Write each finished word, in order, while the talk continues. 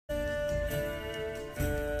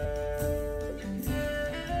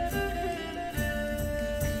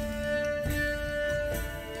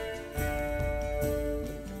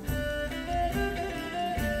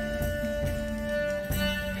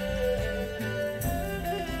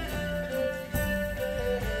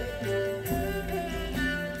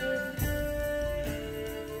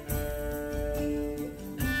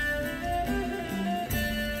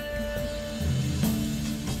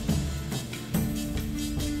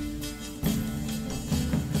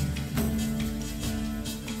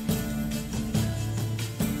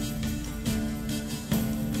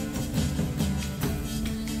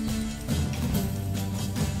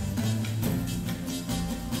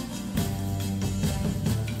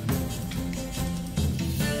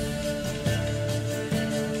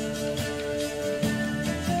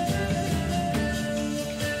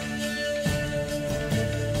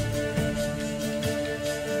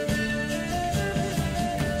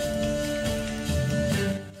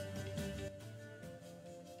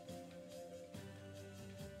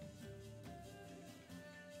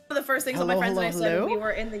the first things that my friends and I said when we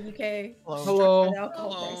were in the UK. Hello.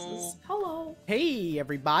 Alcohol prices. Hello. Hey,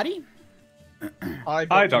 everybody. Hi,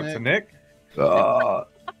 Hi, Dr. Nick.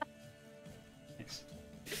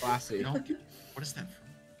 Classy. What is that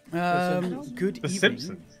from? Good The evening.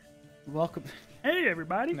 Simpsons. Welcome. Hey,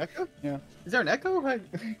 everybody. An echo? Yeah. Is there an echo?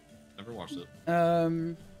 Never watched it.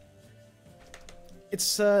 It's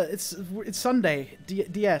Sunday.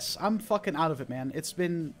 DS. I'm fucking out of it, man. It's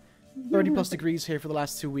been 30 plus degrees here for the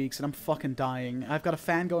last 2 weeks, and I'm fucking dying. I've got a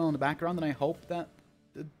fan going on in the background, and I hope that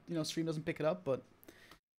the stream doesn't pick it up. But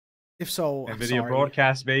if so, I'm Video sorry.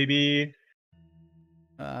 broadcast, baby.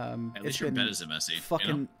 At It's least your been bed isn't messy.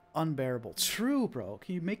 fucking unbearable. True, bro.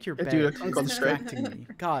 Can you make your bed? dude, I It's can't concentrate. distracting me.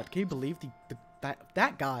 God, can you believe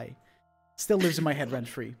that guy still lives in my head rent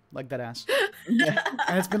free, like that ass? Yeah.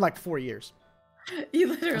 And it's been like 4 years. You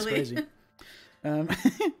That's literally. crazy.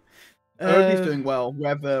 I hope he's doing well.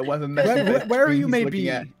 Whether where you may be.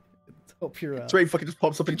 At. Hope you're. Straight fucking just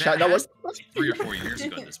pops up in That chat. That was was 3 or 4 years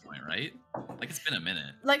ago at this point, right? Like it's been a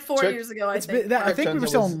minute. Like 4 Check- years ago, I It's think. been, I think we were Turns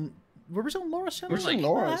still out on. Were we still on Laura's channel? We're like-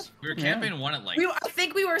 Laura's. We were campaign one at like. I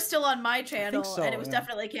think we were still on my channel, so, and it was yeah.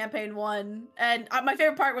 definitely campaign 1. And my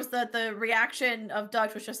favorite part was that the reaction of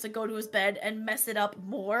Dutch was just to go to his bed and mess it up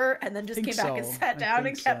more, and then just Think came back and so. sat I down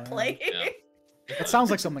think and kept so, playing. Yeah. It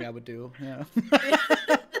sounds like something I would do. Yeah.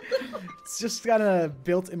 It's just kind of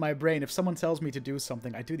built in my brain. If someone tells me to do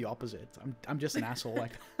something, I do the opposite. I'm just an asshole.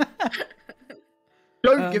 Like.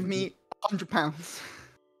 Don't give me £100.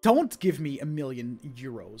 Don't give me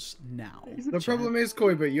 €1,000,000 now. The problem is,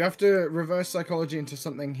 Koiba, you have to reverse psychology into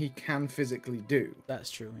something he can physically do. That's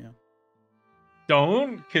true. Yeah.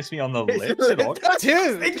 Don't kiss me on the lips at all. That's what I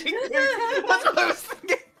was thinking. That's what I was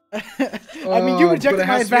thinking. I mean, you but rejected it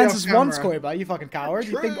my has to be off advances once, camera. Koiba. You fucking coward.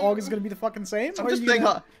 You think True. August is gonna be the fucking same? I'm Or just you being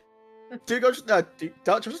gonna- hard. Dude,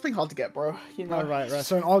 Dutch, I'm just being hard to get, bro. You know. Oh, right.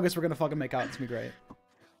 So in August, we're gonna fucking make out. It's gonna be great.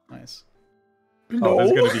 Nice. Oh,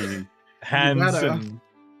 there's No. gonna be hands better. and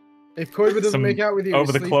If Koiba doesn't some make out with you,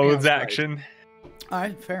 over the he's sleeping clothes outside. action. All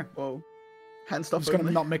right, fair. Whoa. Hand I'm stuff just gonna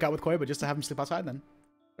only. not make out with Koiba just to have him sleep outside then.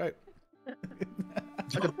 Right.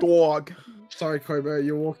 It's like a dog. Sorry, Koiba,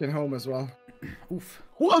 you're walking home as well. Oof.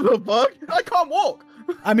 What the fuck? I can't walk.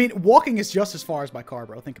 I mean, walking is just as far as my car,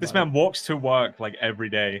 bro. Think about This it. man walks to work like every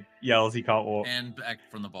day. Yells he can't walk. And back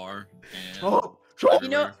from the bar. And Oh,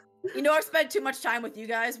 You know, I spent too much time with you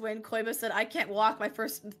guys when Koiba said I can't walk. My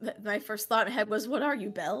first thought in my head was, "What are you,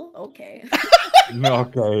 Belle?" Okay.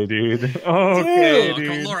 Okay, dude. Okay, Oh,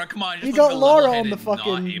 dude. Laura, come on. You got Laura on the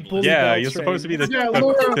fucking bully Yeah, bell you're train. supposed to be the, Yeah, the,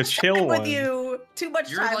 Laura. the chill with one. you. Too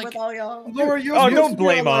much You're time like- with all y'all. Laura, you're Oh, supposed don't to be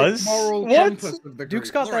blame our, like, us. moral What? compass of the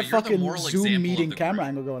Duke's group. got Laura, that you're the fucking moral Zoom example meeting of the camera group.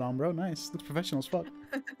 angle going on, bro. Nice. Looks professional as fuck.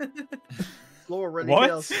 Laura really What?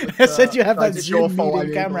 deals with, I said you have that it's your Zoom fault, meeting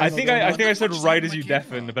mean, camera I angle think going I on. think I said Just right on as my you camera.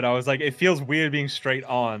 deafened, but I was like, it feels weird being straight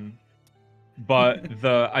on. But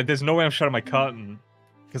there's no way I'm shutting my curtain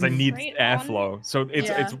because I need Straight on? airflow. So it's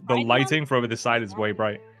Yeah. the Right on? lighting for over this side is way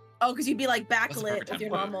bright. Oh, because you'd be like That's the backlit perfect with your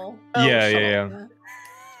time to put it. normal. Yeah, shut yeah, up.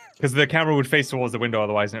 Because the camera would face towards the window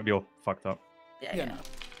otherwise, and it'd be all fucked up. Yeah, Yeah, yeah. no.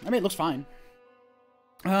 I mean, it looks fine.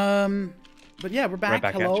 But yeah, we're back.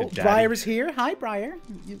 back at Hello, you, Daddy. Briar is here. Hi, Briar.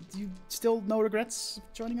 You still no regrets of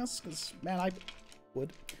joining us? Because man, I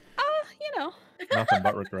would. You know, Nothing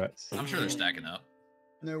but regrets. I'm sure they're stacking up.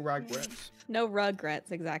 No regrets. no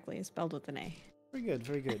regrets exactly, spelled with an A. Very good,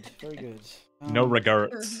 very good, very good. No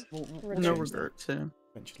regrets. We'll No change that regrets. Yeah.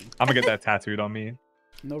 eventually. I'm gonna get that tattooed on me.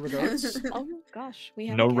 No regrets. Oh gosh, we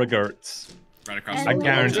have No a cat. regrets. Right across And I the no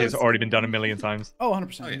guarantee regrets. it's already been done a million times. Oh,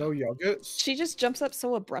 100%. Oh, yeah. No yogurts. She just jumps up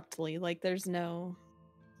so abruptly, like there's no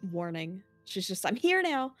warning. She's just, I'm here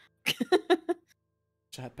now. I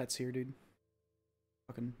had pets here, dude.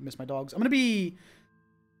 Fucking miss my dogs. I'm gonna be,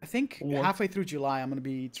 I think, What? halfway through July, I'm gonna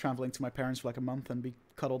be traveling to my parents for like a month and be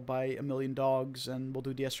cuddled by 1,000,000 dogs, and we'll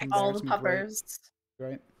do DS from there. All It's the gonna be great, puppers.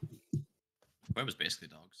 Right? Web was basically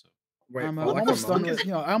a dog, so. Wait, I'm for like a almost done month?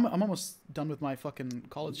 with, I'm almost done with my fucking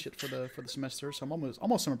college shit for the semester, so I'm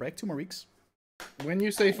almost summer break. 2 more weeks. When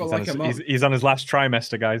you say for He's, like on a his, month, he's on his last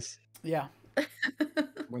trimester, guys. Yeah.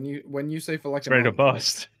 when you say for like It's a ready to month, like,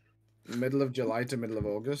 bust. middle of July to middle of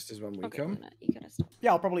August is when we Okay, come. you gotta stop.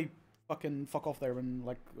 Yeah, I'll probably fucking fuck off there in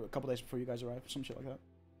like a couple days before you guys arrive, some shit like that.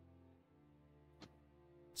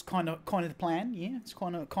 It's kind of the plan, yeah. It's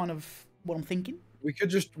kind of what I'm thinking. We could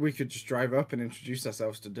just drive up and introduce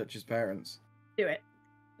ourselves to Dutch's parents. Do it.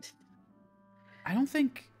 I don't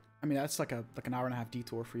think. I mean, that's like an hour and a half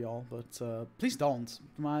detour for y'all, but please don't.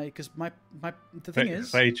 The thing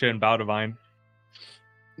is, Feicha and Baldivine.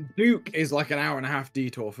 Duke is like an hour and a half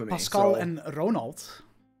detour for me. Pascal so- and Ronald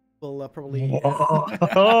will probably.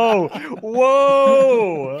 Oh,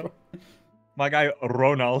 whoa! My guy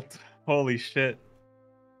Ronald. Holy shit.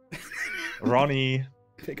 Ronnie.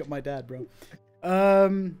 Pick up my dad, bro.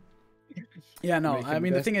 Yeah, no. Make I him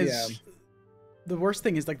mean, the best thing is, DM. the worst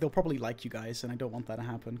thing is like they'll probably like you guys, and I don't want that to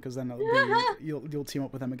happen because then it'll be, you'll team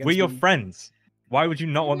up with them against. We're your me. friends. Why would you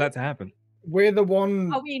not want that to happen? We're the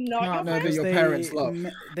one Are we not your partner that friends? your They parents love.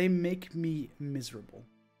 They make me miserable.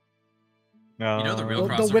 No. You know the real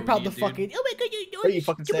They'll crossover whip out we the need, dude? fucking. Oh my god, you know What you these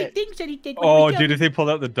fucking stupid say? things that he did. Oh, dude, if they pulled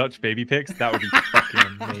out the Dutch baby pics, that would be fucking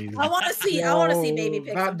amazing. I want to see. I want to see baby Whoa,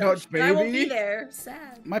 pics. that of Dutch but I won't be baby? there.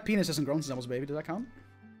 Sad. My penis hasn't grown since I was a baby. Does that count?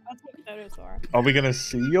 I'll take photos, Laura. Are we gonna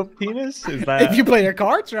see your penis? Is that? If you play your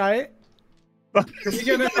cards right. Can we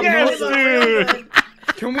get an Yes, emote? dude!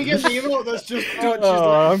 Can we get the emote that's just Dutch's Oh,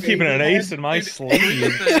 like, I'm keeping an baby ace head? in my Dude, can we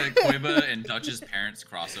sleeve. get the Koiba and Dutch's parents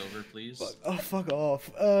crossover, please? Oh fuck off.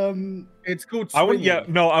 It's called I want, swinging. yeah,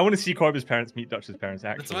 no, I want to see Corbin's parents meet Dutch's parents.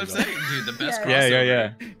 Actually, That's what I'm though. saying, dude. The best Yeah, crossover.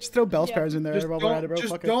 yeah. Just throw Bell's Yeah. parents in there Just, while we're at it, don't, bro. just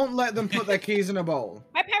Fuck it. don't let them put their keys in a bowl.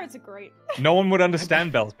 My parents are great. No one would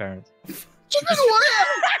understand Belle's parents.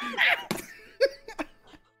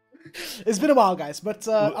 It's been a while, guys, but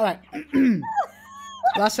all right.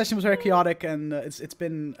 Last session was very chaotic, and it's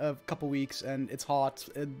been a couple weeks, and it's hot.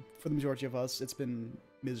 And for the majority of us, it's been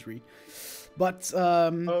misery. But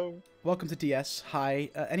welcome to DS. Hi.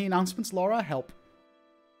 Any announcements, Laura? Help.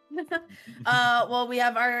 Well, we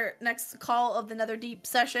have our next Call of the Netherdeep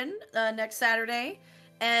session next Saturday,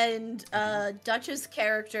 and Dutch's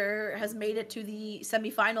character has made it to the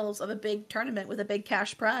semifinals of a big tournament with a big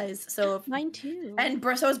cash prize. So, Mine too. and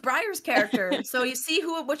so is Briar's character. So you see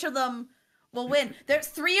which of them will win. There's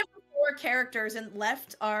 3 of the 4 characters and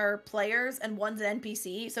left are players, and one's an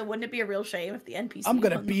NPC. So wouldn't it be a real shame if the NPC? I'm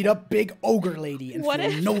gonna won? beat up big ogre lady and What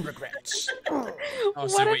feel if- no regrets. Oh, what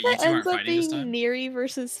so if wait, you it two aren't ends up fighting this being time? Neri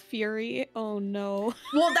versus Fury? Oh no.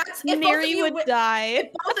 Well, that's if both of Neri you would win, die.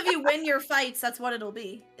 if both of you win your fights. That's what it'll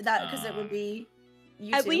be. That because it would be.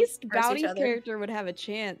 You At two least versus each Bounty's other. character would have a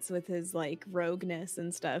chance with his like rogueness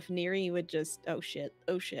and stuff. Neri would just oh shit.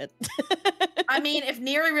 I mean, if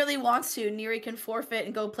Neri really wants to, Neri can forfeit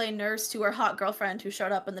and go play nurse to her hot girlfriend who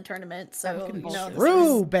showed up in the tournament. So Fucking you know, this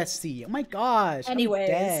true, is- bestie. Oh my gosh. I'm Anyways,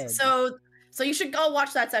 dead. so you should go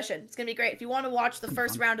watch that session. It's gonna be great. If you want to watch the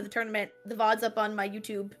first fun. round of the tournament, the VOD's up on my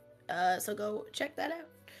YouTube. So go check that out.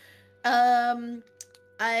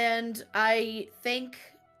 And I think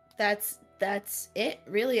that's it.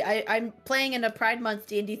 Really, I'm playing in a Pride Month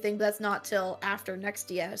D&D thing, but that's not till after next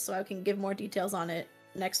DS, so I can give more details on it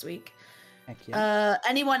next week. Heck yeah.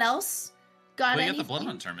 Anyone else got Well, you anything? got the Blood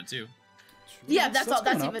Hunt tournament too. Yeah, that's all.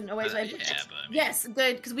 That's coming up. even a ways away. Yeah, but I mean, Yes,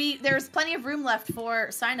 good, because there's plenty of room left for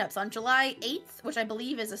signups on July 8th, which I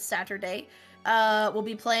believe is a Saturday. We'll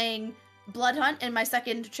be playing Blood Hunt in my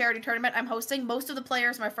second charity tournament I'm hosting. Most of the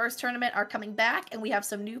players in my first tournament are coming back, and we have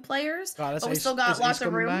some new players. God, but we still got lots of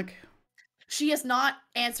coming room. back? She has not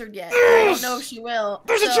answered yet. I don't know if she will.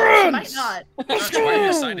 There's a so chance! She might not. Dutch, why are you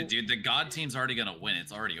excited, dude? The God team's already gonna win.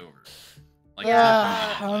 It's already over. Like,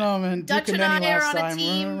 I don't know, man. Dutch Duke and Denny I are last on a time.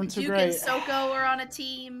 team. Weren't too Duke great. and Soko are on a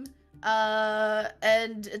team.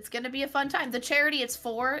 And it's gonna be a fun time. The charity it's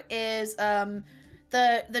for is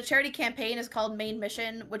the charity campaign is called Main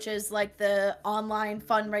Mission, which is like the online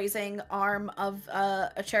fundraising arm of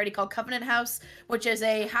a charity called Covenant House, which is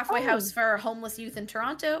a halfway house for homeless youth in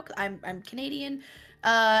Toronto. I'm Canadian.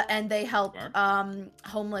 And they help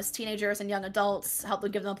homeless teenagers and young adults, help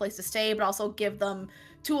them, give them a place to stay, but also give them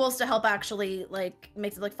tools to help actually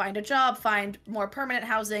find a job, find more permanent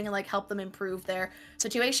housing, and like help them improve their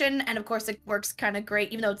situation. And of course it works kind of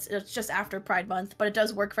great, even though it's just after Pride Month, but it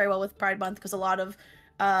does work very well with Pride Month because a lot of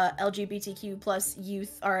LGBTQ plus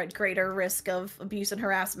youth are at greater risk of abuse and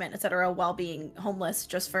harassment, etc., while being homeless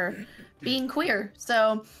just for being queer.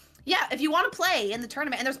 So yeah, if you want to play in the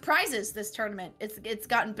tournament, and there's prizes this tournament, it's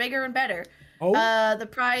gotten bigger and better. Oh, The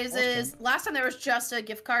prizes, last time there was just a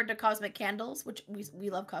gift card to Cosmic Candles, which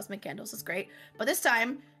we love Cosmic Candles, it's great. But this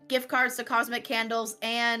time, gift cards to Cosmic Candles,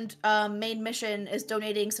 and Main Mission is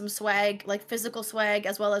donating some swag, like physical swag,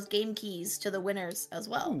 as well as game keys to the winners as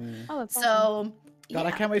well. ooh. Oh, that's awesome. So, God, I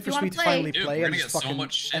yeah, can't wait if for you wanna Sweet to finally Dude, play we're and gonna just get so fucking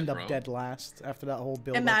much shit, end up bro. dead last after that whole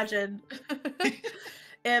build. Imagine.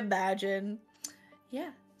 Imagine.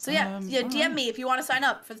 Yeah. So yeah, DM alright. me if you want to sign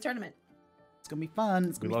up for the tournament. It's gonna be fun.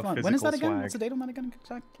 It's We gonna be love fun. When is that physical again? swag. What's the date on that again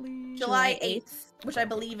exactly? July 8th, which I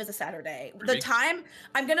believe is a Saturday. The Really? time,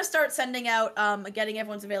 I'm going to start sending out, getting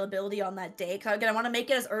everyone's availability on that day. Because again, I want to make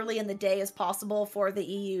it as early in the day as possible for the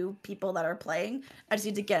EU people that are playing. I just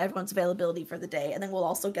need to get everyone's availability for the day. And then we'll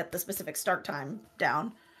also get the specific start time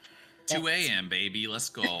down. 2 a.m. baby, let's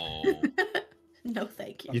go. No,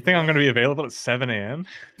 thank you. You think I'm going to be available at 7 a.m.?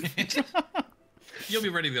 You'll be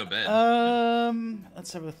ready to go to bed.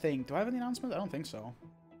 Let's have a think. Do I have any announcements? I don't think so.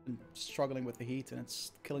 I'm struggling with the heat and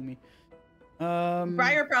it's killing me.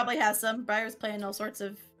 Briar probably has some. Briar's playing all sorts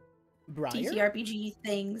of Briar? TTRPG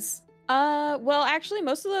things. Well, actually,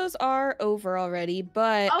 most of those are over already,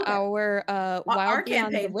 but Okay. our Wild Beyond the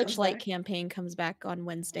campaign comes Witchlight back. campaign comes back on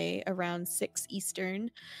Wednesday around 6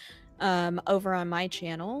 Eastern, over on my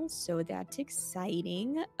channel, so that's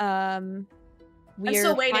exciting. We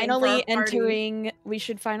still are waiting for finally our party. entering. We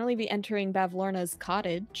should finally be entering Bavlorna's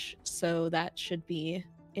cottage, so that should be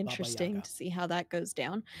interesting Yaga. to see how that goes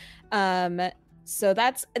down. So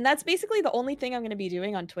that's basically the only thing I'm going to be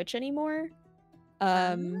doing on Twitch anymore.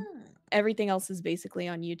 Everything else is basically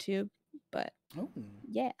on YouTube, but Oh.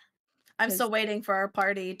 yeah. I'm still waiting for our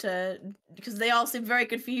party because they all seem very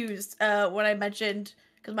confused when I mentioned,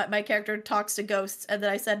 because my character talks to ghosts, and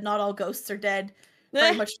then I said not all ghosts are dead,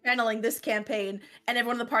 very much channeling this campaign, and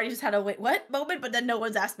everyone in the party just had a wait, what moment, but then no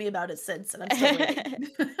one's asked me about it since, and I'm still waiting.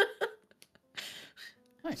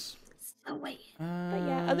 Nice. Still waiting. But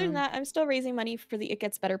yeah, other than that, I'm still raising money for the It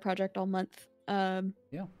Gets Better project all month.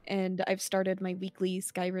 Yeah. And I've started my weekly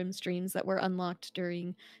Skyrim streams that were unlocked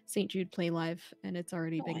during St. Jude Play Live, and it's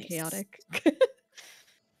already been Nice. chaotic.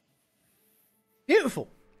 Beautiful.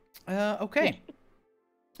 Okay.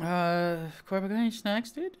 Corbin, got any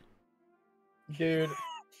snacks, dude? Dude,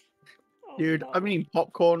 Oh, dude, I'm eating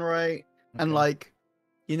popcorn, right? And Okay. like,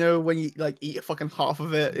 you know when you like eat fucking half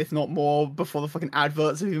of it, if not more, before the fucking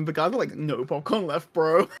adverts have even begun? I've got like no popcorn left,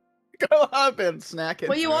 bro. I've been snacking.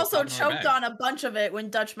 Well, you Yeah, also popcorn in our choked bag. on a bunch of it when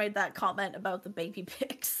Dutch made that comment about the baby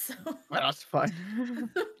pics. So. Well, that's fine.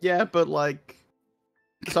 Yeah, but like,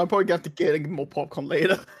 so I'm probably gonna have to get more popcorn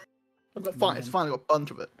later. But fine, it's fine. I got a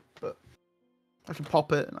bunch of it, but I can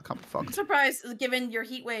pop it and I can't be I'm fucked. surprised, given your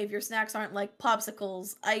heat wave, your snacks aren't like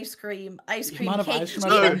popsicles, ice cream The amount of cake. ice cream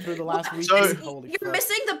I've So- gotten through the last week. so- Holy You're fuck.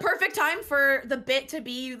 missing the perfect time for the bit to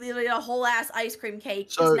be literally a whole ass ice cream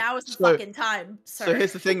cake. So- now is the so- fucking time, sir. So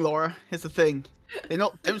here's the thing, Laura. Here's the thing. They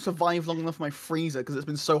don't survive long enough in my freezer because it's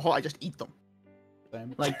been so hot. I just eat them.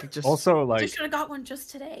 Same. Like just Also, You like, should have got one just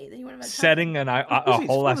today. Then you would have had time. setting a Obviously,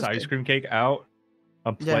 it's whole ass Father's ice Day. cream cake out,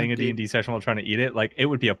 Yeah, playing a dude. D&D session while trying to eat it, like, it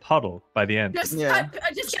would be a puddle by the end. Just, Yeah.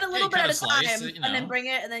 just get a little Yeah, bit cut at a a slice, time, you and then know. bring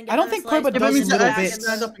it, and then get I don't another think slice, Corbett put Yeah, it but does in means the little that I bag, can bits. and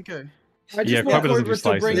stand then- up and go. I just Yeah, want Corbett doesn't do Corbett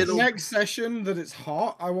to bring slices. next session that it's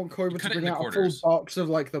hot. I want Corbett cut to it bring into out a full quarters. box of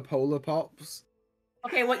like the Polar Pops.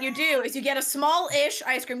 Okay, what you do is you get a small-ish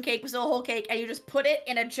ice cream cake, still a whole cake, and you just put it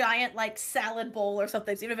in a giant like salad bowl or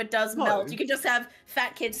something. So even if it does No. melt, you can just have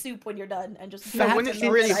fat kid soup when you're done, and just Fat when dip it's it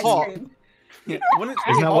in really ice hot. cream. Yeah, when it's Isn't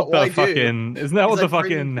really that hot, what the I do fucking isn't that what is the I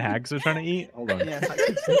bring- fucking hags are trying to eat? Hold on. Yeah,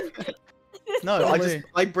 exactly. No,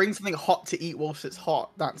 I bring something hot to eat whilst it's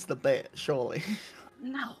hot. That's the bit, surely.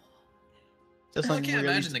 No. Just I like can't really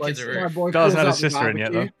imagine the kids are spicy. very- My boy Doesn't pulls have a out the sister in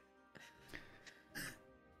yet, though. barbecue.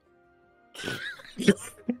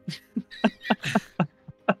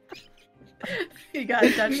 You got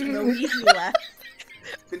Dutch to the wheezy left.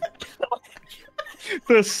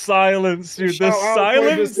 The silence, dude. The Shout out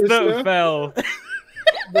silence Corbett, that sister. fell.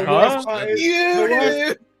 The Huh? worst part is- You the worst-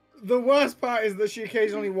 dude! The worst part is that she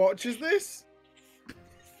occasionally watches this.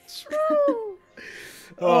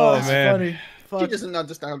 Oh, that's man. funny. She Fuck. doesn't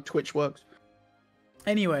understand how Twitch works.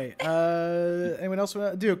 Anyway, anyone else?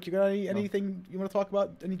 Duke, you got anything you want to talk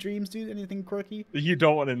about? Any dreams, dude? Anything quirky? You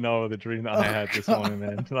don't want to know the dream that I had this God. morning,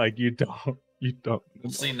 man. Like you don't. You don't.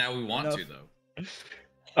 We'll see. Now we want to Enough.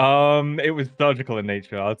 though. It was surgical in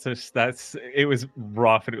nature. It was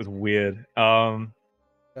rough and it was weird.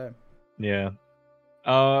 Okay. Yeah.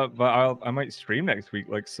 But I might stream next week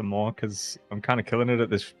like some more because I'm kind of killing it at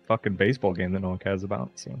this fucking baseball game that no one cares about.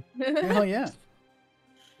 So Oh yeah,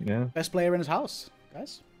 yeah. best player in his house,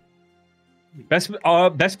 guys. Best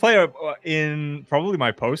player in probably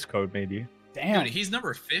my postcode maybe. Damn, Dude, he's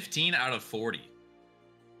number 15 out of 40.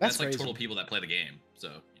 that's That's like crazy. total people that play the game. So,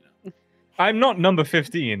 you know. I'm not number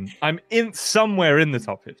 15. I'm in somewhere in the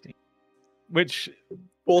top 15, which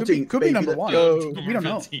 14. could be baby, number let's one. go. We don't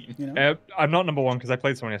know. 15. You know? I'm not number one because I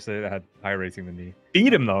played someone yesterday that had higher rating than me.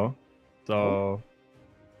 Beat him though, so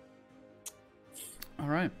All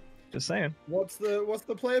right. just saying. What's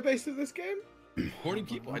the player base of this game? 40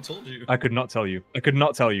 people, I told you. I could not tell you. I could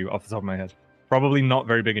not tell you off the top of my head. Probably not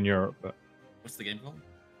very big in Europe, but What's the game called?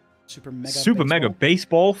 Super Mega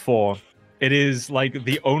Baseball 4. It is like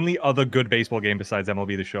the only other good baseball game besides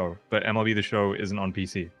MLB The Show, but MLB The Show isn't on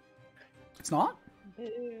PC. It's not.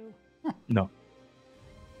 No.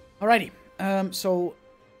 Alrighty. So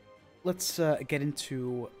let's get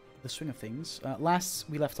into the swing of things. Last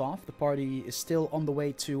we left off, the party is still on the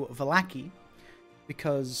way to Vallaki,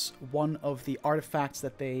 because one of the artifacts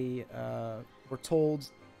that they were told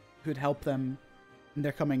could help them in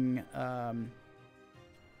their coming.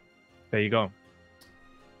 There you go.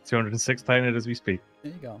 206 tying it as we speak.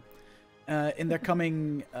 There you go. In their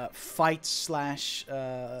coming fight /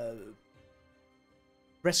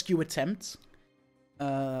 rescue attempt,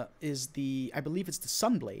 is the, I believe it's the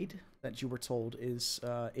Sunblade that you were told is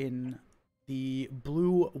in the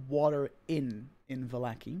Blue Water Inn in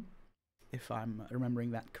Vallaki, if I'm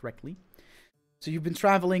remembering that correctly. So you've been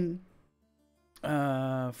traveling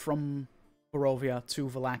from Barovia to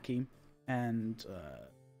Vallaki, and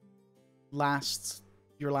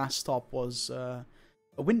your last stop was a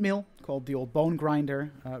windmill called the Old Bone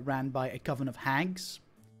Grinder, ran by a coven of hags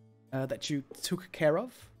that you took care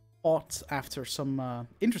of, fought after some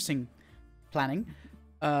interesting planning,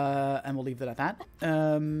 and we'll leave it at that.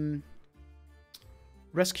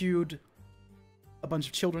 Rescued a bunch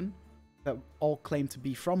of children that all claimed to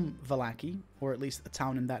be from Vallaki, or at least a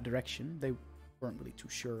town in that direction. They weren't really too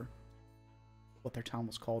sure what their town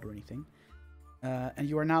was called or anything. And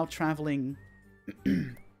you are now traveling,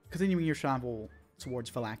 continuing your travel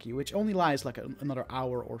towards Vallaki, which only lies like another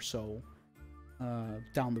hour or so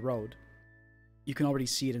down the road. You can already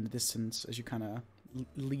see it in the distance as you kind of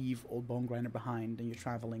leave Old Bone Grinder behind and you're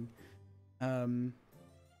traveling. And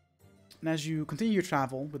as you continue your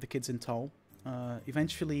travel with the kids in tow,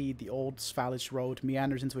 eventually the old Svalish road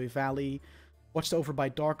meanders into a valley, watched over by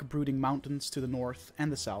dark brooding mountains to the north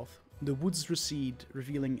and the south. The woods recede,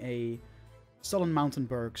 revealing a sullen mountain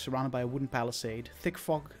berg surrounded by a wooden palisade. Thick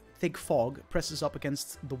fog presses up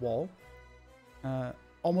against the wall,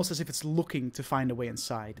 almost as if it's looking to find a way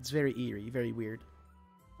inside. It's very eerie, very weird.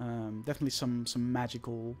 Definitely some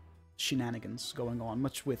magical shenanigans going on,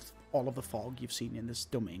 much with all of the fog you've seen in this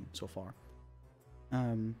domain so far.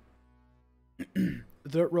 The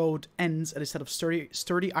dirt road ends at a set of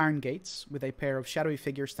sturdy iron gates with a pair of shadowy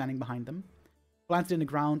figures standing behind them. Planted in the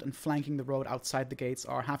ground and flanking the road outside the gates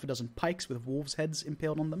are half a dozen pikes with wolves' heads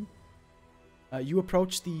impaled on them. You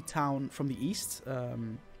approach the town from the east.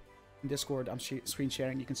 In Discord, I'm screen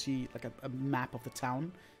sharing. You can see like a map of the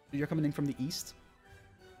town. You're coming in from the east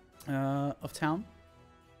of town.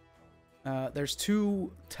 There's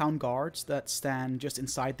 2 town guards that stand just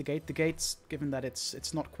inside the gate. The gates, given that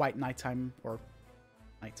it's not quite nighttime, or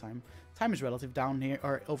nighttime. Time is relative down here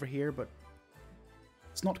or over here, but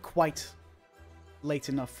it's not quite late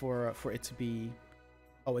enough for it to be,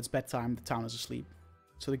 oh, it's bedtime, the town is asleep.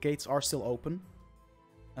 So the gates are still open.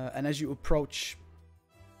 And as you approach,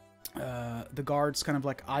 the guards kind of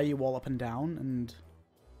like eye you all up and down and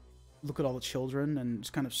look at all the children and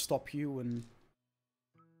just kind of stop you and...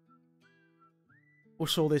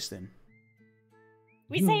 What's all this then?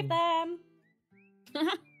 We saved them!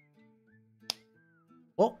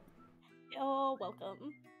 What? You're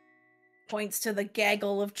welcome. Points to the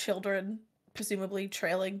gaggle of children, presumably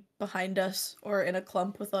trailing behind us or in a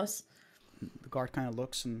clump with us. The guard kind of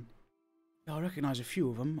looks and... I recognize a few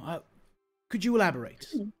of them. Could you elaborate?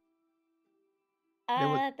 There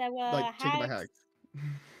were like taken by hags. hags.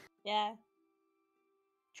 Yeah.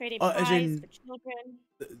 Trading As pies in- for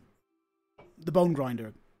children. The Bone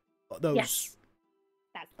Grinder. Those... Yes.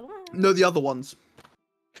 That's the one. No, the other ones.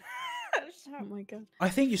 Oh my god. I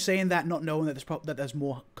think you're saying that not knowing that there's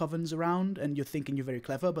more covens around, and you're thinking you're very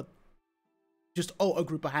clever, but just, oh, a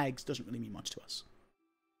group of hags doesn't really mean much to us.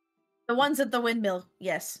 The ones at the windmill,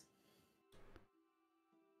 yes.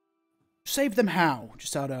 Save them how?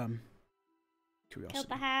 Just out of curiosity. Killed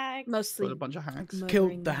the hag. Mostly Got a bunch of hags. murdering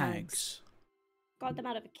Killed the hags. hags. Got them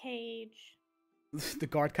out of a cage. The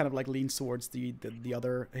guard kind of like leans towards the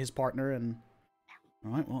other, his partner, and...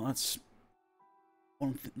 Alright, well, that's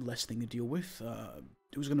one less thing to deal with.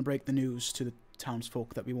 Who's going to break the news to the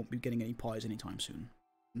townsfolk that we won't be getting any pies anytime soon?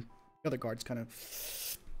 The other guard's kind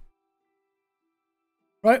of...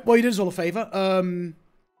 Right, well, you did us all a favour.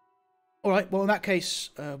 Alright, well, in that case,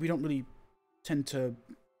 we don't really tend to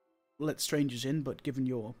let strangers in, but given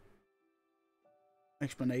your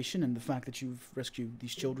explanation and the fact that you've rescued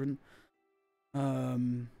these children,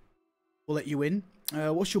 we'll let you in.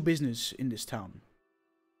 What's your business in this town?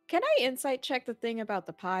 Can I insight check the thing about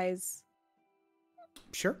the pies?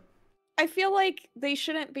 Sure. I feel like they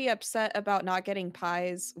shouldn't be upset about not getting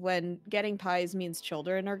pies when getting pies means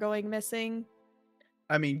children are going missing.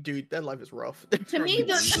 I mean, dude, their life is rough. To me,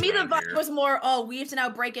 the Around vibe here. was more, oh, we have to now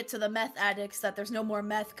break it to the meth addicts that there's no more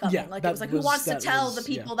meth coming. Yeah, like, that it was like, who wants to that tell was- the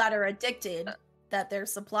people that are addicted that their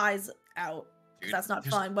supplies out? 'Cause Dude, that's not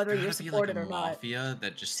there's fun, whether gotta you be, support like, it a or not. mafia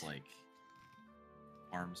that just like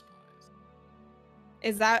farms pies.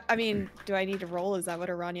 Is that? I mean, do I need to roll? Is that what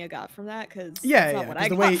Aranya got from that? Because Yeah, not yeah. what 'Cause I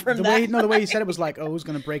the got way, from the that. way, no, the way he said it was like, oh, who's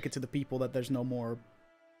gonna break it to the people that there's no more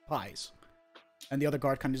pies, and the other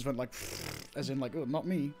guard kind of just went like, as in like, oh, not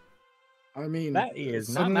me. I mean, That is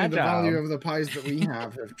not suddenly my the value job. of the pies that we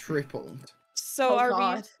have tripled. So Oh, are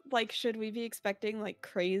God. we like? Should we be expecting like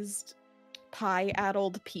crazed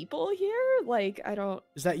pie-addled people here? Like, I don't.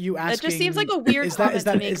 Is that you asking? It just seems like a weird is that- comment is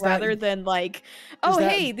that- to make is that- rather than like, oh,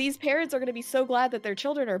 that- hey, these parents are gonna be so glad that their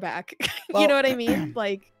children are back. Well, you know what I mean?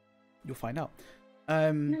 Like, You'll find out.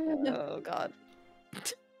 oh god.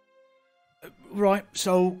 Right.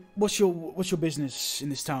 So, what's your business in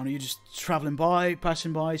this town? Are you just traveling by,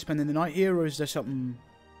 passing by, spending the night here, or is there something?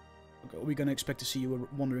 Are we going to expect to see you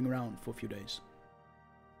wandering around for a few days?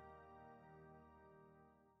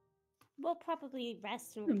 We'll probably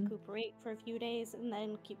rest and recuperate for a few days and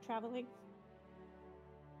then keep traveling.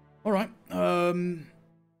 All right. All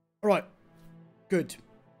right. Good.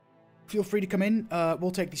 Feel free to come in. We'll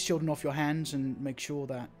take these children off your hands and make sure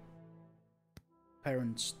that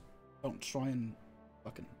parents don't try and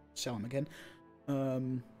fucking sell them again.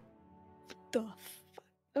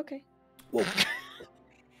 Okay. Well,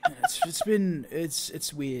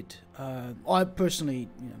 it's weird. I personally,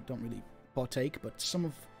 don't really partake, but some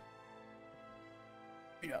of,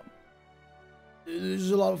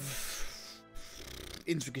 there's a lot of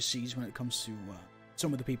intricacies when it comes to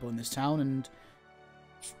some of the people in this town, and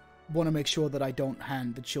want to make sure that I don't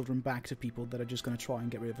hand the children back to people that are just going to try and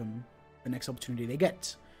get rid of them the next opportunity they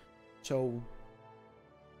get. So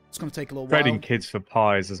it's going to take a little Trading while. kids for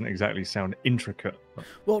pies doesn't exactly sound intricate.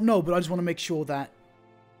 Well, no, but I just want to make sure that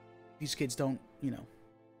these kids don't,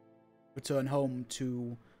 return home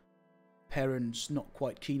to parents not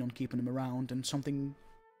quite keen on keeping them around, and something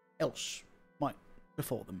else might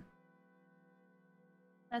befall them.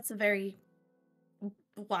 That's a very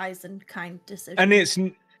wise and kind decision. And it's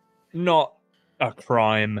not a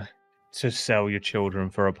crime to sell your children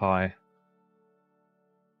for a pie.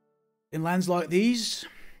 In lands like these,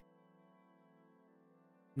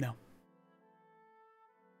 no.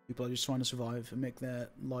 People are just trying to survive and make their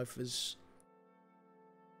life as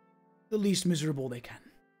the least miserable they can.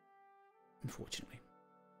 Unfortunately.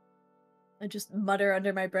 I just mutter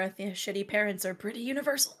under my breath, yeah, shitty parents are pretty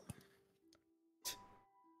universal.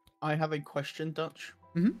 I have a question, Dutch.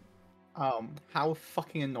 Mhm. How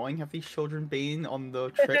fucking annoying have these children been on the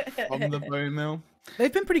trip from the bone mill?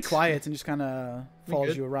 They've been pretty quiet and just kind of We follows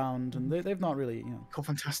good? you around, and they've not really, Cool,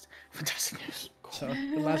 fantastic news. Cool. So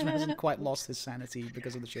the last man hasn't quite lost his sanity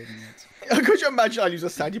because of the children yet. Could you imagine I use a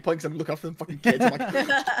sanity point because I'm looking after them fucking kids? I'm like,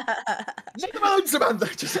 let them alone,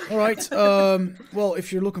 Samantha. Just... All right. Well,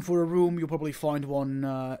 if you're looking for a room, you'll probably find one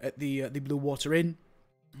at the Blue Water Inn,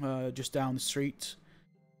 just down the street.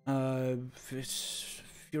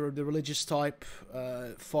 If you're the religious type,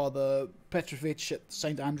 Father Petrovich at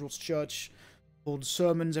St. Andrew's Church holds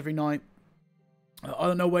sermons every night. I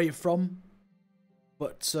don't know where you're from,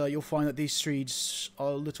 but you'll find that these streets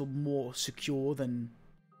are a little more secure than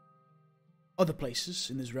other places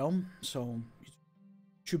in this realm, so you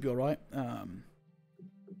should be alright.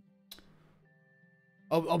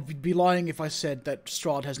 I'll be lying if I said that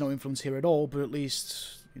Strahd has no influence here at all, but at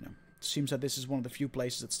least, it seems that this is one of the few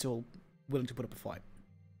places that's still willing to put up a fight.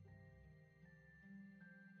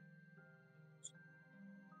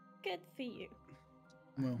 Good for you.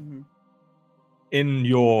 Well, In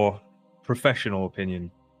your professional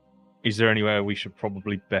opinion, is there anywhere we should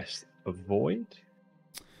probably best avoid?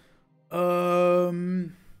 let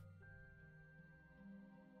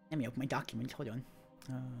me open my document. Hold on.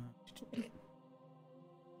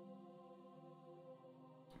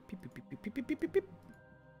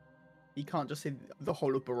 You can't just say the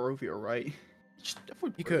whole of Barovia, right? Just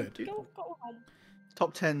avoid You Barovia, could. dude. Go home.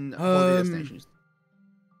 Top 10 holiday Um, destinations.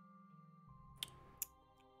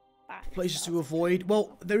 Bye. Places to avoid.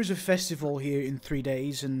 Well, there is a festival here in 3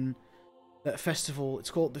 days, and that festival,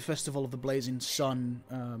 it's called the Festival of the Blazing Sun.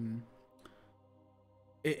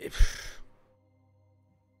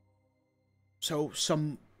 So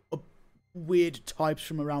some weird types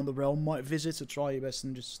from around the realm might visit, so try your best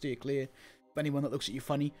and just steer clear of anyone that looks at you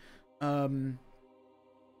funny.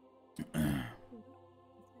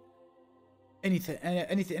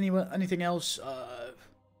 Anything else?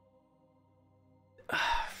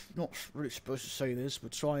 Not really supposed to say this,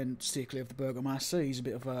 but try and steer clear of the Burgomaster. He's a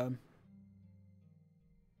bit of a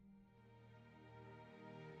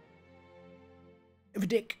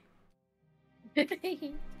dick.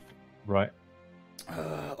 Right.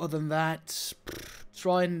 Other than that,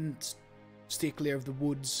 try and steer clear of the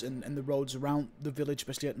woods and the roads around the village,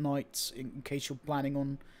 especially at night, in case you're planning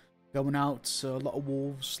on going out. A lot of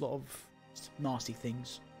wolves, a lot of just nasty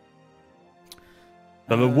things.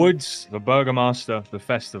 So the woods, the Burgomaster, the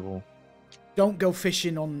festival. Don't go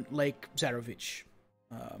fishing on Lake Zarovich.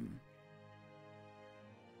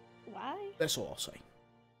 Why? That's all I'll say.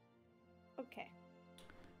 Okay.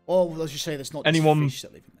 Or as you say, there's not Anyone- just fish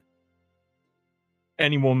that live in there.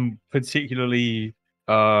 Anyone particularly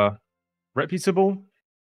reputable?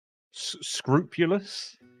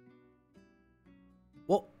 Scrupulous?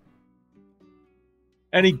 What?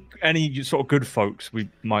 Any sort of good folks we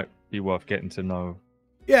might be worth getting to know.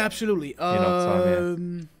 Yeah, absolutely.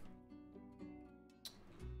 Time,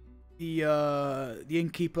 The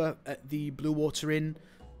innkeeper at the Blue Water Inn,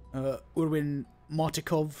 Urwin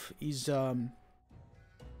Martikov, is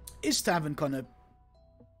tavern kind of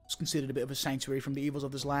is considered a bit of a sanctuary from the evils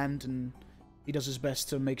of this land, and he does his best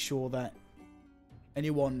to make sure that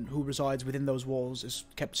anyone who resides within those walls is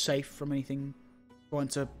kept safe from anything trying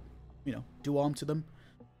to, do harm to them.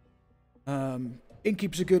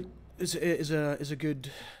 Innkeeper's is a good,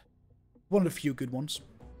 one of the few good ones.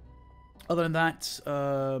 Other than that,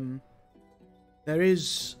 there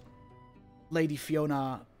is Lady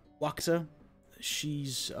Fiona Wachter.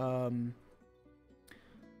 She's a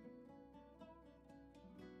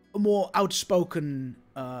more outspoken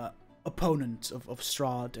opponent of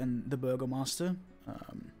Strahd and the Burgomaster.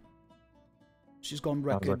 She's gone Sounds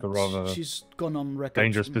record. like a rather She's gone on record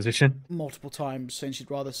dangerous position. multiple times saying she'd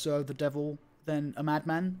rather serve the devil than a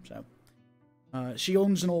madman. So she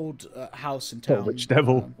owns an old house in town. Which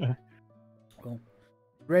devil? Well,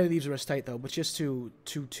 rarely leaves her estate though, but she has two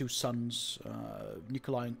sons,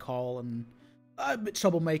 Nikolai and Karl, and a bit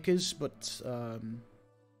troublemakers. But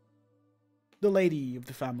the lady of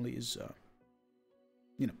the family is,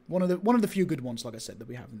 one of the few good ones, like I said, that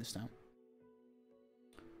we have in this town.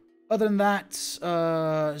 Other than that,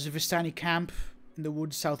 there's a Vistani camp in the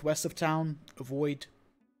woods southwest of town. Avoid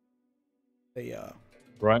the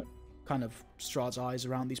Right. kind of Strahd's eyes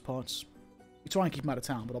around these parts. We try and keep him out of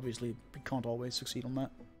town, but obviously we can't always succeed on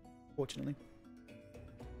that, fortunately.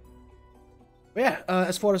 But yeah,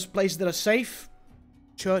 as far as places that are safe,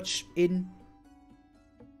 church, inn,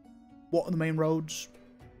 what are the main roads?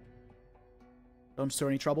 Don't stir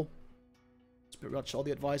any trouble. That's pretty much all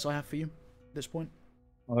the advice I have for you at this point.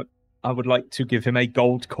 I would like to give him a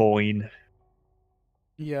gold coin.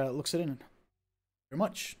 Yeah, looks it in. Very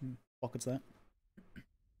much. Pockets that.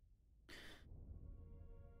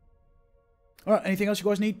 Alright, anything else you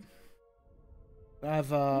guys need? I have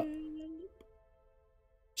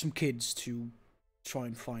some kids to try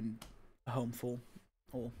and find a home for,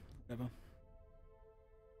 or whatever.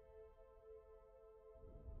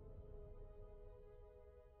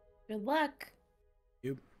 Good luck.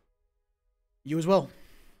 You as well.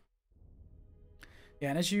 Yeah,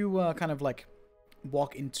 and as you kind of like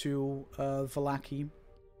walk into Vallaki,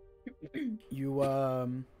 you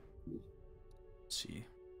let's see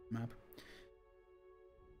map.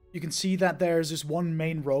 You can see that there's this one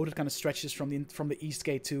main road that kind of stretches from the east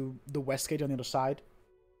gate to the west gate on the other side.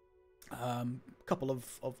 A couple of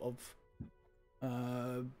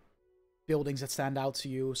buildings that stand out to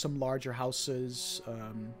you, some larger houses.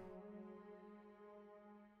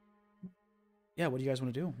 Yeah, what do you guys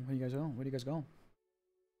want to do? Where do you guys go?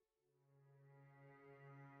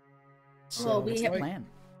 So, Well, what's the plan?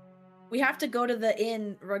 We have to go to the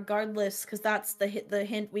inn regardless, because that's the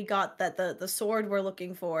hint we got that the sword we're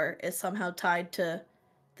looking for is somehow tied to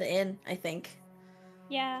the inn, I think.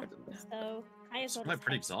 Yeah. So I as well Probably just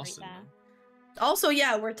pretty head straight exhausted. back. Also,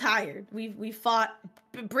 yeah, we're tired. We fought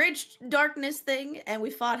bridge darkness thing, and we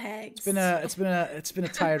fought hags. It's been a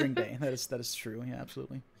tiring day. That is true. Yeah,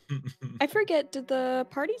 absolutely. I forget, did the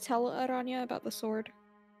party tell Aranya about the sword?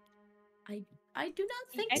 I do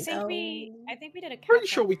not think I so. think we did a Pretty catch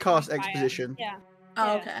sure up we cast prior. exposition. Yeah.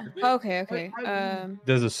 Oh, Yeah. okay. Okay.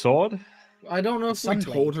 There's a sword? I don't know if we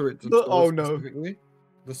Sunblade. told her it's a Oh, sword no. specifically.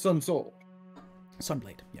 The sun sword.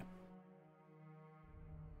 Sunblade. Yeah.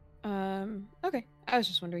 Okay. I was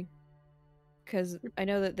just wondering. Because I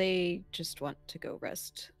know that they just want to go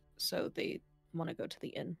rest, so they want to go to the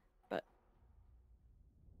inn, but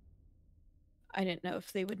I didn't know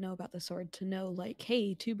if they would know about the sword to know, like,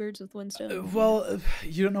 hey, two birds with one stone.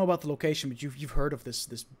 You don't know about the location, but you've heard of this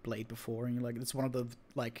blade before, and you're like, it's one of the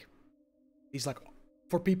these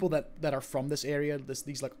for people that are from this area,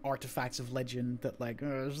 these like artifacts of legend that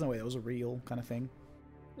there's no way that was a real kind of thing.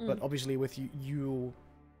 But obviously, with you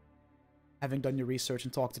having done your research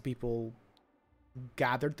and talked to people,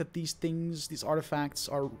 gathered that these artifacts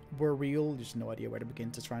were real. There's no idea where to begin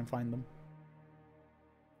to try and find them.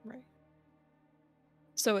 Right.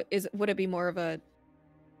 So would it be more of a,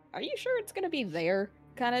 are you sure it's gonna be there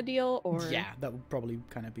kind of deal, or? Yeah, that would probably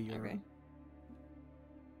kind of be your Okay.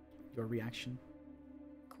 your reaction.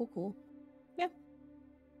 Cool.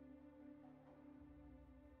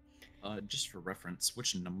 Just for reference,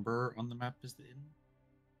 which number on the map is the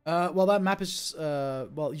inn? Well, that map is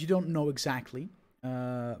well, you don't know exactly,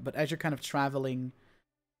 but as you're kind of traveling,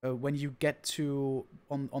 when you get to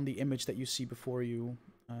on the image that you see before you,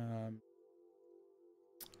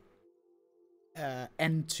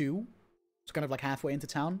 N2, it's kind of like halfway into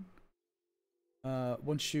town.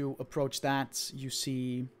 Once you approach that, you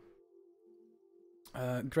see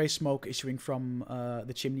grey smoke issuing from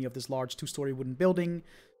the chimney of this large 2-story wooden building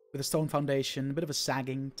with a stone foundation, a bit of a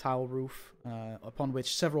sagging tile roof, upon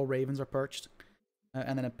which several ravens are perched,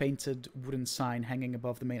 and then a painted wooden sign hanging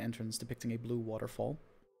above the main entrance depicting a blue waterfall,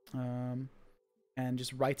 and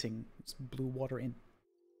just writing Blue Water Inn.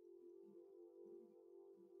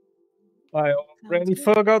 I already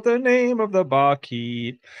forgot the name of the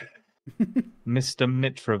barkeep. Mr.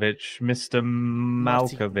 Mitrovich, Mr.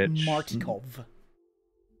 Malkovich. Martikov.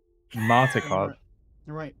 Martikov.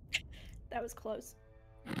 Right. That was close.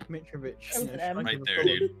 Mitrovic. That was an M. Right there,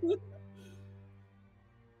 dude.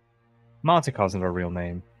 Martikov's not a real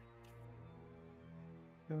name.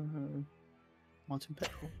 Martin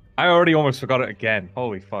Petrol. I already almost forgot it again.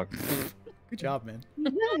 Holy fuck. Good job, man.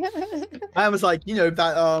 I was like, you know,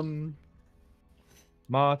 that,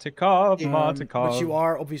 Martikov. But you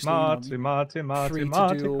are obviously free to do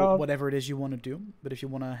Martikov. whatever it is you want to do. But if you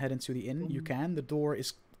want to head into the inn, you can. The door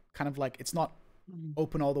is kind of like, it's not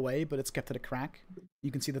open all the way, but it's kept at a crack.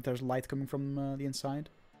 You can see that there's light coming from the inside.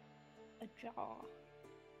 A jaw.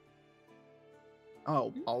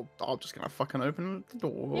 oh, I'll just gonna fucking open the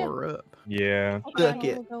door up. Yeah.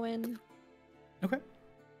 Okay, we'll go in. Okay.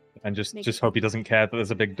 And just Make hope he doesn't care that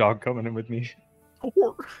there's a big dog coming in with me.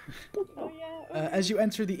 Oh yeah. As you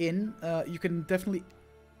enter the inn, you can definitely,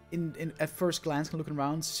 in at first glance, kind of looking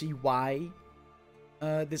around, see why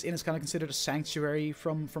this inn is kind of considered a sanctuary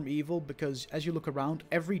from evil. Because as you look around,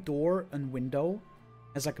 every door and window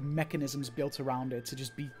has like mechanisms built around it to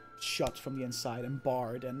just be shut from the inside and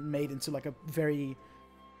barred and made into like a very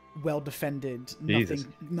well defended,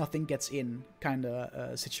 nothing gets in kind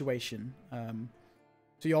of situation.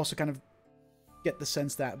 So you also kind of get the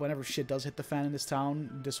sense that whenever shit does hit the fan in this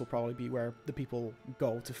town, this will probably be where the people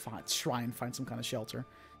go to try and find some kind of shelter.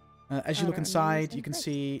 As you look inside, you can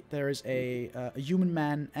see there is a human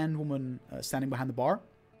man and woman standing behind the bar,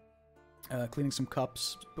 cleaning some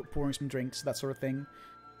cups, pouring some drinks, that sort of thing.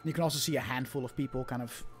 And you can also see a handful of people kind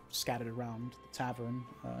of scattered around the tavern,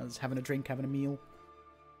 having a drink, having a meal.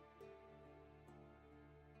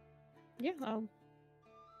 Yeah, I'll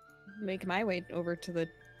make my way over to the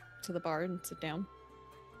bar and sit down.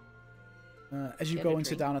 As you Get go a and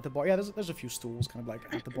sit drink. down at the bar, yeah, there's a few stools kind of like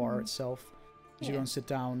at the bar itself. As you go Yeah. and sit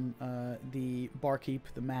down, the barkeep,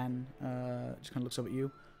 the man, just kind of looks up at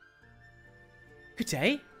you. Good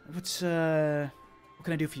day. What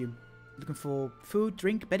can I do for you? Looking for food,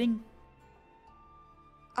 drink, bedding?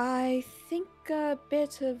 I think a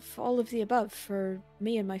bit of all of the above for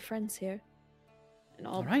me and my friends here. And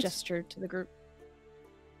I'll Alright. gesture to the group.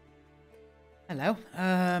 Hello.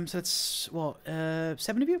 So it's what,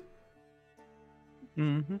 7 of you?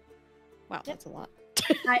 Mm-hmm. Wow, that's a lot.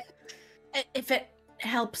 If it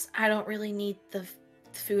helps, I don't really need the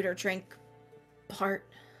food or drink part.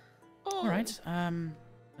 All right.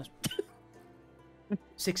 That's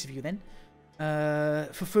 6 of you then.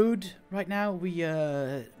 For food, right now we,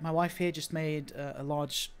 my wife here just made a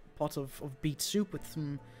large pot of beet soup with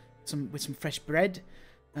some fresh bread.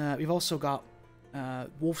 We've also got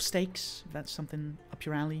wolf steaks. If that's something up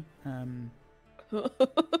your alley.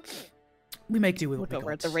 We make do with what Look we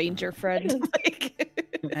over at got. the ranger friend.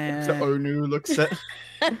 So Onu looks at.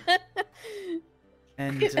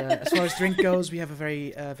 And as far as drink goes, we have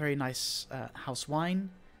a very nice house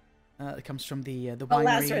wine. It comes from the winery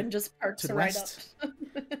Lazarin just perks to the right west. up.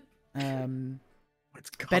 It's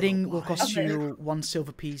Bedding will colorblind. cost you 1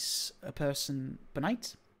 silver piece a person per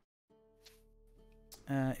night.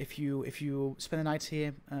 If you spend the night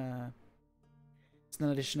here, it's an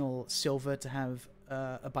additional silver to have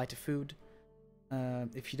a bite of food.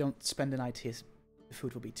 If you don't spend the night here, the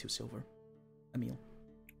food will be 2 silver a meal.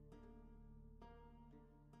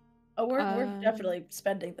 Oh, we're definitely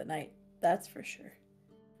spending the night. That's for sure.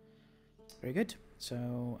 Very good.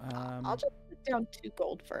 So I'll just put down 2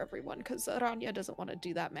 gold for everyone because Aranya doesn't want to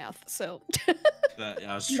do that math. So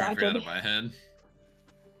I was trying to figure that out in my head.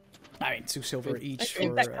 I mean 2 silver each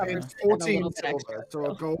think for. that covers It's a little 14 bit silver, extra, so a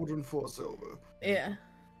so. gold and 4 silver. Yeah.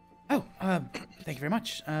 Oh, thank you very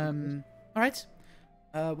much. All right.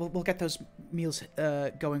 We'll get those meals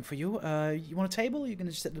going for you. You want a table? You're gonna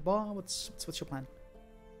just sit at the bar? What's your plan?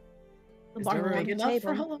 Is Bar there a big enough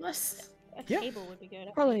for table? all of us. A Yeah. table would be good.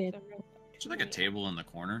 I Probably think, so. Just like a table in the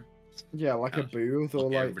corner. Yeah, like a How's- booth or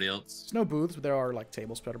Okay, like. everybody else. There's no booths, but there are like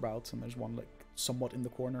tables spread about, and there's one like somewhat in the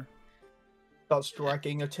corner. Starts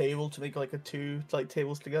dragging a table to make like a two like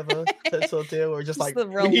tables together sort of deal, or just like the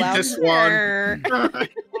We real need loud. this one. Sorry.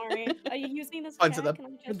 Are you using this Onto chair? the- Can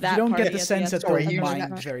I just... That You don't part, get the yes, sense yes, that sorry, they you mind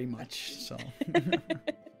just- very much. So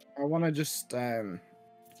I want to just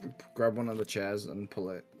grab one of the chairs and pull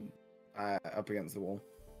it up against the wall.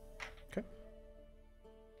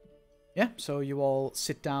 yeah, so you all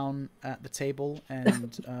sit down at the table,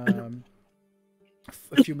 and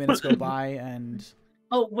a few minutes go by, and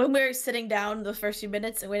Oh, when we're sitting down the first few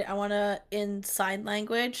minutes, I want to, in sign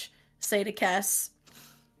language, say to Cass,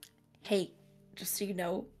 hey, just so you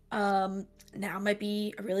know, now might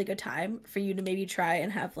be a really good time for you to maybe try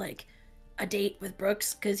and have, like, a date with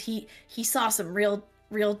Brooks, because he saw some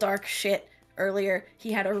real dark shit earlier.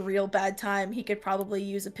 He had a real bad time. He could probably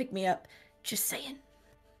use a pick-me-up. Just saying.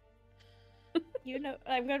 You know,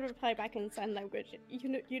 I'm going to reply back in sign language.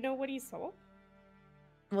 You know what he saw?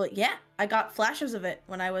 Well, yeah, I got flashes of it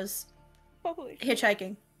when I was Holy shit.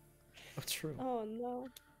 hitchhiking. oh, true. Oh no.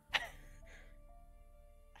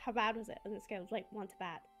 How bad was it on the scale of like 1 to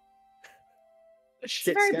bad? It's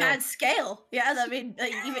a very bad scale. Yeah, I mean,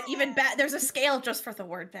 like, even bad. There's a scale just for the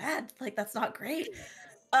word bad. Like, that's not great.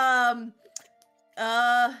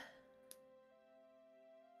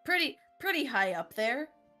 Pretty high up there.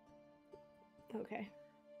 Okay.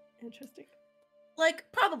 Interesting. Like,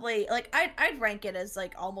 probably, like, I'd rank it as,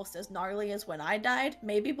 like, almost as gnarly as when I died.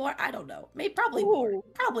 Maybe more. I don't know. Maybe probably more. Ooh.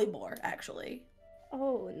 Probably more, actually.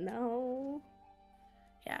 Oh no.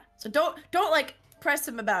 Yeah. So don't like press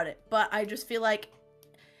him about it. But I just feel like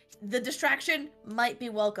the distraction might be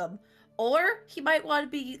welcome. Or he might want to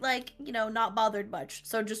be, like, you know, not bothered much.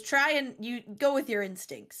 So just try and you go with your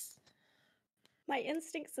instincts. My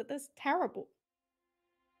instincts are this terrible.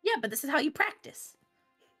 Yeah, but this is how you practice.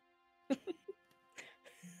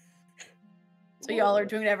 So y'all are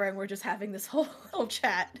doing whatever, and we're just having this whole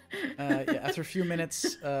chat. Yeah, after a few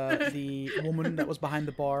minutes, the woman that was behind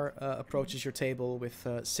the bar approaches your table with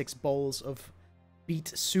 6 bowls of beet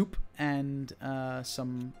soup and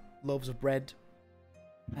some loaves of bread.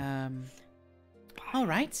 All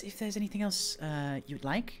right, if there's anything else you'd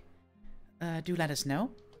like, do let us know.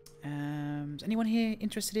 Is anyone here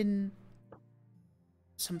interested in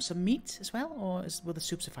some meat as well, or will the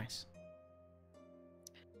soup suffice?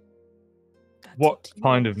 That's What up to you.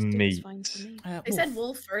 kind of Steak is meat? fine for me. They said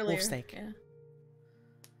wolf earlier. Wolf steak. Yeah.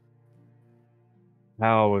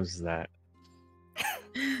 How was that?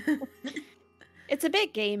 It's a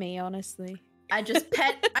bit gamey, honestly. I just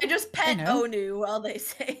pet know. Onu while they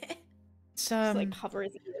say it. It's Just like cover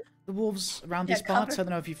his ears. the wolves around Yeah, these parts. cover. I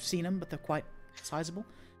don't know if you've seen them, but they're quite sizable.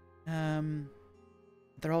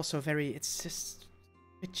 They're also very. It's just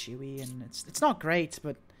a bit chewy, and it's not great,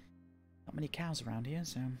 but not many cows around here,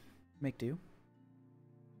 so make do.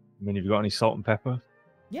 I mean, have you got any salt and pepper?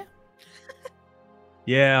 Yeah.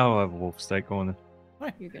 Yeah, I'll have a wolf steak on it.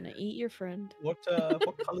 You're gonna eat your friend. What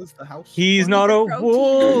color's the house? He's wine? not a protein.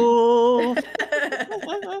 wolf.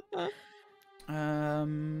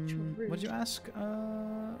 What did you ask?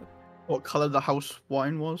 What color the house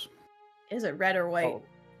wine was? Is it red or white? Oh,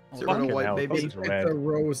 Is it fucking red or white, hell, baby? it's It's red. a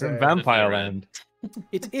rose. It's in Vampire red. Land.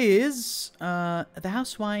 It is. The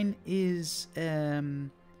house wine is. We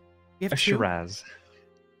have A 2. Shiraz.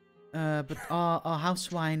 But our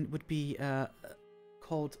house wine would be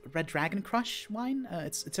called Red Dragon Crush wine.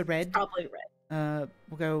 It's a red. Probably red.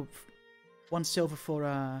 We'll go 1 silver for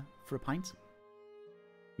a pint.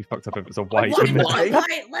 You fucked up if it's a white. Wine, Wine? wine,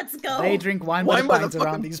 let's go. They drink wine Wine by by the the pints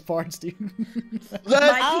around fucking- these parts, dude.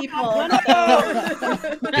 My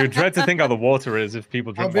people. You dread to think how the water is if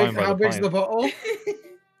people How drink wine by how the big's pint. the bottle?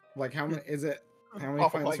 Like how many is it? How many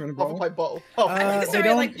Half a pints are in a pint, half a bottle? pint bottle. I think they it's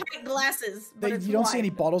don't- like pint glasses, but it's You don't see any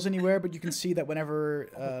wine. bottles anywhere, but you can see that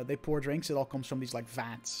whenever they pour drinks, it all comes from these like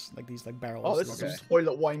vats, like these like barrels. Oh, this is Okay. some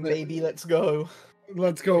toilet wine, baby. Let's go.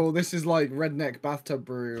 Let's go. This is like redneck bathtub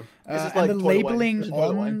brew. This is and like the toilet wine. labeling This is toilet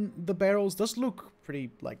on wine. the barrels does look pretty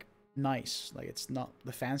like nice. Like it's not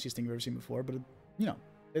the fanciest thing you've ever seen before, but you know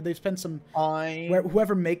they've spent some.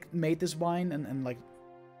 Whoever made this wine and like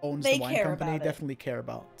owns They the wine care company about it. definitely care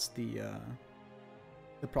about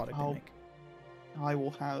the product Oh. they make. I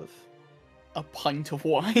will have a pint of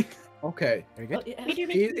wine. Okay. Very good. We do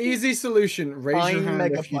Easy solution. Raise your Fine, hand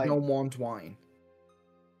mega if you pint. don't want wine.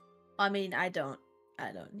 I mean, I don't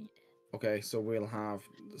need it. Okay, so we'll have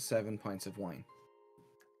 7 pints of wine.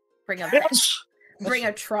 Bring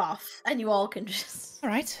a trough, and you all can just. All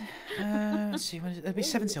right. Let's see. What is it? That'll be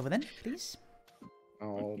 7 silver then, please.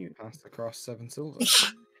 I'll pass across 7 silver.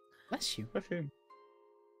 Bless you.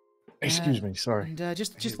 Excuse me, sorry. And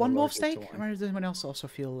just He's one wolf allergic to steak? wine. Or does anyone else also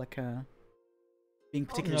feel like being Oh,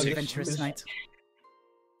 particularly no, adventurous this- tonight?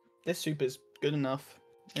 This soup is good enough.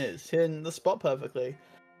 It's hitting the spot perfectly.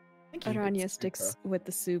 Thank you. Aranya It's sticks super. with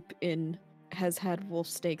the soup in has had wolf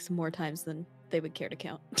steaks more times than they would care to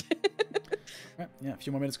count. Right, yeah, a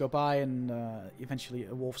few more minutes go by, and eventually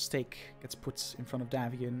a wolf steak gets put in front of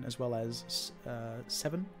Davian, as well as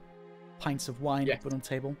 7 pints of wine Yes. put on the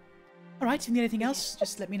table. All right, if you need anything else,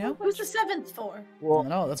 just let me know. Who's the 7th for?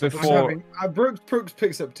 No, that's what before- Brooks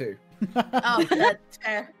picks up 2. Oh, that's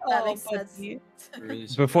fair. That Oh, makes sense. buddy.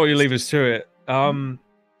 Before you leave us to it,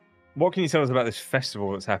 what can you tell us about this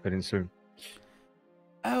festival that's happening soon?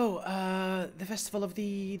 Oh, the festival of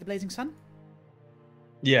the Blazing Sun.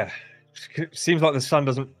 Yeah, seems like the sun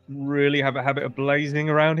doesn't really have a habit of blazing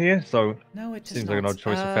around here, so No, it does seems not. like an odd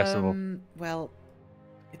choice of festival. Well,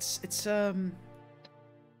 it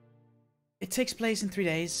takes place in 3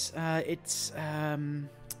 days. It's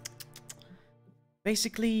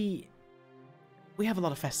basically we have a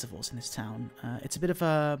lot of festivals in this town. It's a bit of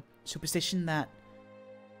a superstition that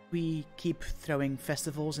we keep throwing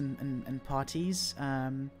festivals and parties.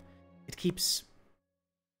 It keeps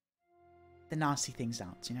the nasty things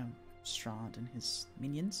out, you know, Strahd and his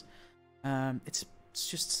minions. It's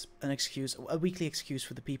just an excuse, a weekly excuse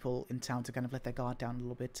for the people in town to kind of let their guard down a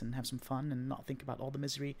little bit and have some fun and not think about all the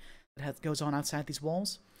misery that goes on outside these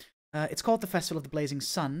walls. It's called the Festival of the Blazing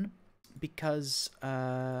Sun because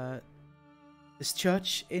this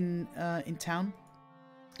church in town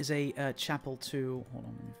is a chapel to... Hold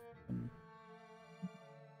on.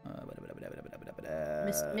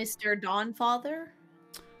 Mr. Dawnfather?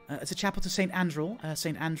 It's a chapel to Saint Andrel.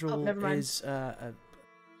 Saint Andrel never mind. is a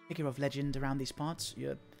figure of legend around these parts.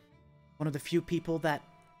 You're one of the few people that,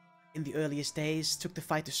 in the earliest days, took the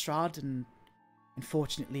fight to Strahd, and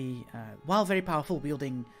unfortunately, while very powerful,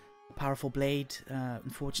 wielding a powerful blade,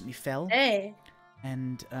 unfortunately fell. Hey.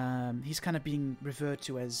 And he's kind of being referred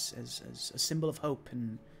to as a symbol of hope,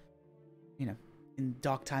 and you know, in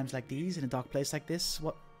dark times like these, in a dark place like this,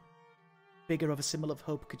 what bigger of a symbol of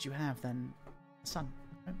hope could you have than the sun?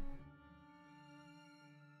 Right?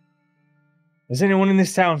 Has anyone in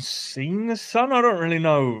this town seen the sun? I don't really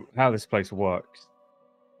know how this place works.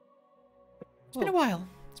 It's been a while.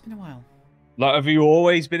 It's been a while. Like, have you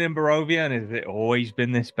always been in Barovia, and has it always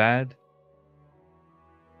been this bad?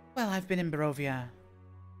 Well, I've been in Barovia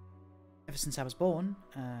ever since I was born.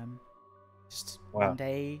 Just Wow. one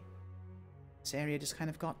day, this area just kind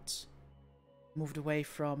of got moved away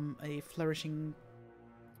from a flourishing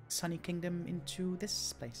sunny kingdom into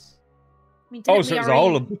this place. I mean, Oh, didn't so we it was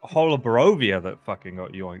already- the whole of Barovia that fucking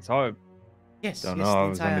got yoinked. I Yes, don't yes, know. the I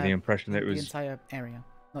was under the entire- impression that it the was entire area,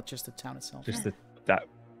 not just the town itself. just that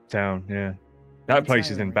town. Yeah, that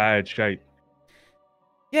place is in entire bad shape.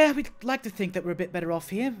 Yeah, we'd like to think that we're a bit better off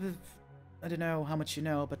here. I don't know how much you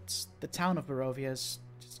know, but the town of Barovia is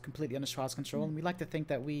just completely under Strahd's control, and we like to think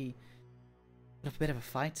that we put up a bit of a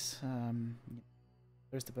fight.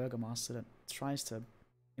 There's the Burgomaster that tries to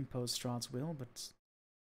impose Strahd's will, but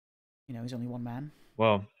you know, he's only one man.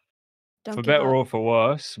 Well, Don't for give better up. or for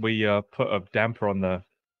worse, we put a damper on the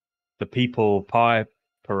people pie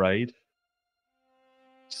parade.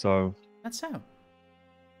 So That's so.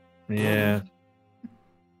 yeah,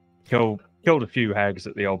 killed a few hags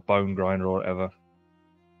at the old bone grinder or whatever.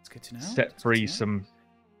 It's good to know. Set It's good free to know.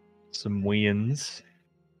 some weans.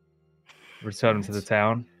 Return them to the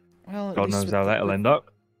town. Well, at God least knows with how that'll end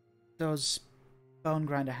up. those bone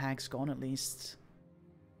grinder hags gone, at least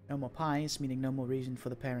no more pies, meaning no more reason for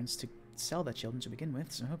the parents to sell their children to begin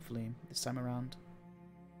with. So hopefully this time around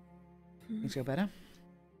things go better.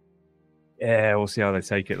 Yeah, we'll see how they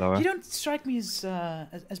take it though. You don't strike me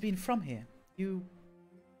as being from here. You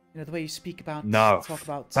know the way you speak about, No, talk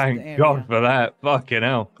about the thank area. God for that. Fucking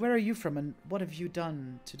hell. Where are you from, and what have you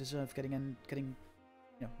done to deserve getting,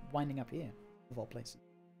 winding up here, of all places?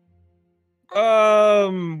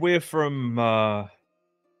 We're from I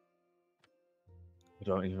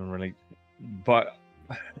don't even really, but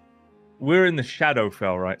we're in the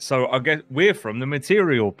Shadowfell, right? So I guess we're from the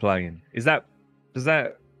material plane. Does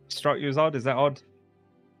that strike you as odd? Is that odd?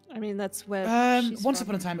 I mean, that's where. Once from.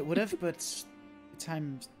 upon a time it would have, but the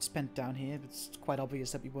time spent down here, it's quite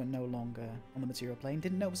obvious that we were no longer on the material plane.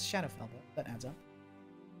 Didn't know it was a Shadowfell, but that adds up.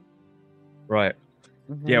 Right.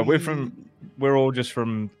 Yeah, we're all just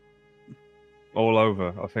from all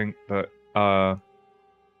over, I think, but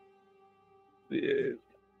We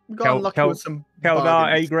got unlucky with some Kelgar,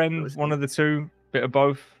 bargains. Agren, one of the two, bit of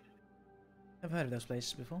both. I've heard of those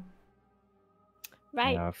places before.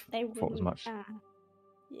 Right. Yeah, I They thought as wouldn't, much.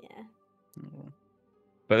 Yeah.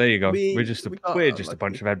 But there you go. We we're just a got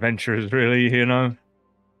bunch of adventurers, really. You know.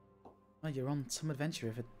 Well, you're on some adventure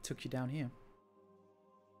if it took you down here.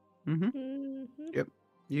 Mm-hmm. Yep.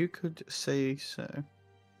 You could say so.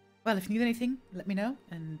 Well, if you need anything, let me know.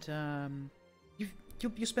 And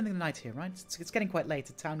you're spending the night here, right? It's getting quite late.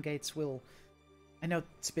 The town gates will. I know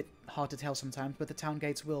it's a bit hard to tell sometimes, but the town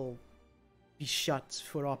gates will be shut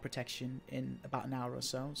for our protection in about an hour or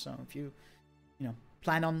so. So if you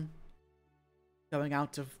plan on going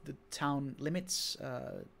out of the town limits,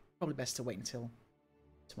 probably best to wait until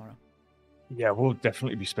tomorrow. Yeah, we'll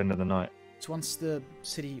definitely be spending the night. So once the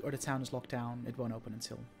city or the town is locked down, it won't open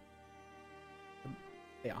until the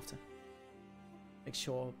day after. Make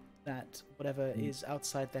sure that whatever is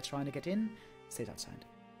outside they're trying to get in stays outside.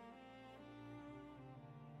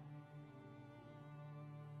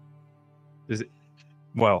 Is it?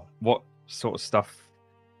 Well, what sort of stuff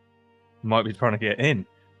might be trying to get in?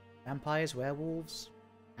 Vampires, werewolves,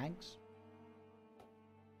 hags.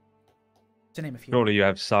 To name a few. Surely you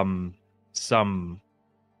have some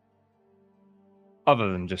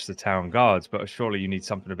other than just the town guards, but surely you need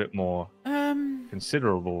something a bit more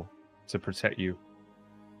considerable to protect you.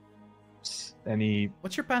 Any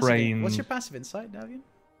What's your passive insight, Davian?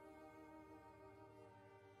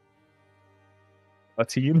 a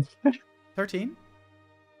team? 13.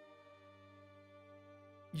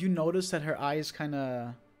 You notice that her eyes kind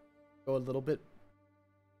of go a little bit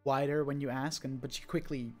wider when you ask, but she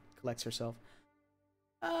quickly collects herself.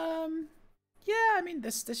 Yeah, I mean,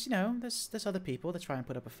 there's other people that try and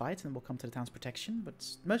put up a fight and will come to the town's protection, but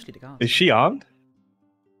it's mostly the guards. Is she armed?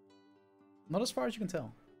 Not as far as you can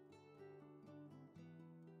tell.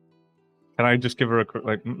 Can I just give her a quick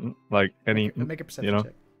any Make a perception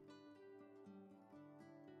check.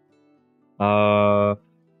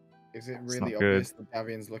 Is it That's really not good. obvious that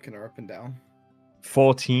Davian's looking her up and down?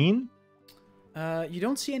 14? You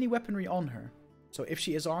don't see any weaponry on her, so if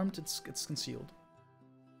she is armed, it's concealed.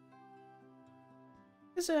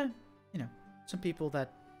 There's some people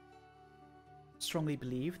that strongly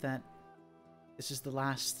believe that this is the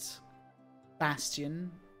last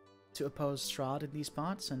bastion to oppose Strahd in these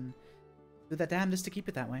parts, and do their damnedest to keep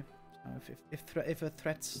it that way. So if a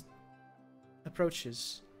threat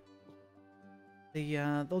approaches,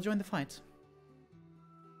 they'll join the fight.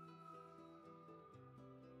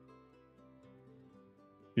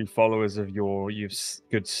 You followers of your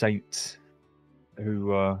good saints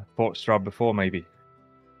who fought Strahd before, maybe?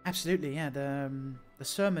 Absolutely, yeah. The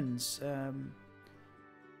sermons at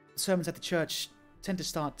the church tend to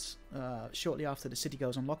start shortly after the city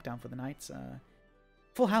goes on lockdown for the night.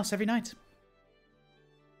 Full house every night.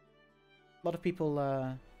 A lot of people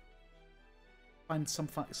find some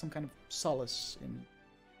kind of solace in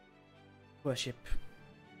worship.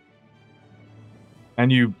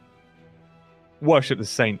 And you worship the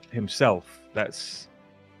saint himself. That's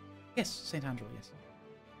Yes, Saint Andrew. Yes.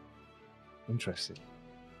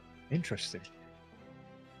 interesting.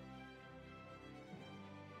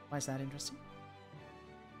 Why is that interesting?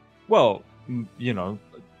 Well,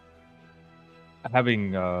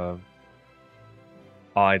 having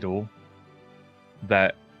idol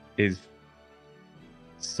that is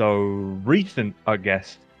so recent, I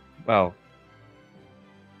guess. Well,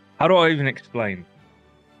 how do I even explain?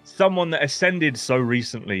 Someone that ascended so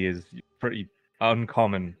recently is pretty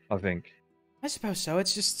uncommon, I think. I suppose so.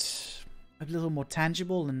 It's just a little more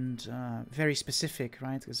tangible and very specific,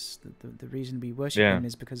 right? Because the reason we worship him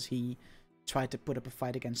is because he tried to put up a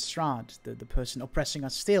fight against Strahd, the person oppressing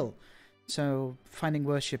us still. So finding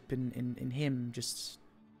worship in him just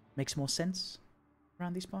makes more sense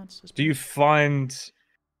around these parts. Do you find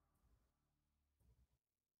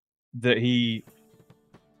that he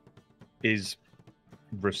is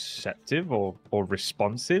receptive or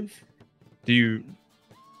responsive?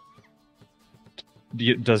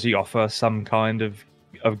 Does he offer some kind of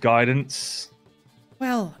guidance?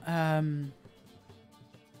 Well,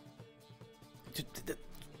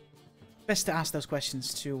 best to ask those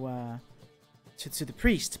questions to the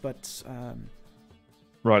priest, but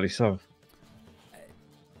Rightly so.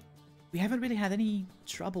 we haven't really had any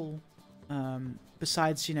trouble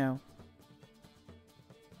besides,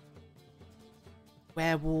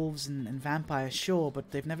 werewolves and vampires, sure, but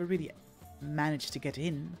they've never really managed to get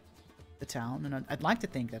in the town, and I'd like to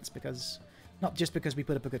think that's because, not just because we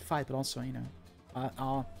put up a good fight, but also,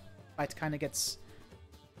 our fight kind of gets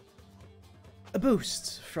a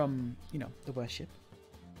boost from, the worship.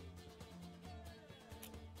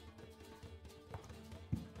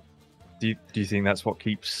 Do you think that's what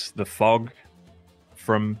keeps the fog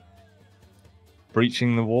from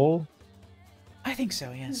breaching the wall? I think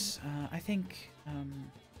so, yes. I think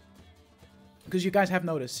Because you guys have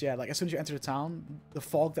noticed, yeah, like as soon as you enter the town, the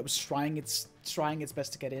fog that was trying its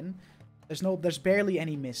best to get in, there's barely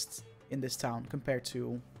any mist in this town compared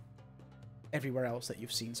to everywhere else that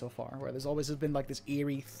you've seen so far, where there's always been like this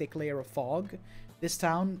eerie, thick layer of fog. This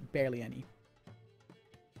town, barely any.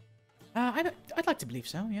 I'd like to believe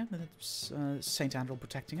so, yeah. That's Saint Andrew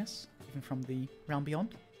protecting us, even from the realm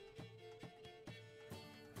beyond.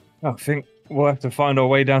 I think we'll have to find our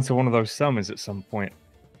way down to one of those summers at some point.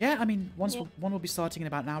 Yeah, I mean, one will be starting in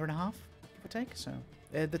about an hour and a half, give or take. So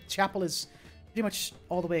the chapel is pretty much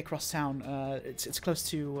all the way across town. It's close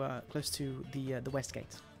to the west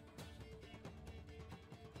gate,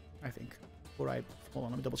 I think. Hold on,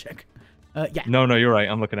 let me double check. Yeah. No, you're right.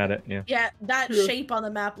 I'm looking at it. Yeah. Yeah, that shape on the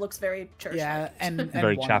map looks very church. Yeah, and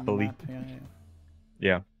very one chapel-y. on the map.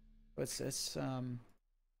 Yeah. It's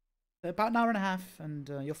about an hour and a half, and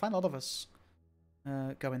you'll find a lot of us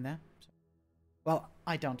go in there. So. Well,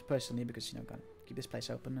 I don't personally, because gotta keep this place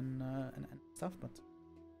open and stuff. But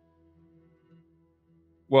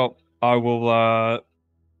well, I will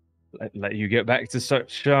let you get back to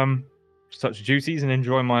such duties and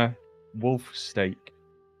enjoy my wolf steak.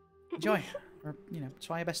 enjoy, or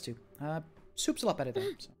try your best to. Soup's a lot better though.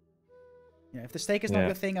 So. If the steak is not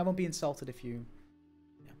your thing, I won't be insulted if you.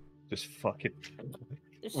 Just fuck it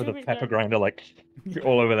The with a soup is pepper good. grinder, like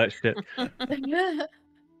all over that shit.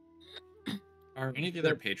 Are any of the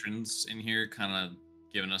other patrons in here kind of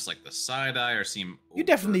giving us like the side eye or seem You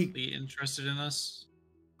definitely- overtly interested in us?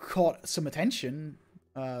 Caught some attention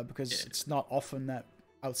because Yeah. it's not often that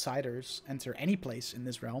outsiders enter any place in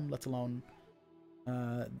this realm, let alone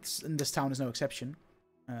and this town is no exception.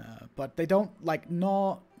 But they don't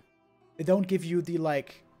they don't give you the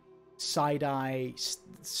side eye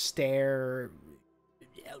stare.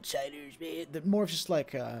 Outsiders, man. They're more of just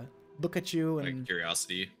look at you and Like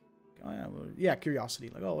curiosity. Curiosity.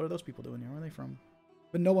 Like, oh, what are those people doing here? Where are they from?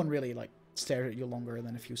 But no one really stares at you longer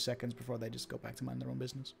than a few seconds before they just go back to mind their own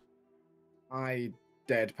business. I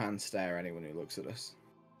deadpan stare anyone who looks at us.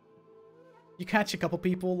 You catch a couple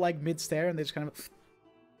people mid stare and they just kind of.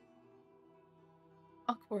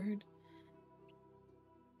 Awkward.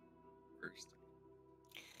 First.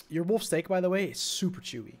 Your wolf steak, by the way, is super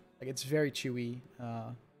chewy. It's very chewy.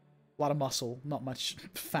 A lot of muscle, not much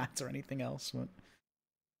fat or anything else. But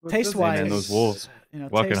taste wise, Man, those wolves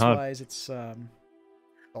working taste hard. wise, it's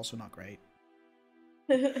also not great.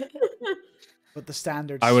 But the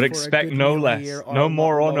standards. I would for a expect good no meal less, here are no a lot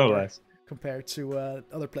more or no lower less. compared to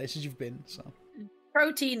other places you've been. So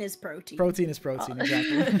Protein is protein. protein is protein,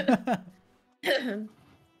 exactly.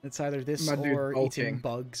 It's either this My dude or eating bulking.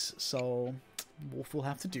 bugs. So wolf will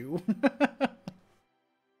have to do.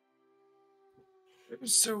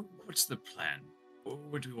 So, what's the plan?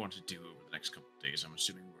 What do we want to do over the next couple of days? I'm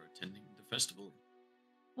assuming we're attending the festival.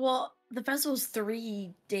 Well, the festival's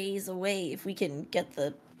 3 days away. If we can get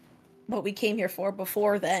what we came here for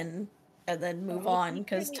before then, and then move Oh, on,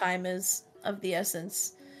 because okay. time is of the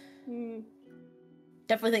essence. Hmm.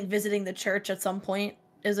 Definitely think visiting the church at some point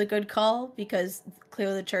is a good call, because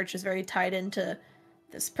clearly the church is very tied into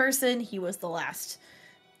this person. He was the last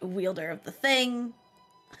wielder of the thing.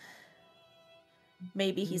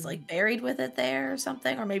 Maybe he's buried with it there or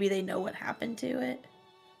something, or maybe they know what happened to it.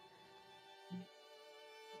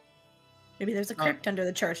 Maybe there's a crypt under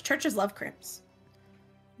the church. Churches love crypts.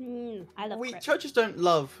 I love crap. Churches don't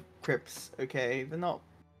love crypts, okay? They're not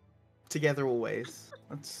together always.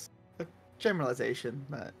 That's a generalization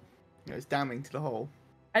that is damning to the whole.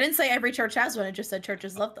 I didn't say every church has one. I just said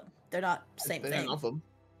churches love them. They're not the same They thing. don't love them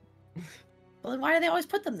Well, then why do they always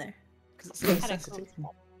put them there? because it's so Catacombs.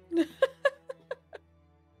 sensitive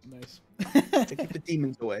Nice. to keep the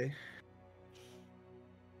demons away.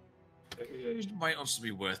 It might also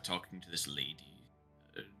be worth talking to this lady,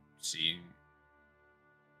 seeing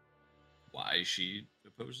why she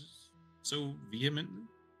opposes so vehemently.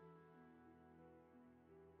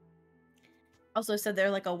 Also said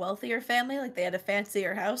they're a wealthier family, they had a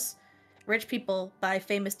fancier house. Rich people buy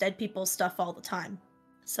famous dead people's stuff all the time.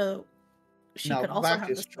 So she Now, could also that have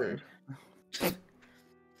is this true.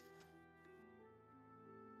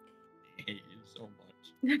 So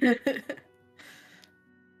much.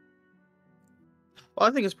 Well,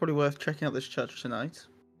 I think it's probably worth checking out this church tonight.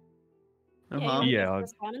 No Yeah, harm. Yeah,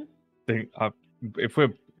 Miss Common? Think if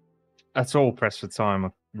we're at all pressed for time, I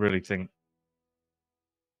really think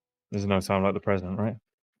there's no time like the present, right?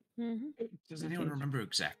 Mm-hmm. Does anyone remember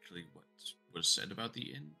exactly what was said about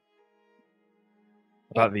the inn?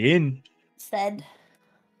 About the inn. Said.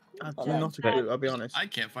 I Well, do not that's agree. I'll be honest. I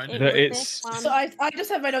can't find It it. was It's- this one. So I just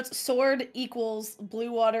have my notes. Sword equals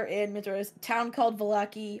Blue Water in Midros. Town called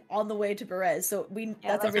Vallaki on the way to Perez. So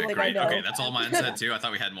that's Okay, everything I great. know. Okay, that's all mine said too. I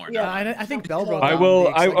thought we had more. Yeah. Never mind. I think Bell wrote I down will- the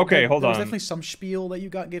I- exact- okay, there, hold there was on. definitely some spiel that you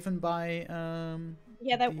got given by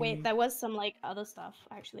Yeah, the- there was some like other stuff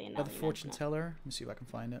actually in by that. the fortune teller. Let me see if I can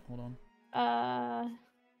find it. Hold on.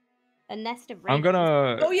 A nest of I'm ravens.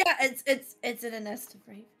 gonna. Oh yeah, it's in a nest of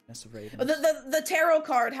ravens. Nest of Ravens. Oh, the tarot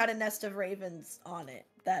card had a nest of ravens on it.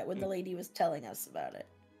 That when the lady was telling us about it.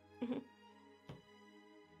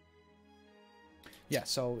 Yeah,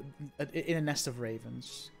 so in a nest of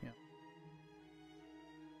ravens. Yeah.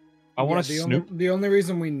 I want Yeah, to snoop. The only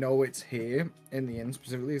reason we know it's here in the inn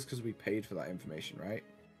specifically is because we paid for that information, right?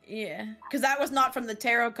 Yeah, because that was not from the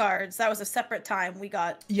tarot cards. That was a separate time we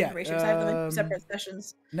got Yeah, information. 'Cause I have them in separate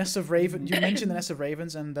sessions. Nest of Raven. You mentioned the Nest of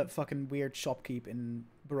Ravens and that fucking weird shopkeep in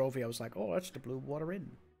Barovia. I was like, oh, that's the Blue Water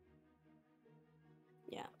Inn.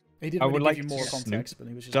 Yeah. He didn't I really would give like you to more snoop context, but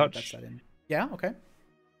he was just like, Dutch. that's that inn. Yeah, okay.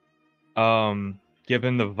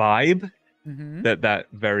 Given the vibe Mm-hmm. that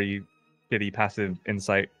very shitty passive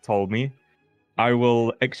insight told me, I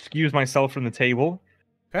will excuse myself from the table.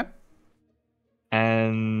 Okay.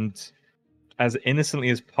 And as innocently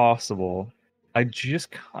as possible, I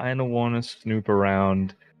just kind of want to snoop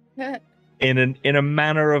around in a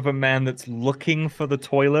manner of a man that's looking for the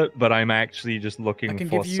toilet, but I'm actually just I looking can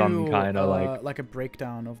for give you some kind of like a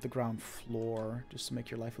breakdown of the ground floor just to make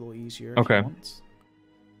your life a little easier. Okay. If you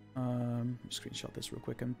want. Screenshot this real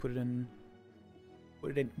quick and put it in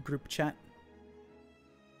group chat.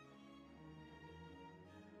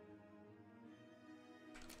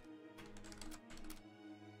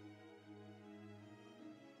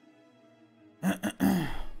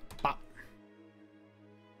 Bop.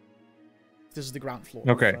 This is the ground floor.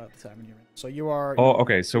 Okay. Of, the tavern you're in. So you are. Oh,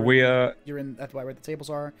 okay. So we You're in at where the tables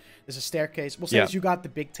are. There's a staircase. We'll say Yeah. that you got the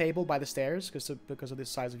big table by the stairs because of the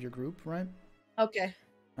size of your group, right? Okay.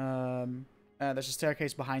 There's a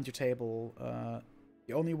staircase behind your table.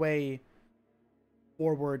 The only way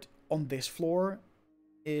forward on this floor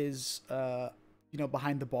is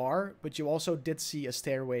behind the bar, but you also did see a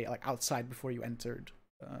stairway like outside before you entered.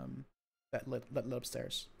 That led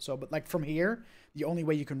upstairs. So, but like from here, the only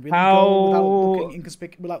way you can really go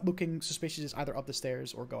without looking suspicious is either up the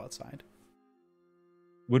stairs or go outside.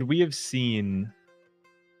 would we have seen?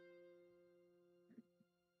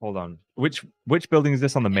 Hold on. Which building is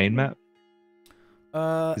this on the main map?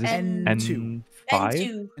 Is this N2.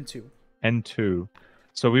 N5? N2. N2.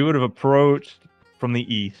 So we would have approached from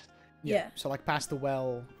the east. Yeah. So like past the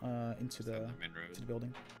well into the Main road.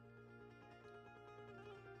 building.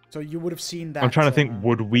 So you would have seen that. I'm trying to think.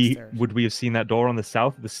 Would we stairs. have seen that door on the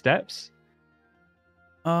south of the steps?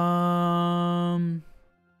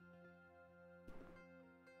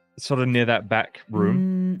 Sort of near that back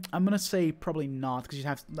room. I'm gonna say probably not, because you'd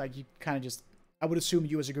have you kind of just. I would assume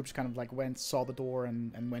you as a group just kind of like saw the door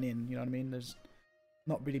and went in. You know what I mean? There's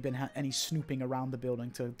not really been any snooping around the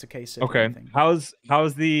building to case it. Or Okay. anything. How's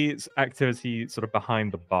the activity sort of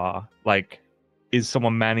behind the bar? Like, is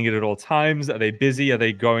someone manning it at all times? Are they busy? Are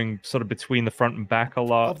they going sort of between the front and back a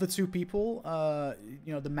lot? Of the two people,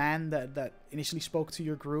 the man that initially spoke to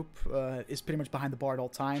your group is pretty much behind the bar at all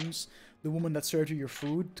times. The woman that served you your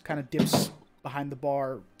food kind of dips behind the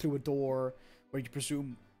bar through a door where you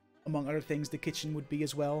presume, among other things, the kitchen would be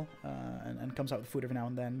as well, and comes out with food every now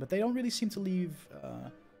and then. But they don't really seem to leave.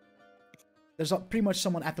 There's pretty much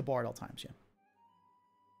someone at the bar at all times, yeah.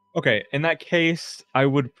 Okay, in that case, I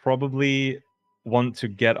would probably want to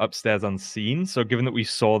get upstairs unseen. So given that we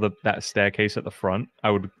saw that staircase at the front,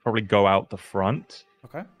 I would probably go out the front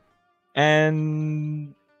Okay.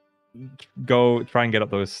 and go try and get up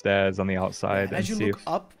those stairs on the Yeah, outside. and as you see look if...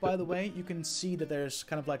 up, by the way, you can see that there's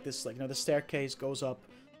kind of like this, the staircase goes up.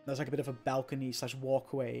 There's like a bit of a balcony /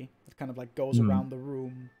 walkway that kind of like goes around the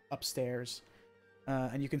room upstairs.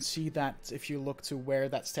 And you can see that if you look to where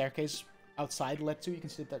that staircase outside led to, you can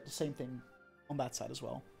see that the same thing on that side as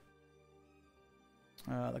well.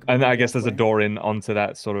 Like a bit And of a I guess there's a walkway. door in onto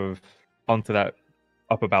that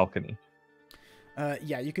upper balcony.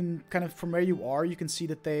 Yeah, you can kind of, from where you are, you can see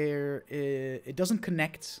that it doesn't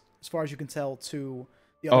connect, as far as you can tell, to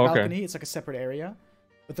the other okay. balcony. It's like a separate area.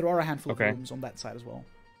 But there are a handful of rooms on that side as well.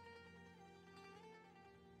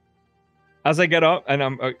 As I get up, and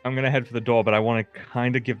I'm gonna head for the door, but I want to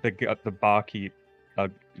kind of give the barkeep a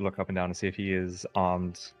look up and down to see if he is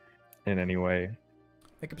armed in any way.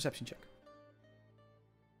 Make a perception check.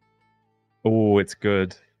 Oh, it's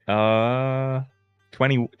good.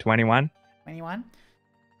 21. 21.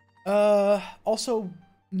 Also,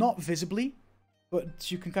 not visibly,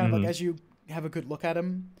 but you can kind of, like, as you have a good look at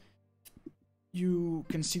him, You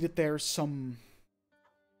can see that there's some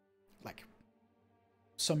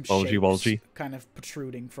Bulgy, shapes bulgy. kind of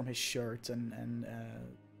protruding from his shirt, and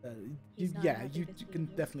He's not yeah, happy you to see can you.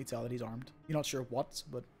 definitely tell that he's armed. You're not sure what,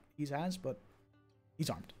 but he's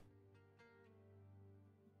armed.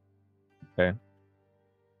 Okay.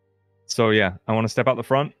 So yeah, I want to step out the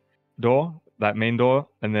front door, that main door,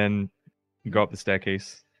 and then go up the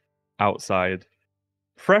staircase outside,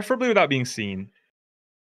 preferably without being seen.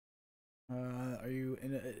 Are you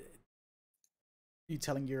you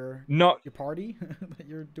telling your Not party that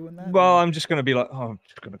you're doing that? well. or- I'm just gonna be like, oh, I'm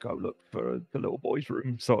just gonna go look for the little boy's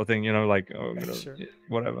room, sort of thing. You know, like oh, I'm gonna Sure.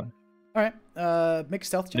 whatever. All right. Make a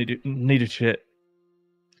stealth check. Needed shit.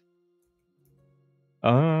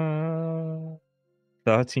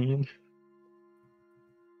 13.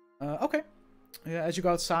 Okay. Yeah, as you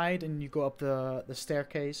go outside and you go up the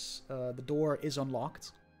staircase, the door is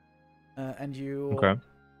unlocked, and you Okay.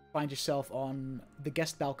 find yourself on the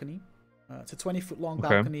guest balcony. It's a 20-foot long Okay.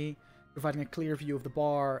 balcony, providing a clear view of the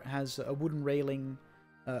bar. Has a wooden railing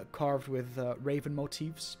carved with raven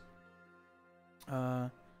motifs. The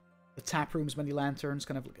tap room's many lanterns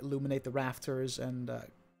kind of illuminate the rafters and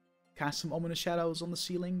cast some ominous shadows on the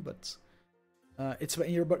ceiling, but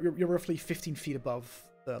you're roughly 15 feet above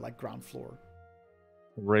the ground floor.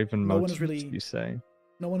 Raven No one motifs, is really- you say?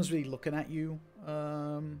 No one is really looking at you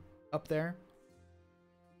up there.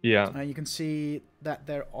 Yeah. You can see that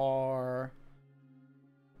there are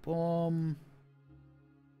one,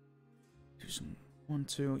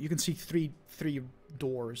 two. You can see three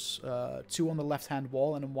doors. Two on the left-hand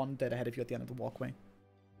wall, and then one dead ahead of you at the end of the walkway.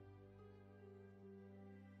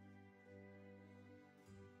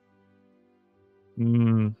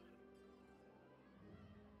 Mm.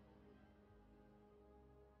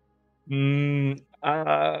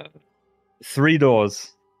 3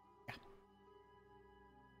 doors.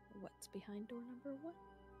 What's behind door number 1?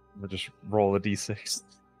 We'll just roll a d6.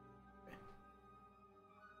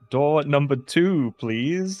 Door number 2,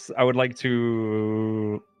 please. I would like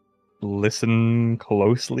to listen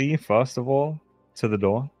closely, first of all, to the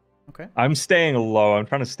door. Okay. I'm staying low. I'm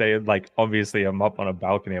trying to stay, obviously I'm up on a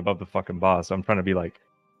balcony above the fucking bar, so I'm trying to be,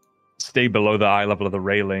 stay below the eye level of the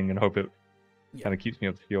railing and hope it kind of keeps me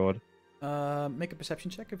up the fjord. Make a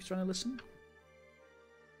perception check if you're trying to listen.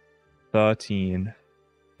 13.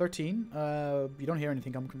 13. You don't hear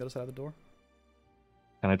anything coming from the other side of the door.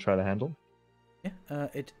 Can I try to handle? Yeah.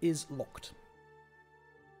 It is locked.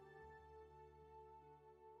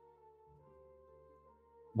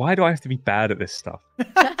 Why do I have to be bad at this stuff?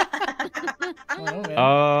 Oh,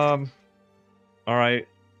 man. All right.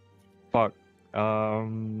 Fuck.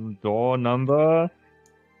 Door number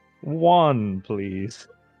 1, please.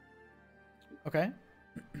 Okay.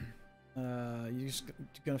 You just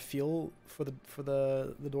gonna feel for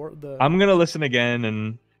the door. I'm gonna listen again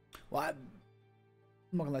and. Well, I'm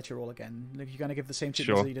not gonna let you roll again. You're gonna give the same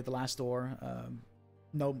treatment Sure. as you did the last door.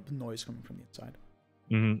 No noise coming from the inside.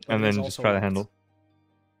 And But it then is just also try to locked. handle.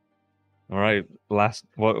 All right, last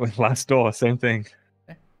door, same thing.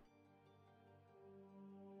 Okay.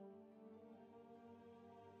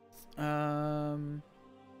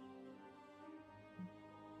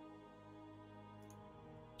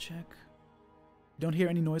 Check. Don't hear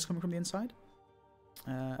any noise coming from the inside.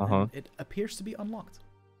 And it appears to be unlocked.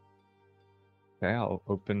 Okay, I'll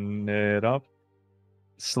open it up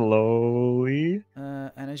slowly.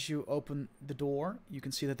 And as you open the door, you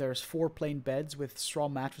can see that there's 4 plain beds with straw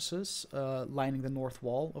mattresses lining the north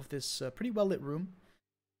wall of this pretty well-lit room.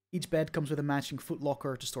 Each bed comes with a matching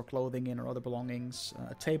footlocker to store clothing in or other belongings.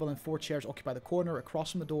 A table and 4 chairs occupy the corner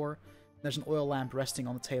across from the door. There's an oil lamp resting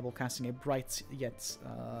on the table, casting a bright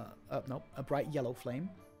yellow flame.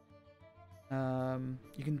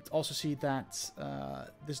 You can also see that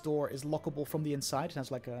this door is lockable from the inside. It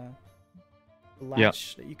has a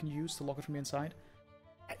latch that you can use to lock it from the inside.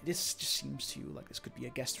 This just seems to you like this could be a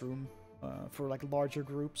guest room for larger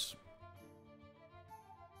groups.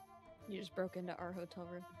 You just broke into our hotel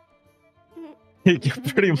room.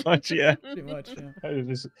 Pretty much, yeah. Pretty much, yeah. I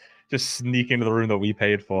was just sneak into the room that we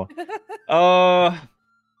paid for.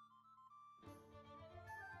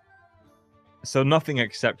 So nothing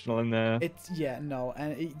exceptional in there.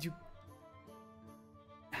 You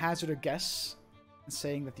hazard a guess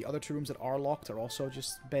saying that the other 2 rooms that are locked are also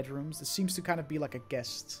just bedrooms. This seems to kind of be like a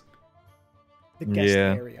guest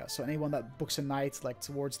area. So anyone that books a night,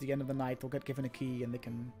 towards the end of the night, they'll get given a key and they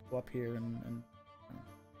can go up here and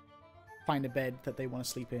find a bed that they want to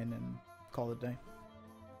sleep in and call it a day.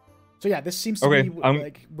 So yeah, this seems to be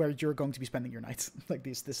where you're going to be spending your night,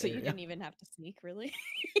 this So area. you didn't even have to sneak, really?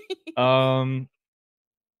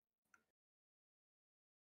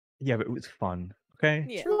 Yeah, but it was fun. Okay.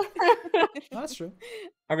 Yeah. That's true.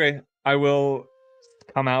 Okay, I will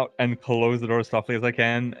come out and close the door as softly as I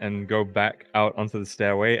can and go back out onto the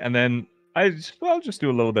stairway, and then I'll just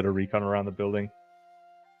do a little bit of recon around the building.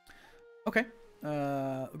 Okay.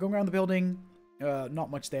 Going around the building,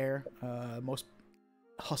 not much there. Most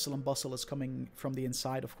hustle and bustle is coming from the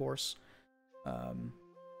inside, of course.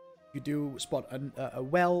 You do spot a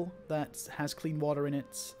well that has clean water in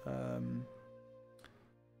it.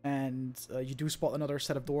 And you do spot another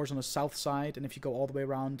set of doors on the south side, and if you go all the way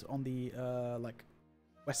around on the like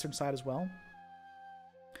western side as well,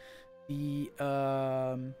 the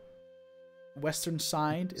western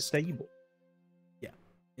side is Stable. Yeah,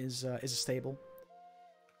 is a stable.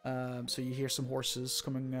 So you hear some horses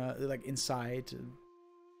coming like inside.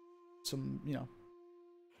 Some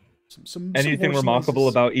some Anything horse remarkable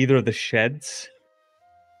noises. about either of the sheds?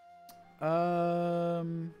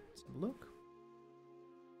 Let's have a look.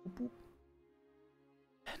 Boop, boop.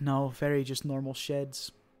 No, very just normal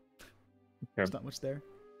sheds. Okay. There's not much there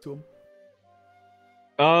to them.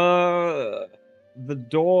 The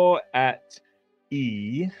door at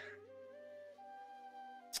E.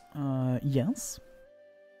 Yes.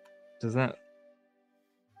 Does that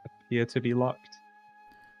appear to be locked?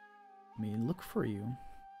 Let me look for you.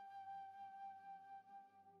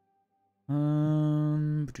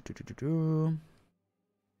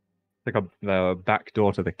 Like the back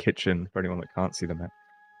door to the kitchen for anyone that can't see the map.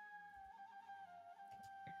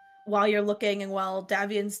 While you're looking and while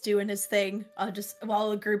Davian's doing his thing,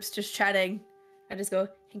 while the group's just chatting, I just go,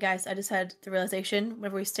 hey guys, I just had the realization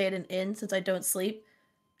whenever we stay at an inn, since I don't sleep,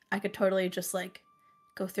 I could totally just like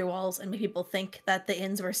go through walls and make people think that the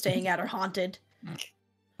inns we're staying at are haunted.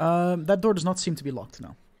 That door does not seem to be locked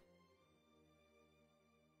now.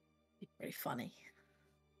 Very funny.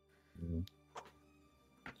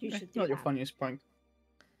 You should do Not your that. funniest prank.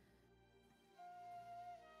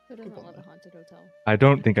 Who doesn't love a haunted hotel? I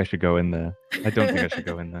don't think I should go in there. I don't think I should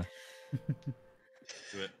go in there.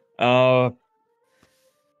 Do it.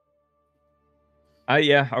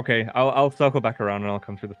 Yeah, okay. I'll circle back around and I'll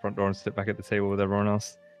come through the front door and sit back at the table with everyone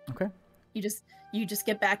else. Okay. You just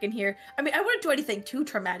get back in here. I mean, I wouldn't do anything too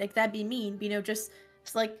traumatic. That'd be mean. You know, just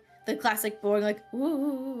like the classic boring, like,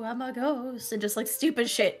 ooh, I'm a ghost, and just like stupid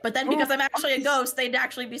shit. But then because I'm actually a ghost, they'd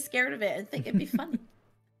actually be scared of it and think it'd be funny.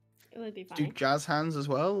 It would be Do funny. jazz hands as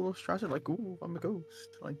well, Stratton? Like, ooh, I'm a ghost.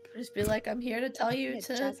 Like, Just be like, I'm here to tell you Yeah,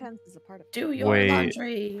 to jazz hands is a part of it. do your Wait.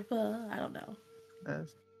 laundry. I don't know.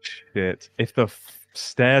 yes. Shit. If the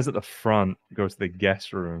stairs at the front go to the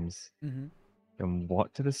guest rooms, Mm-hmm. then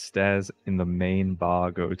what do the stairs in the main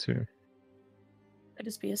bar go to? It'd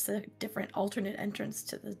just be a different alternate entrance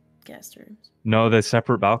to the guest rooms. No, they're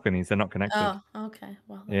separate balconies. They're not connected. Oh, okay.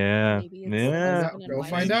 Well, Yeah. Maybe it's Yeah. open and Go wide.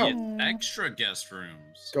 find out. Get extra guest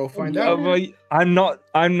rooms. Go find Oh, out. well, I'm not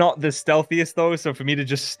the stealthiest though, so for me to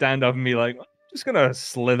just stand up and be like, just gonna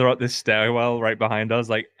slither up this stairwell right behind us,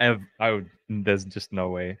 like there's just no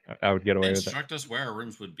way I would get away with it. Instruct us where our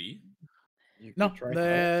rooms would be. You No, can try it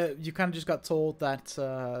out. you kind of just got told that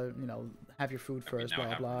have your food Okay, first, now I blah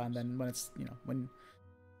have blah, and rooms. then when it's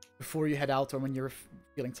before you head out or when you're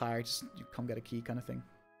feeling tired, just you come get a key kind of thing.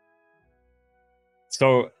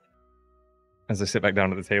 So as I sit back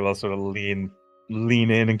down at the table, I'll sort of lean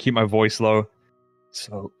in and keep my voice low.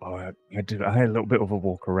 So I had a little bit of a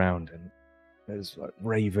walk around, and there's like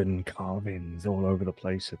raven carvings all over the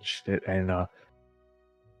place and shit. And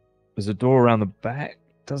there's a door around the back.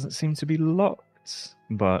 Doesn't seem to be locked,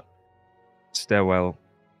 but the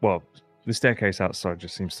staircase outside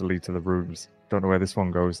just seems to lead to the rooms. Don't know where this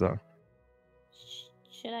one goes though.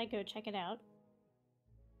 Should I go check it out?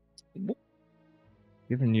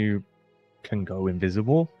 Given you can go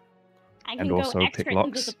invisible, I And can go also pick extra locks.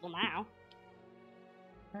 invisible now.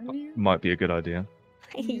 might be a good idea.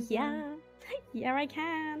 Yeah, I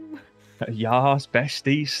can. Yas,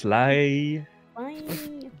 bestie, slay.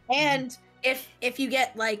 Fine. and if you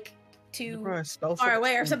get like too far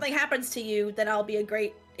away or something happens to you, then I'll be a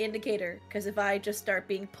great indicator. Because if I just start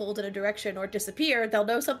being pulled in a direction or disappear, they'll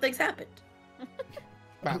know something's happened.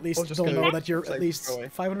 At least I'll just they'll go know that you're like at least away.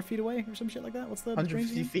 500 feet away or some shit like that. What's the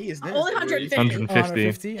 150 range? feet, isn't it? Only 150. 150.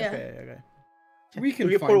 150? Yeah. Okay. We can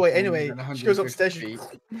We get pulled find away someone anyway. within She goes 150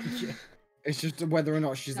 upstairs. feet. It's just whether or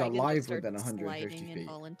not she's Dragon alive starts within 150 sliding feet.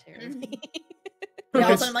 involuntarily. Yeah,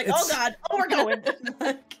 Because also I'm like, it's- oh god, oh we're going.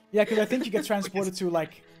 Yeah, because I think you get transported to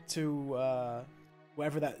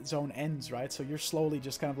wherever that zone ends, right? So you're slowly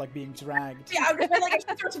just kind of like being dragged. Yeah, I would just be like, if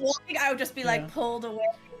she starts walking, I would just be like Yeah. pulled away.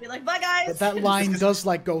 Be like, bye guys. But that line does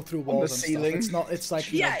like go through the walls and ceiling. stuff. It's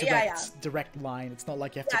like you know, Yeah, direct line. It's not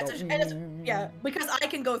like you have Yeah, to go. it's and it's, because I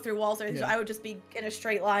can go through walls, so Yeah. I would just be in a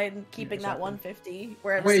straight line, keeping that exactly. 150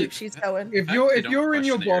 wherever Wait, she's going. If The fact you're they if don't you're in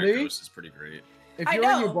your question the air body, ghost is pretty great. if I you're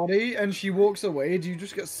in your know. body and she walks away, do you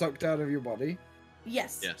just get sucked out of your body?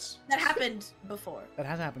 Yes, Yes. that happened before. That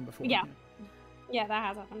has happened before. Yeah. Yeah, that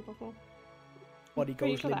has happened before. Body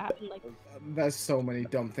Pretty goes sure that limp. happened like There's so many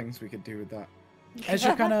dumb things we could do with that. As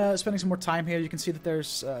you're kind of spending some more time here, you can see that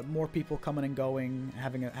there's more people coming and going,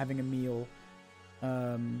 having a meal.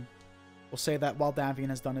 We'll say that while Davian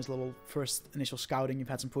has done his little first initial scouting, you've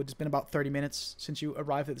had some food. It's been about 30 minutes since you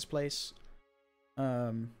arrived at this place.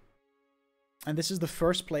 And this is the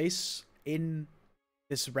first place in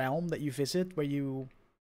this realm that you visit where you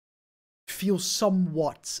feel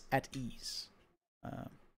somewhat at ease.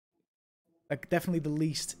 Like definitely the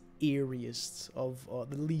least eeriest of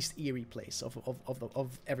the least eerie place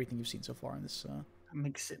of everything you've seen so far in this.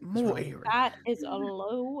 Makes it More more eerie. eerie. that is a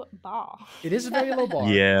low bar. It is a very low bar.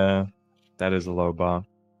 Yeah, that is a low bar.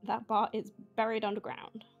 That bar is buried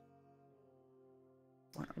underground.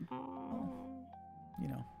 Wow. You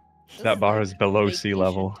know. This That bar like is below sea vacation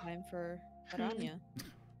level. Time for Aranya.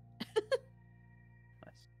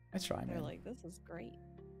 Nice try, They're man. like, this is great.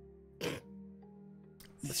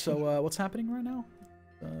 So what's happening right now?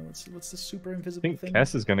 What's the super I invisible think thing?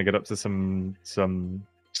 Cass is going to get up to some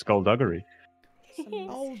skullduggery.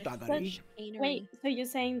 Oh, duggery. Wait, so you're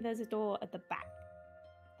saying there's a door at the back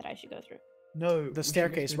that I should go through? No. we The should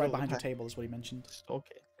staircase make right the behind your back. table is what he mentioned.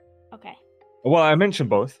 Okay. Okay. Well, I mentioned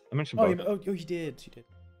both. I mentioned Oh, both. you did. You did.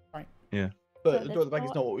 But So the the door at the back is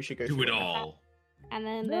door- not what we should go Do through it right now. all. And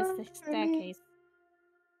then there's the staircase.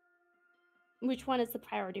 Which one is the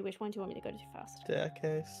priority? Which one do you want me to go to first?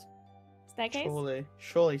 Staircase. Staircase?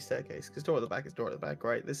 Surely staircase. Because door at the back is door at the back,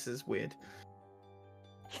 right? This is weird.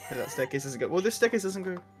 That staircase doesn't go. Well, this staircase doesn't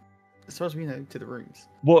go, as far as we know, to the rooms.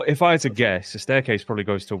 Well, if I had to guess, the staircase probably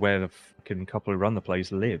goes to where the fucking couple who run the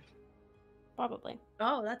place live. Probably.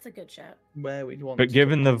 Oh, that's a good shout. Where we'd want. But to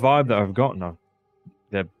given the talk vibe that I've gotten,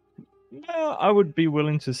 I would be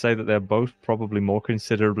willing to say that they're both probably more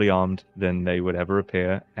considerably armed than they would ever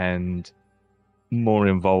appear, and more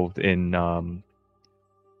involved in,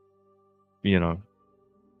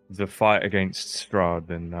 the fight against Strahd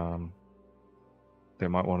than they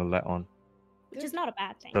might want to let on. Which is not a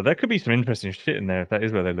bad thing. So there could be some interesting shit in there if that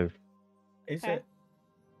is where they live. Is Okay. it?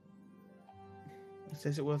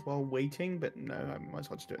 Is it worthwhile waiting? But no, I might as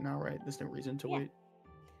well just do it now, right? There's no reason to Yeah. wait.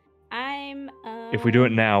 I'm If we do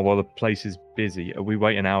it now while the place is busy, we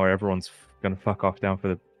wait an hour, everyone's gonna fuck off down for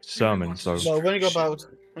the sermon. wants So, to No, we've only got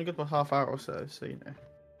Distraction. about half hour or so, so you know.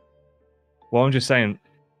 well, I'm just saying,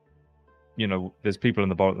 there's people in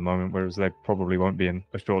the bar at the moment, whereas they probably won't be in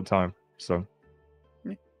a short time. So,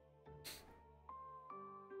 Yeah.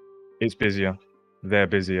 it's busier. They're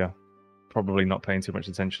busier. Probably not paying too much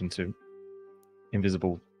attention to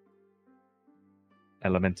invisible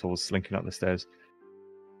elementals slinking up the stairs.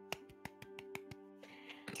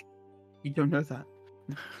 You don't know that.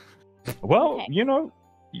 Well, Okay.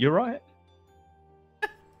 you're right.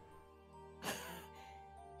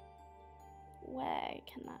 Where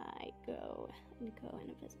can I go and go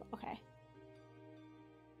invisible? Okay.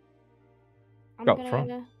 I'm Go up gonna.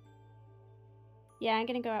 front. Yeah, I'm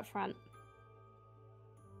gonna go up front.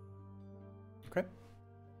 Okay.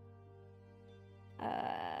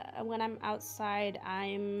 When I'm outside,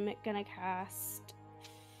 I'm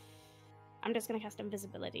just gonna cast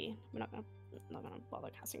invisibility. I'm not gonna bother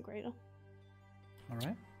casting greater. All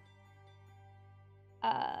right.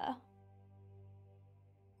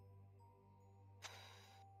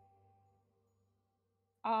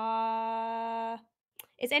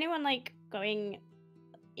 Is anyone like going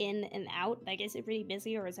in and out? Like, is it really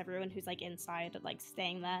busy, or is everyone who's like inside like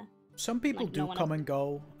staying there? Some people Like, do no one come else- and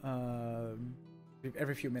go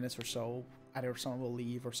every few minutes or so. Either someone will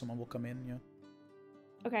leave or someone will come in. Yeah.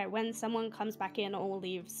 Okay, when someone comes back in or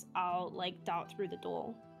leaves, I'll like dart through the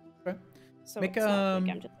door. Okay. So Make it's not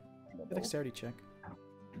like I'm just a dexterity check.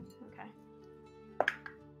 Okay.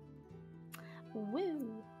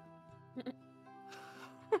 Woo.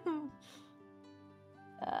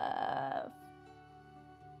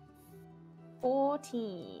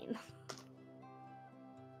 14.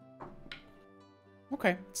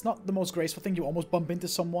 Okay, it's not the most graceful thing. You almost bump into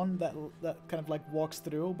someone that kind of like walks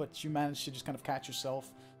through, but you manage to just kind of catch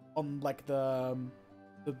yourself on like the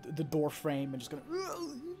door frame and just kind of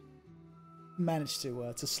manage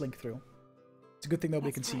to slink through. It's a good thing nobody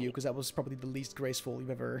That's can see you, right. because that was probably the least graceful you've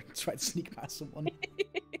ever tried to sneak past someone.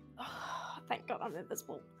 Oh, thank God I'm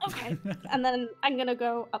invisible. Okay. And then I'm gonna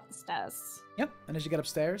go up the stairs. Yep, and as you get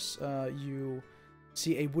upstairs, you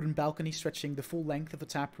see a wooden balcony stretching the full length of the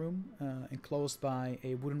tap room, enclosed by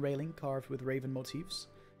a wooden railing carved with raven motifs.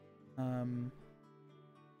 And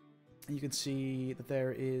you can see that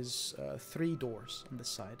there is 3 doors on this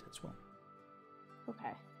side as well.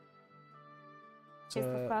 Okay. It's, Is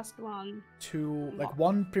the first one 2, like locked?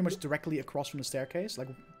 one pretty much directly across from the staircase, like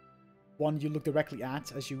one you look directly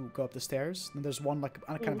at as you go up the stairs. Then there's one like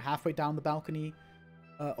kind of halfway down the balcony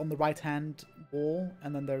on the right hand wall,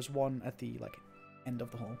 and then there's one at the like end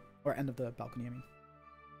of the hall, or end of the balcony, I mean.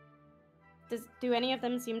 Do any of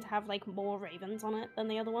them seem to have like more ravens on it than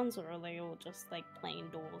the other ones, or are they all just like plain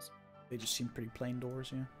doors? They just seem pretty plain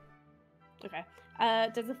doors, yeah. Okay.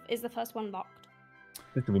 Is the first one locked?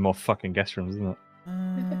 There's gonna be more fucking guest rooms, isn't it?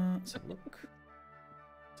 Let's have a look.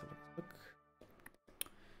 Let's have a look.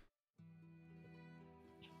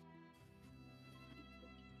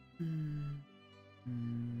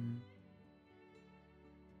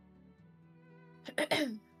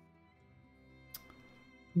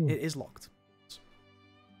 It is locked.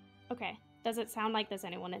 Okay. Does it sound like there's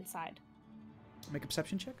anyone inside? Make a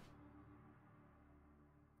perception check.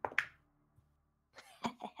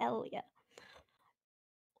 Hell yeah.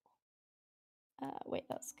 Wait,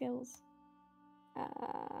 that's skills.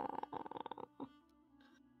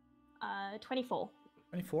 24.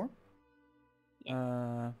 24.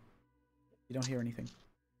 Yeah. You don't hear anything.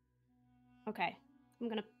 Okay. I'm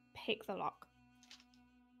gonna pick the lock.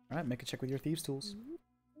 Alright, make a check with your thieves' tools.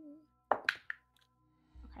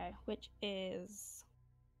 Okay, which is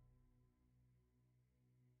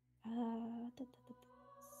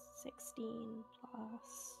 16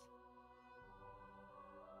 plus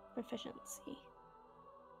proficiency.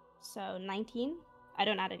 So 19. I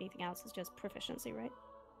don't add anything else, it's just proficiency, right?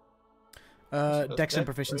 Dex and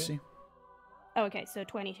proficiency. Oh, okay, so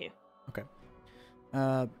 22. Okay.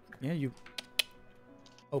 Yeah, you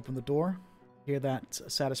open the door, hear that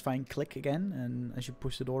satisfying click again, and as you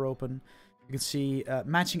push the door open, you can see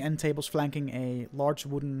matching end tables flanking a large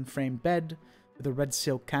wooden framed bed with a red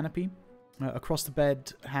silk canopy. Across the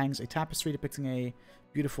bed hangs a tapestry depicting a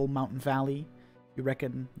beautiful mountain valley. You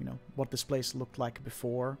reckon, what this place looked like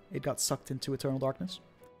before it got sucked into eternal darkness.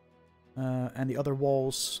 And the other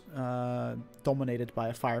walls dominated by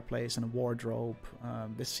a fireplace and a wardrobe.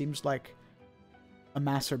 This seems like a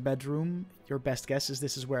master bedroom. Your best guess is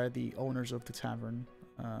this is where the owners of the tavern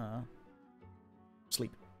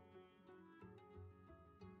sleep.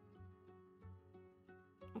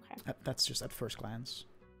 Okay. That's just at first glance.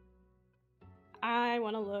 I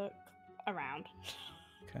want to look around.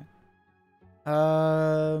 Okay.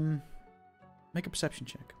 Make a perception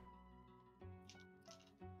check.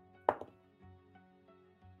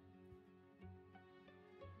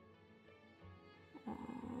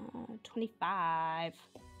 25.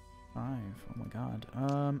 5. Oh my god.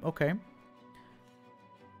 Okay.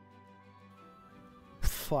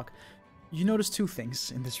 Fuck. You notice 2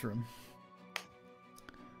 things in this room.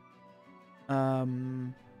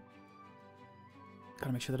 Gotta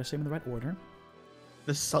make sure that I say them in the right order.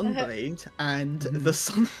 The Sunblade and the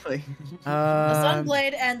Sunblade. The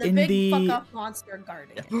Sunblade and the in big the- fuck up monster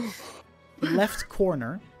guarding it. Left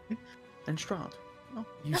corner, And Strahd. Oh.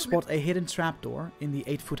 you spot a hidden trapdoor in the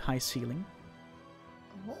 8-foot-high ceiling,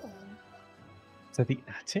 Oh. Is that the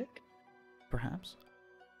attic? perhaps.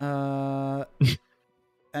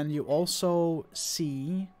 And you also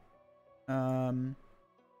see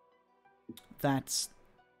that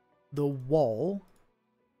the wall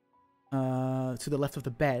to the left of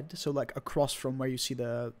the bed, so like across from where you see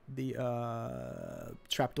the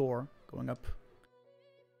trapdoor going up.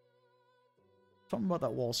 Something about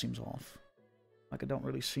that wall seems off. Like, it don't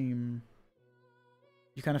really seem...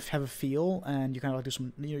 You kind of have a feel, and you kind of like do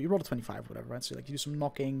some... You roll a 25 or whatever, right? So like you do some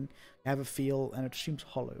knocking, you have a feel, and it seems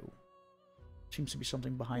hollow. Seems to be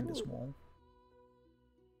something behind this wall.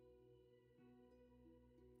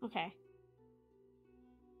 Okay.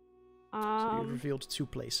 So you've revealed 2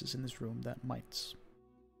 places in this room that might...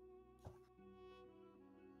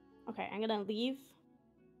 Okay, I'm gonna leave.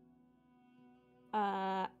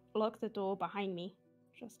 Lock the door behind me,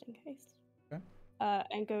 just in case. Okay.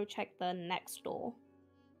 And go check the next door.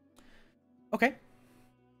 Okay.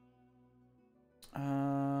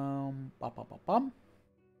 Bum.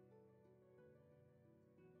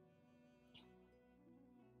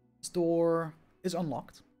 This door is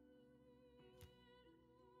unlocked.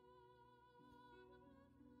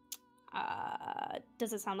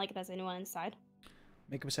 Does it sound like there's anyone inside?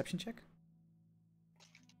 Make a perception check.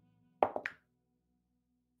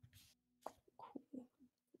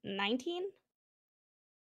 19.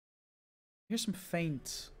 Here's some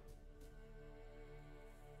faint,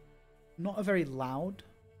 not a very loud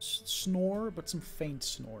snore, but some faint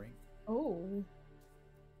snoring. Oh.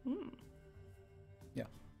 Hmm. Yeah.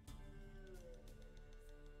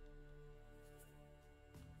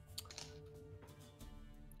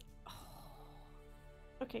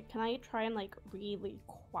 Okay, can I try and like really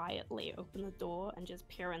quietly open the door and just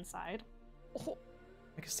peer inside?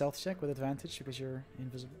 Make a stealth check with advantage because you're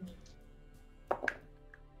invisible.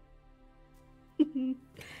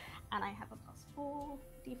 And I have a +4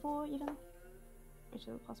 d4 even, which is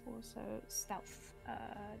a +4, so stealth.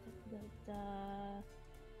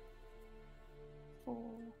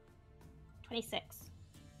 26.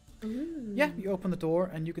 Yeah, you open the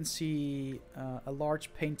door and you can see a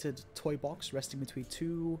large painted toy box resting between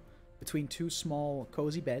two small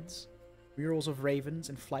cozy beds. Murals of ravens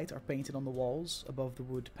in flight are painted on the walls above the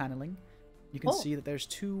wood paneling. You can see that there's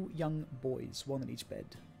 2 young boys, one in each bed.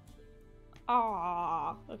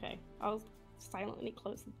 Ah, okay. I'll silently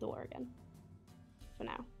close the door again. For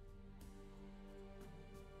now.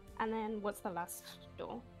 And then what's the last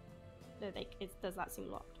door? Does that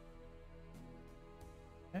seem locked?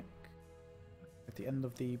 Check. At the end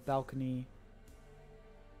of the balcony.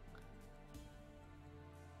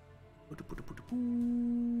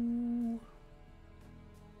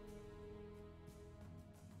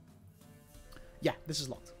 Yeah, this is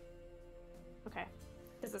locked. Okay.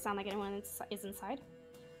 Does it sound like anyone is inside?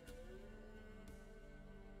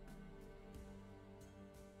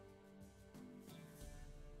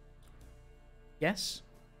 Yes.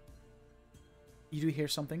 You do hear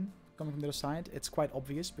something coming from the other side. It's quite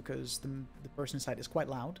obvious because the person inside is quite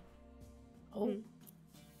loud. Oh.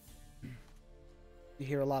 You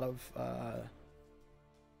hear a lot of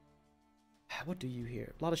what do you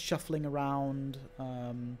hear? A lot of shuffling around,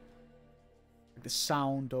 the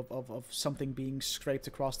sound of something being scraped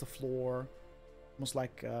across the floor, almost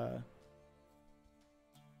like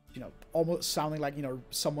almost sounding like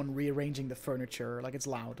someone rearranging the furniture. Like it's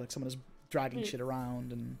loud, like someone is dragging shit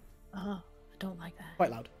around and I don't like that.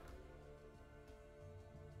 quite loud.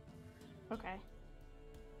 Okay.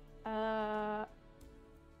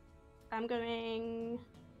 I'm going...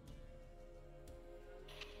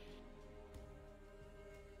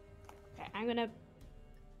 Okay, I'm gonna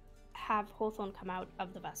have Hawthorne come out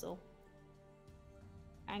of the vessel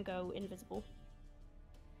and go invisible.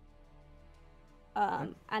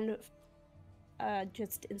 And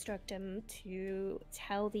just instruct him to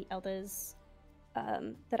tell the elders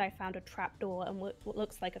that I found a trapdoor and what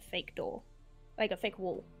looks like a fake door, like a fake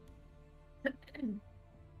wall.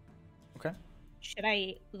 Okay. Should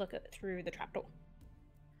I look through the trapdoor,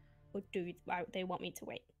 or do they want me to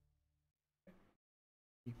wait?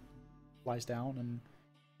 He lies down, and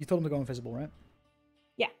you told him to go invisible, right?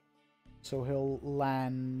 Yeah. So he'll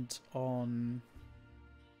land on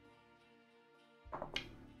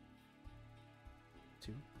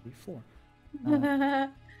 2, 3, 4.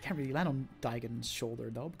 Can't really land on Daigon's shoulder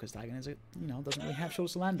though, because Daigon is doesn't really have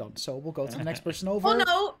shoulders to land on. So we'll go to the next person over.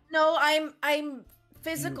 Oh no, I'm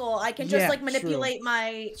physical. I can just like manipulate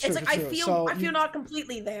my. True, it's like true. I feel not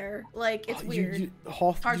completely there. Like it's weird. You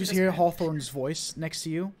just hear Hawthorne's voice next to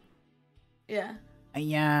you. Yeah.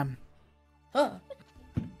 I'm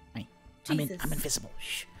Jesus. I'm invisible.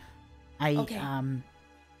 Shh. I Okay.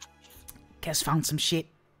 Kes found some shit,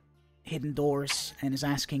 hidden doors, and is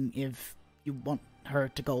asking if you want her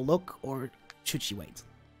to go look or should she wait?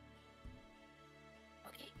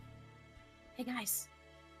 Okay. Hey guys.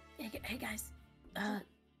 Hey guys.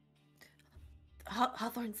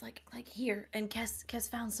 Hawthorne's like here, and Kes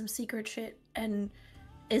found some secret shit and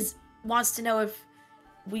wants to know if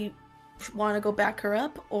we want to go back her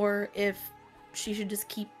up or if she should just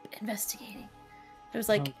keep investigating. There's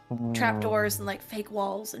like trapdoors and like fake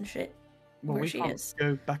walls and shit where she is.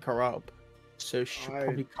 Go back her up, so she should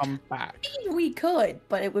probably come back. We could,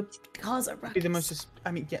 but it would cause a ruckus. Be the most.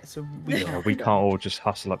 So We can't all just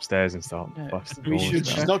hustle upstairs and start busting We doors should.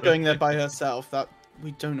 down. She's not going there by herself. That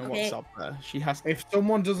we don't know what's Okay. up there. She has. If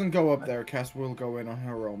someone doesn't go up there, Cass will go in on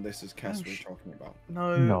her own. This is Cass Oh, we're talking about.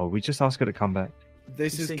 No, we just ask her to come back.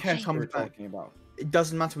 This You is say Cass she we're comes back. talking about. It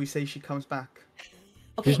doesn't matter. We say she comes back.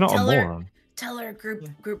 Okay, She's not a tell her. moron. Tell her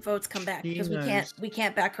group votes come back She because knows. we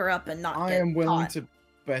can't back her up and not I get am willing caught. to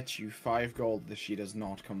bet you 5 gold that she does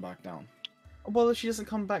not come back down. Well, if she doesn't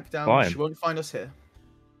come back down, Fine. she won't find us here.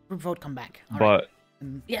 Group vote, come back. All right. But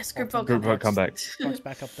And Yes, group vote. Group vote come back. Mark's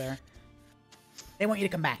back up there. They want you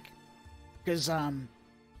to come back because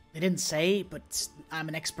they didn't say, but I'm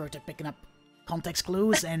an expert at picking up context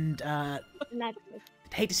clues, and Naturally.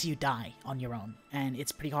 hate to see you die on your own, and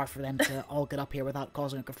it's pretty hard for them to all get up here without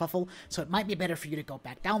causing a kerfuffle, so it might be better for you to go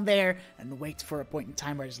back down there and wait for a point in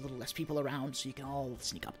time where there's a little less people around so you can all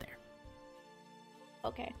sneak up there.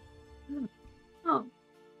 Okay. Oh.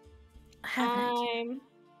 I have an idea.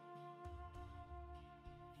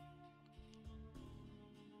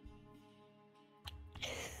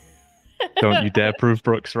 Don't you dare prove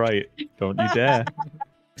Brooks right. Don't you dare.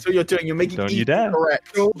 So you're doing, you're making Don't you Ethan dare.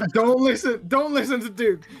 correct. Don't listen to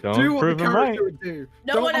Duke. Don't do what prove the him right. character would do.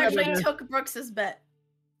 No Don't one let actually him- took Brooks's bet.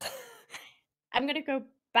 I'm gonna go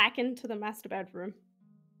back into the master bedroom,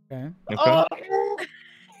 Okay. Okay. Oh!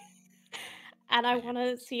 and I want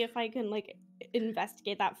to see if I can like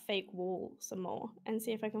investigate that fake wall some more, and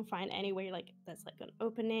see if I can find any way like there's like an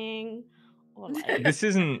opening, or like This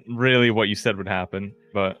isn't really what you said would happen,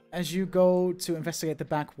 but As you go to investigate the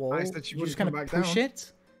back wall, I said she you just wouldn't kind of come back push down.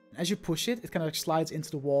 it. As you push it, it kind of like slides into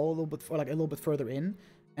the wall a little bit, or like a little bit further in,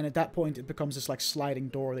 and at that point, it becomes this like sliding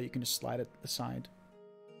door that you can just slide it aside.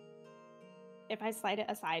 if I slide it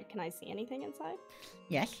aside, can I see anything inside?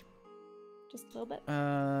 Yes. Just a little bit.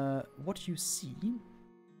 What you see?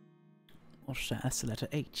 That's the letter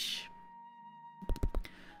H.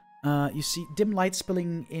 You see dim light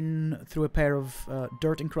spilling in through a pair of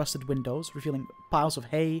dirt-encrusted windows, revealing piles of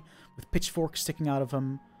hay with pitchforks sticking out of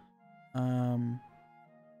them,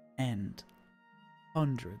 and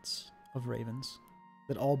hundreds of ravens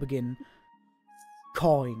that all begin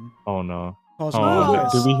cawing. oh no. Causing Oh,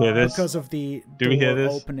 ruckus do we hear this? because of the Do we hear door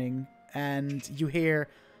this? opening, and you hear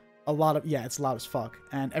a lot of it's loud as fuck,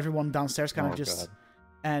 and everyone downstairs kind of Oh, just. God.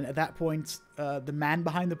 And at that point, the man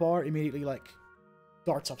behind the bar immediately like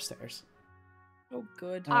darts upstairs. Oh,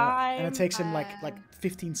 good. And it takes him I'm, like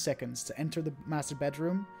 15 seconds to enter the master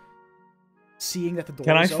bedroom, seeing that the door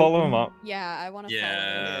Can I is follow open. him up? Yeah, I want to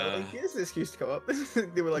Yeah. follow. Like, here's this excuse to come up.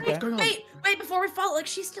 They were like, Okay. what's going on? Wait, before we follow, like,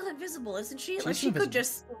 she's still invisible, isn't she? She's Like, still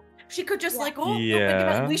she could just Yeah. like, oh,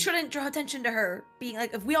 Yeah. we shouldn't draw attention to her. Being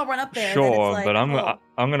like, if we all run up there, then Sure, it's like, but I'm oh.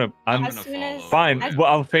 gonna I'm As gonna soon as- follow. fine. as- Well,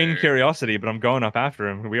 I'll feign curiosity, but I'm going up after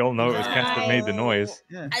him. We all know it was Kess that made the noise.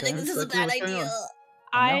 Yeah, I think okay, this is so a bad what's going on? idea.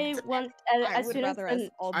 I want I as would soon as rather us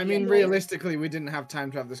the, all I be mean, in realistically, we didn't have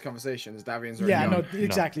time to have this conversation. As Davian's already Yeah, gone. no,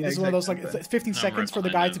 exactly. Yeah, This is one of those like exactly. it's 15 I'm seconds right for the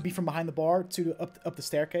behind guy to him. be from behind the bar to up the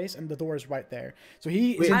staircase, and the door is right there. So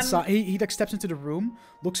he is Wait, inside. He like steps into the room,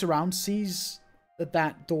 looks around, sees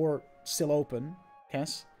that door still open.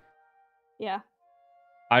 Yes. yeah.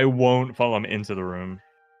 I won't follow him into the room.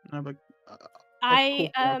 No, but,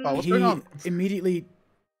 I cool. What's going He on? immediately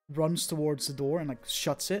runs towards the door and like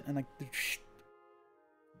shuts it and like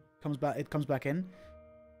comes back. It comes back in,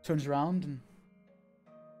 turns around and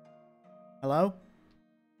hello.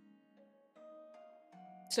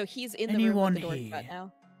 So he's in the Anyone room with the door here? shut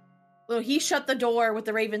now. Well, he shut the door with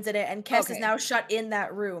the ravens in it, and Kess is Okay. now shut in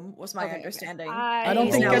that room. Was my Okay, okay. understanding. I don't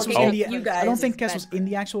He's think now Kess was looking in at the. you I don't guys. think Kess was bedroom. in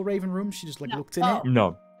the actual Raven room. She just like No. looked in Oh. it.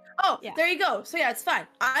 No. Oh, Yeah. there you go. So yeah, it's fine.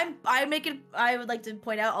 I would like to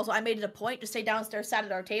point out also, I made it a point to stay downstairs, sat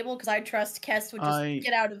at our table, because I trust Kess would just I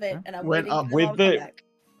get out of it, and I'm went waiting up for with them all to come the- back.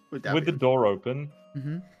 With With the Davian. door open,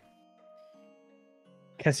 Mm-hmm.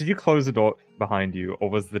 Kess, did you close the door behind you, or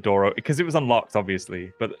was the door open? Because it was unlocked,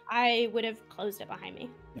 obviously. But I would have closed it behind me.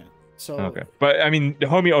 So okay. But I mean, the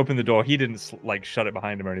homie opened the door. He didn't like shut it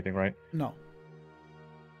behind him or anything, right? no.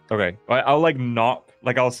 Okay. I'll like knock.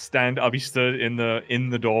 Like I'll stand. I'll be stood in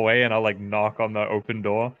the doorway, and I'll like knock on the open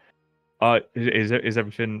door. Is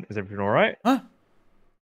everything all right? Huh?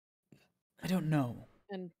 I don't know.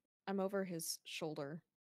 And I'm over his shoulder.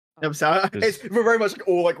 No, so we're very much like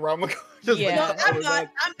all like round the just Yeah. No, like, I'm not.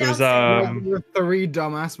 I'm It was, downstairs. The three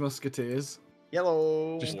dumbass musketeers.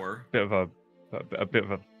 yellow. Or Bit of a bit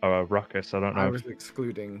of a ruckus. I don't know. I if- was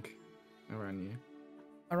excluding around you.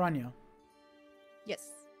 Aranya, Yes.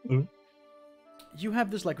 you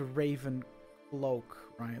have this like Raven cloak,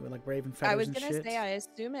 right? With like Raven feathers I was and gonna shit. say I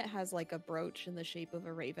assume it has like a brooch in the shape of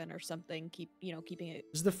a raven or something. Keeping it.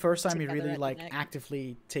 This is the first time he together really at the like neck.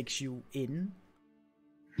 actively takes you in.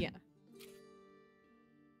 Yeah.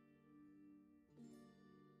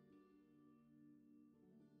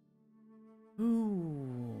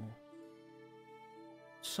 Ooh.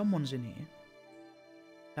 Someone's in here.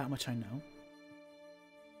 That much I know.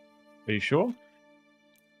 Are you sure?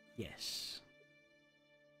 Yes.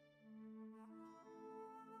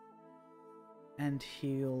 And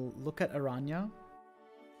he'll look at Aranya.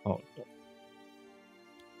 Oh.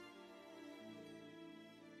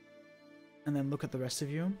 And then look at the rest of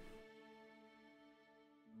you.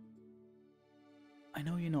 I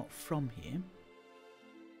know you're not from here.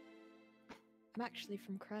 I'm actually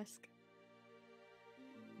from Kresk.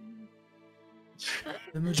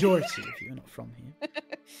 The majority of you are not from here.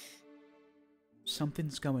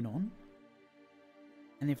 something's going on.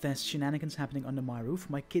 And if there's shenanigans happening under my roof,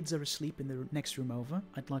 my kids are asleep in the next room over,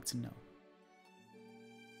 I'd like to know.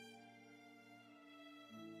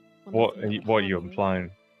 What are you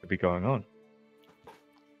implying to be going on?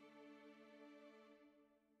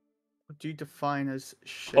 What do you define as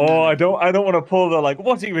Oh, I shenanigans? don't want to pull the like,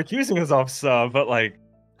 what are you accusing us of, sir? But like,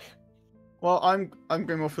 Well, I'm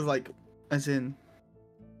going off as like, as in,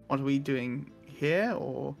 what are we doing here,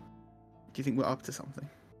 or do you think we're up to something?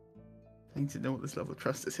 I need to know what this level of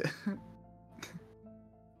trust is here.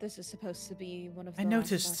 This is supposed to be one of the I last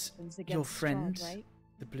noticed bastions your against friend, Strahd, right?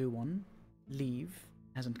 the blue one, leave,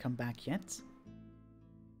 hasn't come back yet.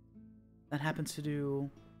 That happen to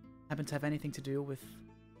have anything to do with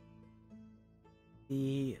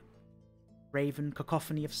the raven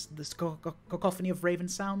cacophony of this cacophony of raven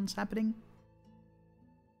sounds happening?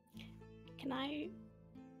 Can I,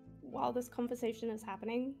 while this conversation is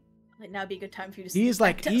happening, Like, now would be a good time for you to. He's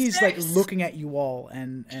like downstairs. looking at you all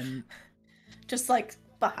and just like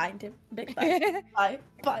behind him, big bye,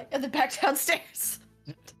 and then back downstairs.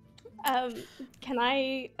 can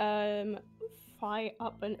I fly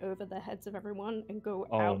up and over the heads of everyone and go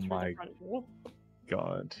Oh out through my the front door?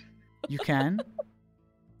 God. you can.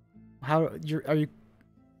 Are you?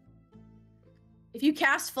 If you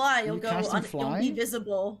cast fly, you'll you go. casting You'll fly? be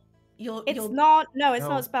visible. It's you'll. not. No, it's No.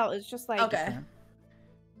 not a spell. It's just like. Okay.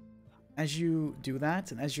 As you do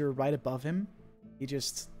that, and as you're right above him, he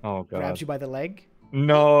just Oh God. grabs you by the leg.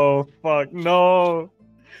 No, fuck, no.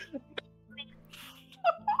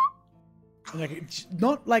 Like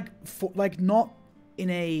not not in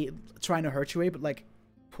a trying to hurt you way, but like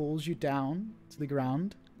pulls you down to the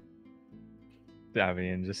ground.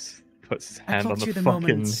 Davian just puts his I hand on clocked the you the fucking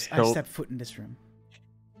moment I hilt. stepped foot in this room.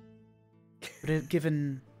 But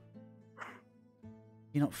given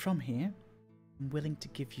you're not from here, I'm willing to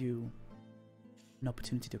give you an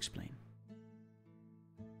opportunity to explain.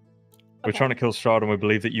 We're Okay. trying to kill Strahd, and we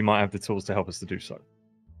believe that you might have the tools to help us to do so.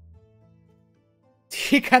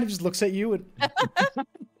 He kind of just looks at you and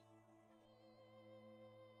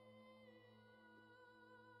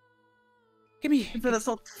give me. But that's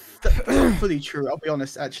not fully true. I'll be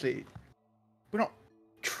honest. Actually, we're not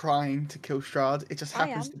trying to kill Strahd. It just I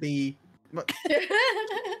happens am. to be.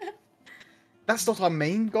 That's not our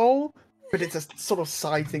main goal, but it's a sort of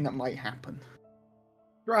side thing that might happen.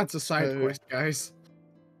 That's a side quest, guys.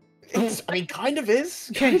 I mean, kind of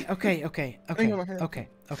is. Okay. Hang on. Okay.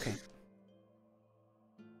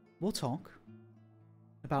 We'll talk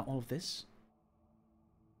about all of this.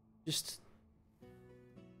 Just,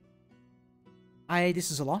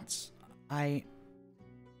 this is a lot. I'm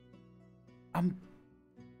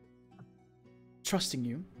trusting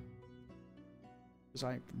you because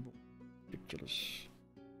I'm ridiculous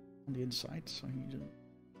on the inside. So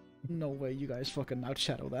no way you guys fucking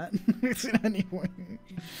outshadow that. Anyway.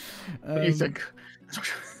 What do you think?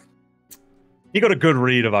 You got a good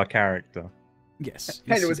read of our character. Yes.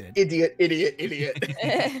 Henry you was did. idiot,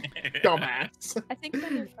 dumbass. I think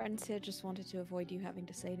that your friends here just wanted to avoid you having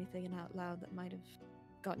to say anything out loud that might have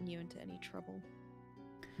gotten you into any trouble.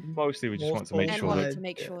 Mostly, we just want to make And sure wanted that to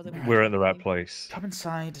make sure that we're in the right you. place. Come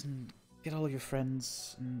inside and get all of your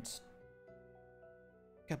friends and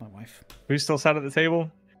get my wife. Who's still sat at the table?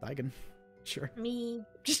 Digan. Sure. Me.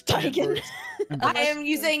 Just Digan. I'm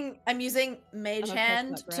using Mage I'm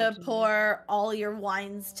Hand okay with that to branch. pour all your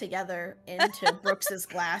wines together into Brooks's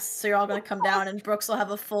glass. So you're all gonna come down, and Brooks will have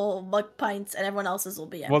a full mug pints, and everyone else's will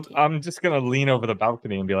be Well, empty. I'm just gonna lean over the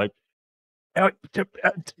balcony and be like, Dog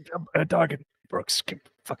and Brooks, get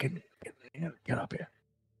up here.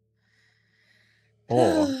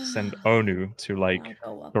 Or send Onu to like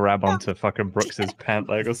I'll go up. grab onto fucking Brooks's pant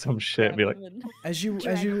leg or some shit and be like, As you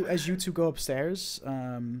two go upstairs,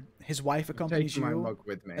 his wife accompanies Take my you, mug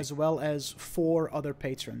with me. as well as 4 other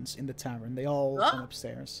patrons in the tavern. They all come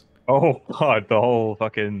upstairs. oh God, the whole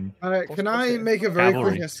fucking. Can I make a very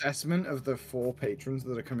Cavalry. quick assessment of the 4 patrons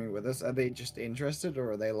that are coming with us? Are they just interested,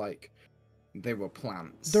 or are they like they were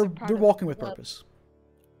plants? They're part they're of walking with the- purpose.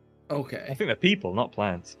 I Okay. think they're people, not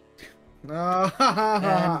plants.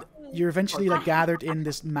 And you're eventually like gathered in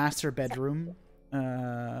this master bedroom.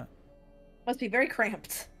 Must be very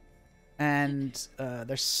cramped. And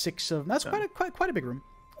there's 6 of that's quite a big room.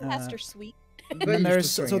 Master Suite. And then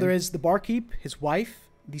there's there is the barkeep, his wife,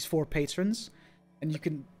 these 4 patrons, and you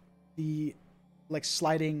can the like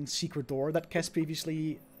sliding secret door that Kes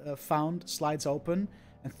previously found slides open,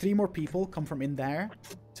 and 3 more people come from in there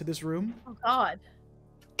to this room. Oh God.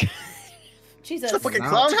 Jesus. It's a fucking Now-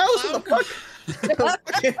 clown house. What the fuck?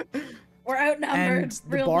 We're outnumbered. And the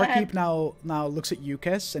real barkeep bad. now looks at you,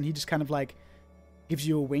 Kes, and he just kind of like gives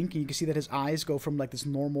you a wink, and you can see that his eyes go from like this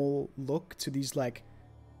normal look to these like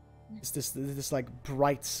this like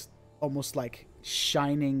bright, almost like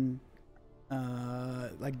shining,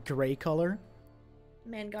 like gray color.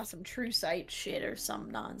 Man got some true sight shit or some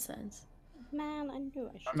nonsense. Man, I knew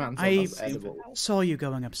I should. Man, I that's edible. saw you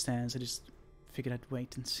going upstairs. I just figured I'd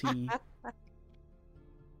wait and see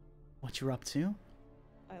what you're up to.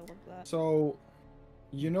 I love that. So,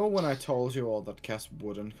 you know when I told you all that Cass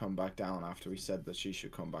wouldn't come back down after we said that she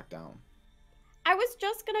should come back down? I was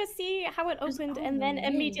just gonna see how it opened and then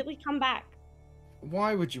immediately come back.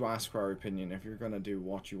 Why would you ask for our opinion if you're gonna do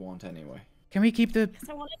what you want anyway? Can we keep the Because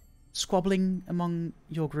I wanted. squabbling among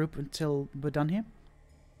your group until we're done here?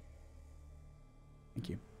 Thank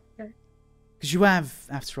you. Sure. Because you have,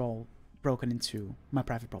 after all, broken into my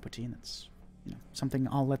private property, and that's, you know, something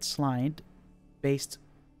I'll let slide, based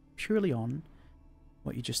purely on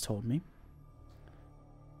what you just told me.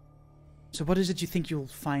 So, what is it you think you'll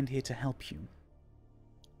find here to help you?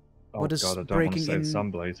 Oh What does god, I don't want to breaking say in-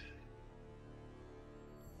 Sunblade.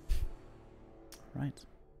 Right.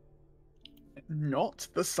 Not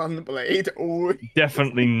the Sunblade. Oh,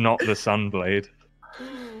 Definitely not the Sunblade.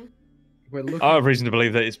 Mm. We're looking. I have reason to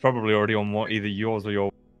believe that it's probably already on what either yours or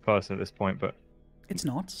your person at this point, but It's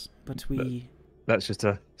not, but we that's just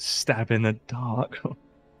a stab in the dark.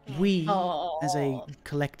 we Oh. as a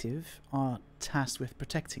collective are tasked with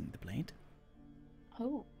protecting the blade.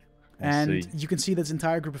 Oh. I And see. you can see this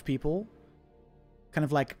entire group of people, kind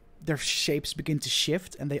of like their shapes begin to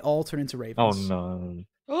shift, and they all turn into Oh ravens. no.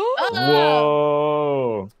 Oh.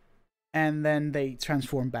 Whoa! And then they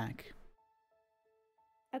transform back.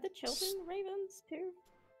 Are the children ravens too?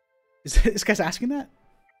 Is this guy's asking that?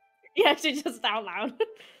 Yeah, she just out loud.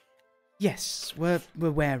 Yes, we're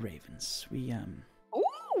were-ravens. We Ooh.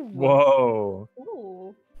 Whoa!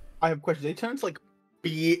 Ooh. I have a question. They turn into like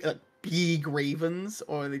big ravens,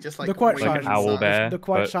 or are they just like They're quite ravens Like an shy. owl size? bear, They're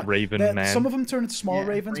quite but shy. raven man. Some of them turn into smaller Yeah,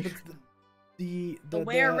 ravens, raven. but the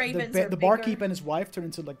were-ravens are the barkeep bigger. and his wife turn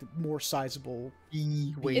into like the more sizable.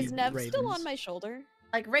 Big Is Nev still ravens. on my shoulder?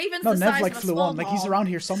 Like ravens No, the Nev size like of a flew small on. Like he's ball. around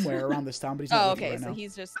here somewhere around this town, but he's not Oh, with you okay, right so now.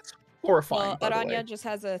 he's just. Horrifying, Well, by the way. Aranya just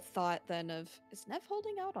has a thought then of, is Nev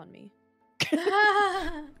holding out on me?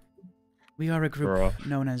 We are a group Bruh.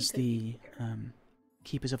 known as the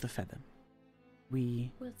Keepers of the Feather.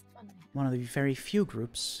 We one of the very few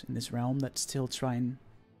groups in this realm that still try and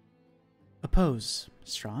oppose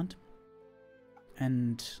Strahd.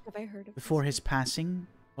 And Have I heard of before this? his passing,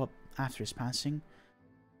 or after his passing,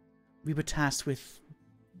 we were tasked with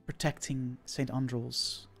protecting St.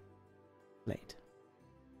 Andrew's blade.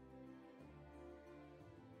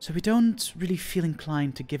 So we don't really feel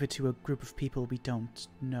inclined to give it to a group of people we don't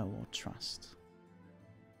know or trust.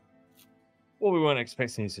 Well, we weren't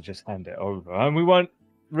expecting you to just hand it over, and we weren't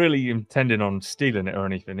really intending on stealing it or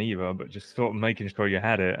anything either, but just sort of making sure you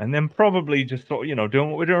had it, and then probably just sort of, you know, doing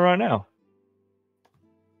what we're doing right now.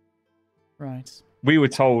 Right. We were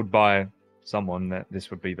told by someone that this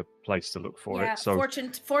would be the place to look for Yeah, it, so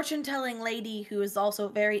fortune telling lady who is also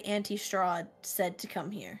very anti Strahd said to come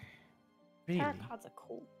here. Really? Tarot cards are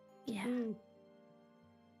cool. Yeah. Mm.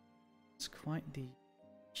 It's quite the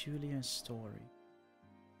peculiar story.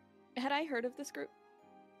 Had I heard of this group?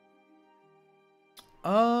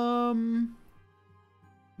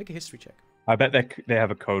 Make a history check. I bet they have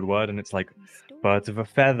a code word, and it's like birds of a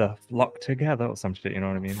feather flock together or some shit. You know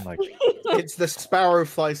what I mean? Like, It's the sparrow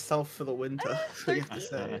flies south for the winter. So you have to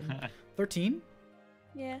say. 13.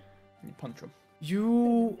 Yeah. You punch them.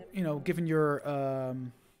 You know, given your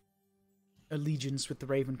allegiance with the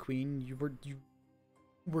Raven Queen, you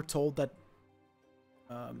were told that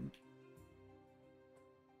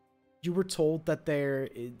there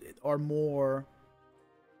are more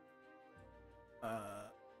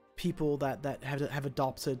people that have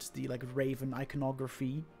adopted the like Raven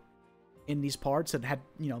iconography in these parts that had,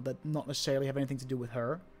 you know, that not necessarily have anything to do with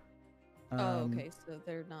her. Oh, okay, so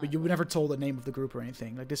they're not. But you were never told the name of the group or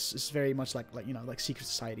anything. Like, this is very much like you know, like secret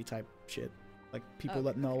society type shit. Like, people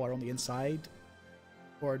that know are on the inside,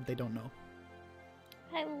 or they don't know.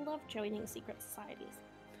 I love joining secret societies.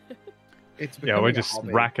 It's yeah, we're becoming a just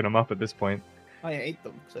hobby. racking them up at this point. I ate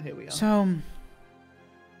them, so here we are. So,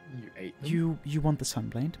 You ate them? you want the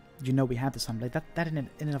Sunblade. You know we have the Sunblade. That in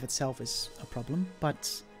and of itself is a problem, but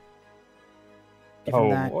given Oh,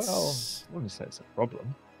 that, well, I wouldn't say it's a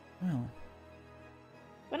problem. well,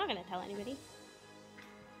 We're not gonna tell anybody.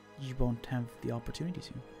 you won't have the opportunity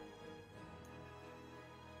to.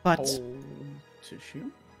 But Hold to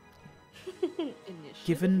shoot. Initiative?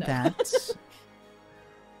 given No. that,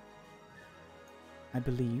 I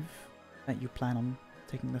believe that you plan on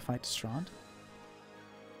taking the fight to Strahd.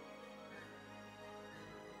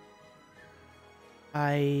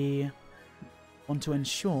 I want to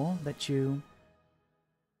ensure that you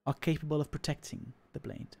are capable of protecting the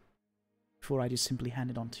blade before I just simply hand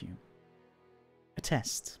it on to you. A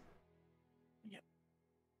test.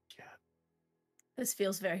 This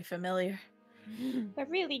feels very familiar. We're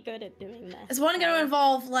really good at doing this. Is one going to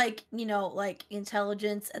involve, like, you know, like,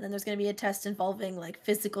 intelligence, and then there's going to be a test involving, like,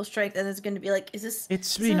 physical strength, and there's going to be, like, is this...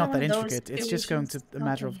 It's is really not one that of those intricate. It's just going to situations? a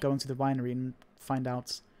matter Okay. of going to the winery and find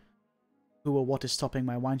out who or what is stopping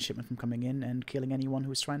my wine shipment from coming in and killing anyone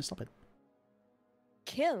who is trying to stop it.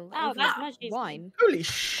 Kill Oh, over that's much easier. wine. Holy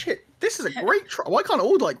shit! This is a great trial. Why can't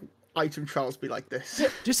all like item trials be like this?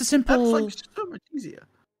 Just a That's simple like so much easier.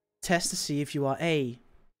 test to see if you are A,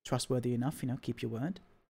 trustworthy enough, keep your word,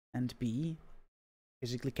 and B,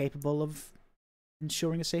 physically capable of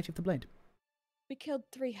ensuring the safety of the blade. We killed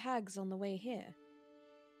 3 hags on the way here.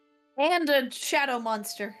 And a shadow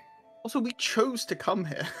monster. Also, we chose to come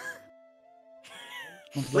here.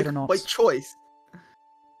 Want the blade Like, or not? by choice.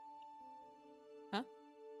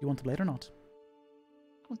 You want the blade or not?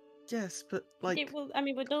 Yes, but like, Yeah, well, I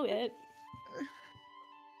mean, we'll do it.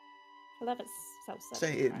 I love it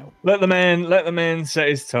say it. self-satisfying. Let the man set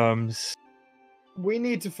his terms. We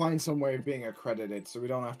need to find some way of being accredited so we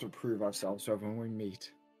don't have to prove ourselves to everyone we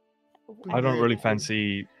meet. I don't really Yeah.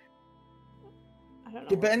 fancy I don't know.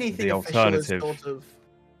 Yeah, but anything The official is alternative. sort of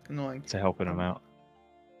annoying. to helping him out.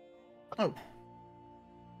 Oh,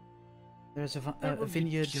 There's a Where would we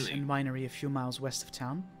vineyard kill and him? winery a few miles west of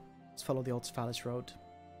town. Let's follow the Old Phallus Road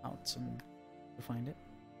out and we'll find it.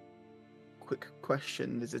 quick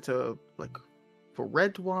question: is it a like for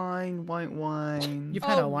red wine, white wine? You've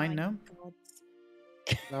had Oh our wine, my no? God.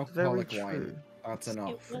 An Very alcoholic true. wine. That's It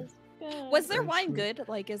enough. was good. Was their Very wine true. good?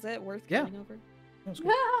 Like, is it worth Yeah. going over? That was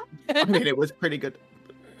good. I mean, it was pretty good.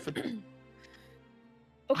 For, Okay,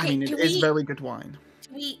 I mean, it can is we very good wine.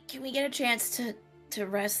 can we get a chance to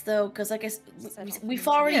rest though? Because like Settle we've things.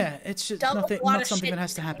 already Yeah, it's just dealt with nothing, a lot not of something shit that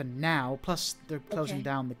has to today. happen now. Plus, they're closing Okay.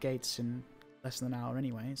 down the gates in less than an hour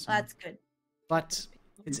anyway. So. That's good. But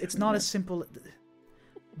it's not as simple.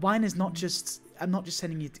 Wine is not just. I'm not just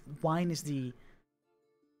sending you. Wine is the.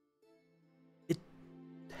 It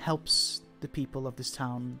helps the people of this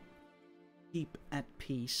town keep at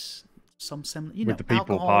peace. Some you know, With the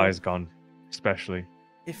people alcohol, pie is gone, especially.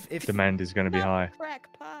 If Demand is going to be Not high. crack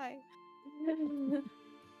pie.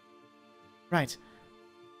 right.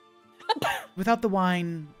 Without the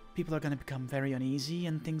wine, people are going to become very uneasy,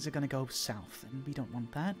 and things are going to go south, and we don't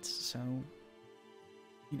want that. So,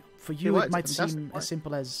 for you, right, it might it's a fantastic seem point. as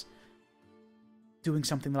simple as doing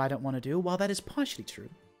something that I don't want to do. While that is partially true,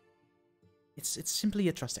 it's simply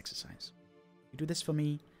a trust exercise. You do this for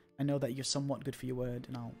me, I know that you're somewhat good for your word,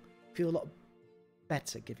 and I'll feel a lot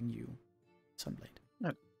better giving you Sunblade.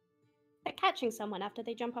 Like catching someone after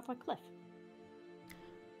they jump off a cliff.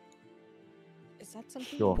 Is that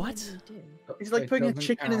something Sure. you What? normally do? It's like It putting a doesn't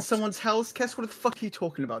chicken in count. someone's house. Guess what the fuck are you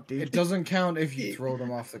talking about, dude? It doesn't count if you throw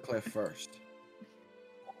them off the cliff first.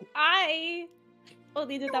 I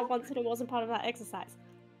only did that once and it wasn't part of that exercise.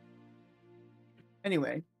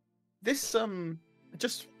 Anyway, this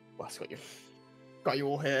just well, it's got you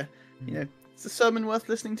all here. You know, it's a sermon worth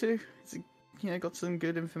listening to. It's got some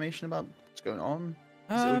good information about what's going on.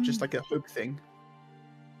 Is it just like a hope thing?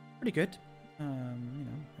 Pretty good.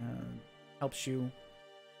 Helps you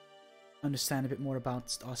understand a bit more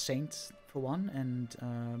about our saint, for one,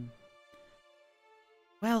 and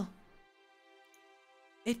well,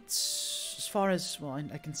 it's as far as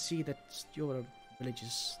I can see that you're a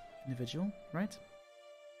religious individual, right?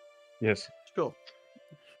 Yes. Sure.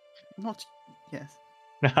 Not yes.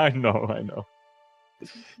 I know.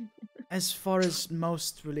 As far as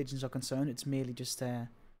most religions are concerned, it's merely just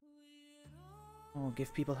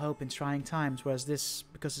give people hope in trying times. Whereas this,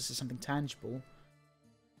 because this is something tangible,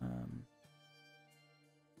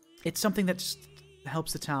 it's something that just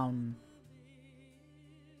helps the town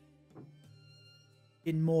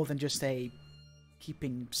in more than just a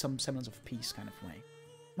keeping some semblance of peace kind of way.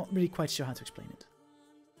 Not really quite sure how to explain it,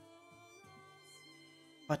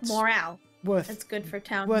 but Morale. worth That's good for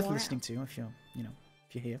town worth morale. listening to if you're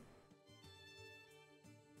if you're here.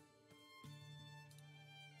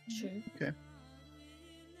 Sure. Okay.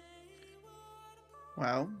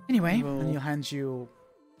 Well. Anyway, well, then he'll hand you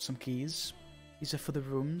some keys. These are for the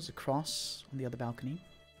rooms across on the other balcony,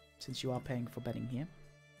 since you are paying for bedding here.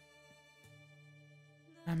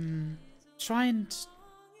 Try and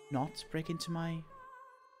not break into my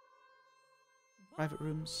private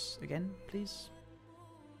rooms again, please.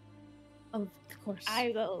 Of course.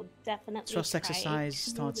 I will definitely Trust try exercise to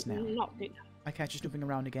starts now. Not do that. I catch you snooping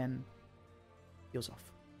around again. Heels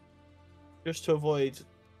off. just to avoid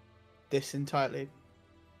this entirely,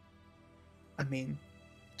 I mean,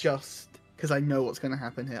 just because I know what's going to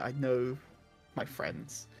happen here. I know my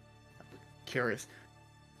friends. I'm curious.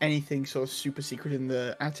 Anything sort of super secret in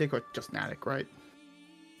the attic, or just an attic, right?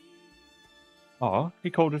 Oh, he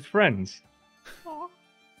called us friends.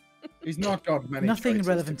 He's not got many. Nothing choices,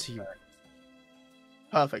 relevant be to you. fair.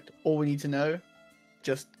 Perfect. All we need to know,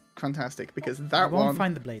 just fantastic. Because You that won't one,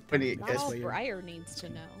 find the blade. when then, it Not that's gets- all where you're- Briar needs to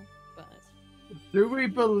know, but Do we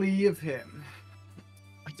believe him?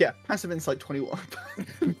 yeah, passive insight 21.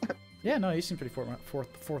 Yeah, no, you seem pretty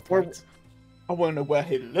forthright. Or- I want to know where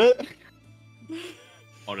he lived.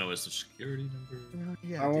 Oh no, it's the security number.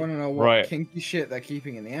 Yeah, I dude. want to know what Right. kinky shit they're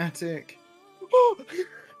keeping in the attic.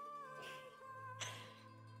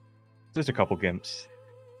 There's a couple gimps.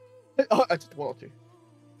 Oh, I just one or two.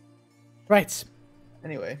 Right.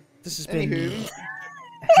 Anyway, This has been anywho,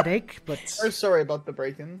 a headache, but oh, sorry about the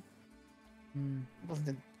break-in. mm, It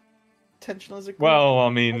wasn't intentional as a Well, I I'd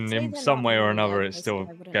mean, say in they're some not way or really another, love it us, still but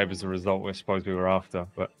I wouldn't gave know. us the result we suppose we were after.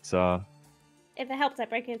 But If it helps, I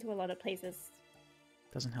break into a lot of places.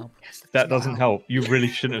 doesn't help. Yes, that doesn't help. You really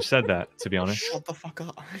shouldn't have said that, to be honest. Shut the fuck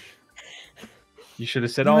up. You should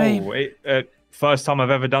have said, Anyway. "Oh, first time I've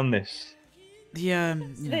ever done this." The you know,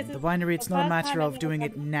 This the is winery. It's the not a first matter time I've of ever doing done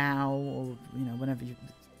it now or whenever you.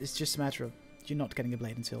 It's just a matter of you're not getting a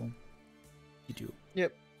blade until you do.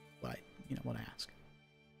 Yep. What I ask.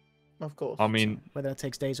 Of course. I mean, So whether it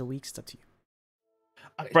takes days or weeks, it's up to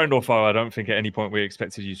you. friend or foe, I don't think at any point we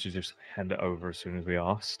expected you to just hand it over as soon as we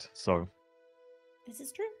asked. So This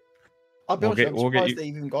is true. I'll be we'll honest, get- I'm we'll get surprised you- they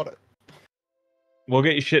even got it. we'll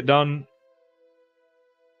get your shit done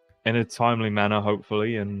in a timely manner,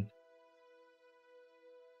 hopefully, and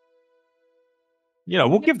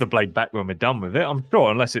we'll give the blade back when we're done with it. I'm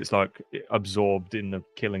sure, unless it's like absorbed in the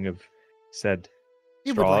killing of said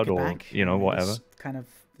You would like Strahd it or back. whatever. It's kind of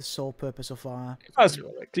the sole purpose of our.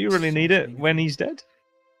 Do you really need it when he's dead?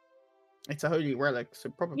 It's a holy relic, so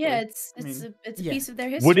probably. Yeah, it's I mean, a yeah. piece of their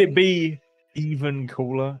history. Would it be even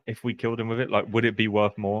cooler if we killed him with it? Like, would it be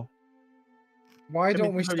worth more? Why I mean,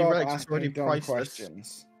 don't we holy stop relics is asking already dumb priceless.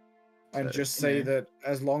 questions and So, just you say know. that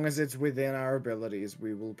as long as it's within our abilities,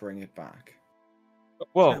 we will bring it back?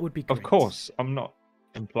 Well, That would be of great. course. I'm not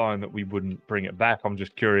implying that we wouldn't bring it back. I'm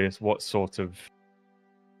just curious what sort of,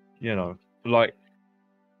 like,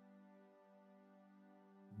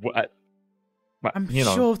 what, I'm you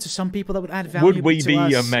know, sure to some people that would add value. would we but to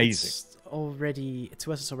be us, amazing?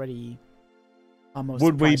 It's already almost.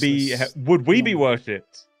 would we be priceless worshipped commodity.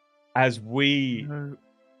 as we No.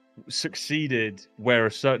 succeeded where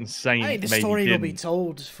a certain saint Hey, the maybe story will didn't? be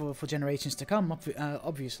told for generations to come.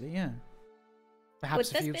 Obviously, yeah.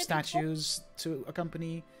 Perhaps Would a few this be a statues to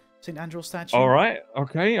accompany Saint Andrew's statue. All right.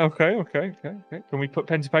 Okay. Can we put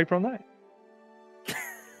pen to paper on that?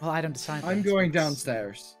 Well, I don't decide. I'm that, going but-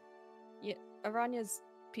 downstairs. Aranya's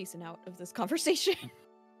peacing out of this conversation.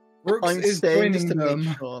 Brooks I'm is staying just joining to them.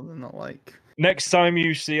 make sure they're not like. Next time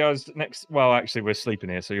you see us, well, actually, we're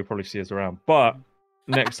sleeping here, so you'll probably see us around. But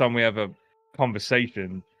next time we have a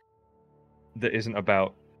conversation that isn't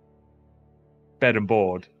about bed and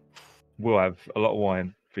board, we'll have a lot of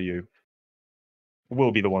wine for you.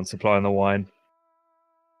 We'll be the one supplying the wine.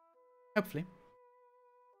 Hopefully.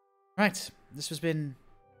 Right. This has been.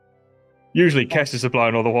 Usually, Kess is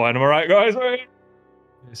supplying all the wine. Am I right, guys?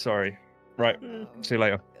 Sorry. Right. Mm. See you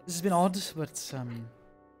later. This has been odd, but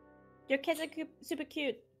Your kids are super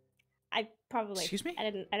cute. I probably. Excuse me? I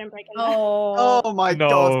didn't break in. Oh, Oh my No.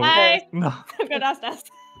 god. Hi. No. I'm going downstairs.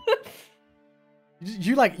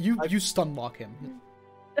 you stun lock him.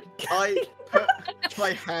 I put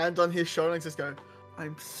my hand on his shoulder and just go,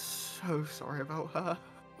 I'm so sorry about her.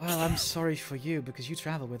 Well, I'm sorry for you because you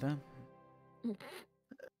travel with her.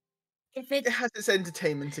 if It it has its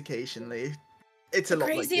entertainment occasionally. It's a the lot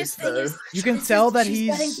like craziest this, thing though. is, You can it's tell just- that she's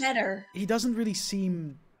he's getting better. He doesn't really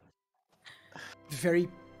seem very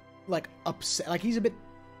like upset. Like he's a bit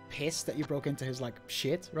pissed that you broke into his like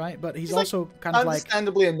shit, right? But he's He's, like, also kind of like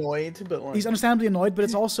Understandably annoyed, but like. he's understandably annoyed. But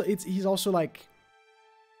he's also like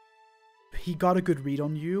he got a good read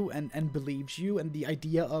on you and believes you, and the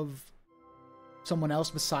idea of someone else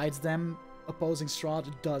besides them opposing Strahd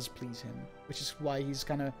does please him, which is why he's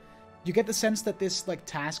kind of. You get the sense that this like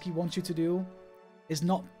task he wants you to do is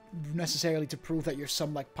not necessarily to prove that you're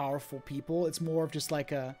some like powerful people. It's more of just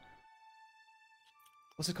like a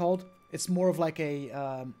what's it called? It's more of like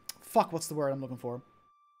a fuck. What's the word I'm looking for?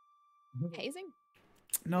 Hazing?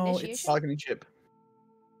 No, it's Initiation? Bargaining chip.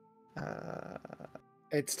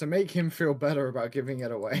 It's to make him feel better about giving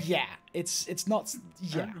it away. yeah. It's not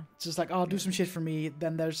yeah. It's just like oh, do some shit for me.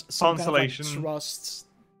 Then there's some kind of like Consolation. trust.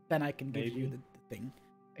 Then I can give you Maybe. the thing.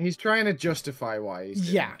 He's trying to justify why he's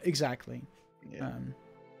doing Yeah, it. exactly. Yeah.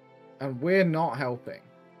 And we're not helping.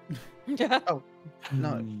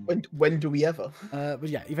 No. When do we ever? But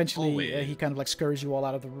yeah, eventually he Always. kind of like scurries you all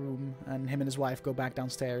out of the room, and him and his wife go back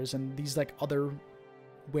downstairs, and these like other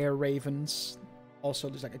were ravens also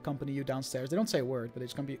just like accompany you downstairs. They don't say a word, but they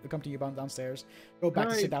just accompany you downstairs. Go back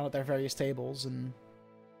to sit down at their various tables, and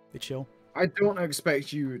they chill. I don't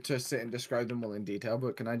expect you to sit and describe them all in detail,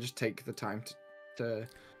 but can I just take the time to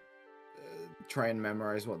try and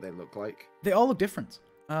memorize what they look like? They all look different.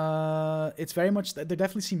 It's very much they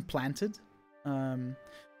definitely seem planted.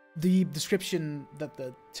 The description that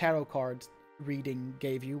the tarot card reading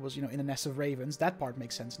gave you was, in a nest of ravens. That part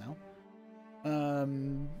makes sense now.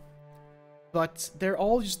 But they're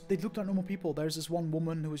all they look like normal people. There's this one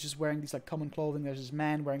woman who was just wearing these like common clothing. There's this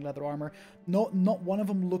man wearing leather armor. Not one of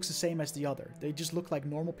them looks the same as the other. They just look like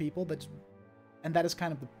normal people. And that is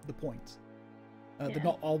kind of the point. They're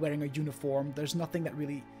not all wearing a uniform. There's nothing that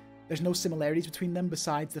really. There's no similarities between them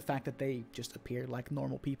besides the fact that they just appear like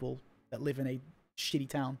normal people that live in a shitty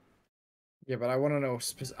town. Yeah, but I want to know.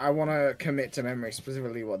 I want to commit to memory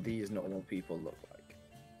specifically what these normal people look like.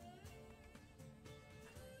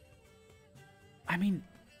 I mean,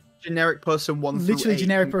 Generic person 1 through 8. literally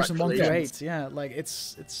generic person 1 through 8. Congratulations. Yeah, like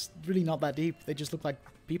it's really not that deep. They just look like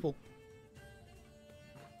people.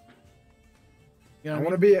 You know I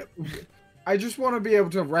what want to be. I just want to be able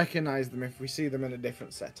to recognize them if we see them in a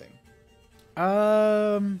different setting.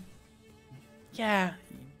 Yeah.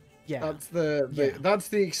 That's that's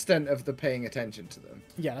the extent of the paying attention to them.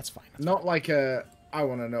 Yeah, that's fine. Not like I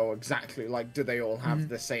want to know exactly. Like, do they all have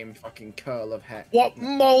the same fucking curl of hair? What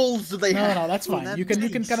moles do they have? No, that's fine. on You their can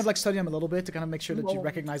face? kind of like study them a little bit to kind of make sure that you Moles.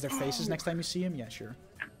 recognize their faces next time you see them. Yeah, sure.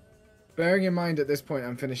 Bearing in mind at this point,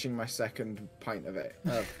 I'm finishing my second pint of it.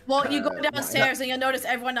 Well, you go wine. downstairs and you'll notice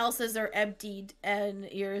everyone else's are emptied and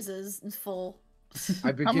yours is full.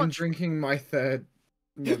 I begin much- drinking my third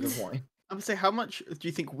mug of wine. I would say, how much do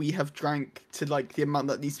you think we have drank to like the amount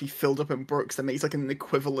that needs to be filled up in Brooks that makes like an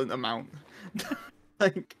equivalent amount?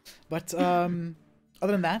 Like, But other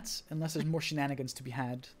than that, unless there's more shenanigans to be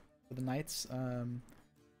had for the nights,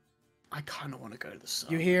 I kind of want to go to the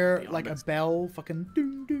sun. you to hear be like a honest. bell, fucking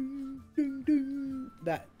ding ding ding ding.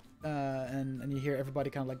 That and you hear everybody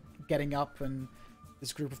kind of like getting up, and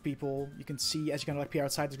this group of people. You can see as you kind of like peer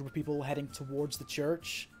outside, this group of people heading towards the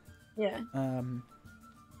church. Yeah.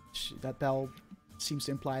 That bell seems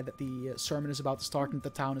to imply that the sermon is about to start and the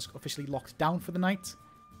town is officially locked down for the night.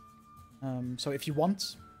 So if you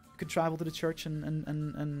want, you could travel to the church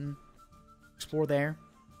and explore there.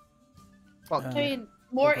 Well, I mean,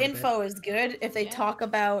 more Over a bit. info is good if they talk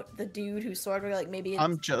about the dude who sort of like maybe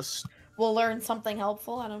I'm just we'll learn something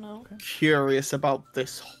helpful. I don't know. curious about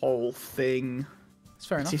this whole thing. It's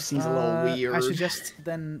fair enough. just seems a little I weird. suggest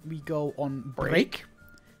then we go on break. Break?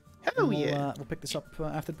 Hell We'll, yeah. we'll pick this up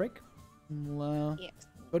after the break. We'll Yes.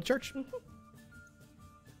 go to church. Sitting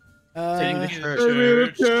in Uh, the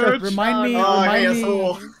Church. church. remind me Oh, remind yes, me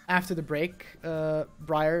oh. after the break,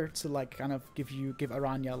 Briar, to like kind of give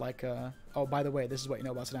Aranya like oh, by the way, this is what you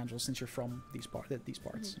know about St. Angelo since you're from these parts.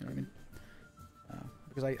 You know what I mean?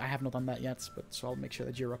 Because I have not done that yet, but so I'll make sure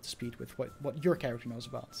that you're up to speed with what your character knows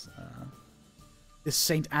about this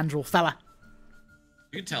St. Andrew fella.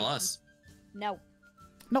 You can tell us. No.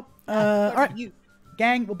 Nope. What All right, you?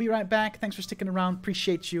 gang, we'll be right back. Thanks for sticking around.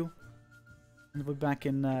 Appreciate you. And we'll be back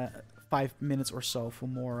in 5 minutes or so for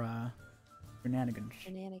more shenanigans.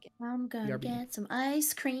 Shenanigans. I'm gonna BRB. get some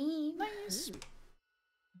ice cream. Nice.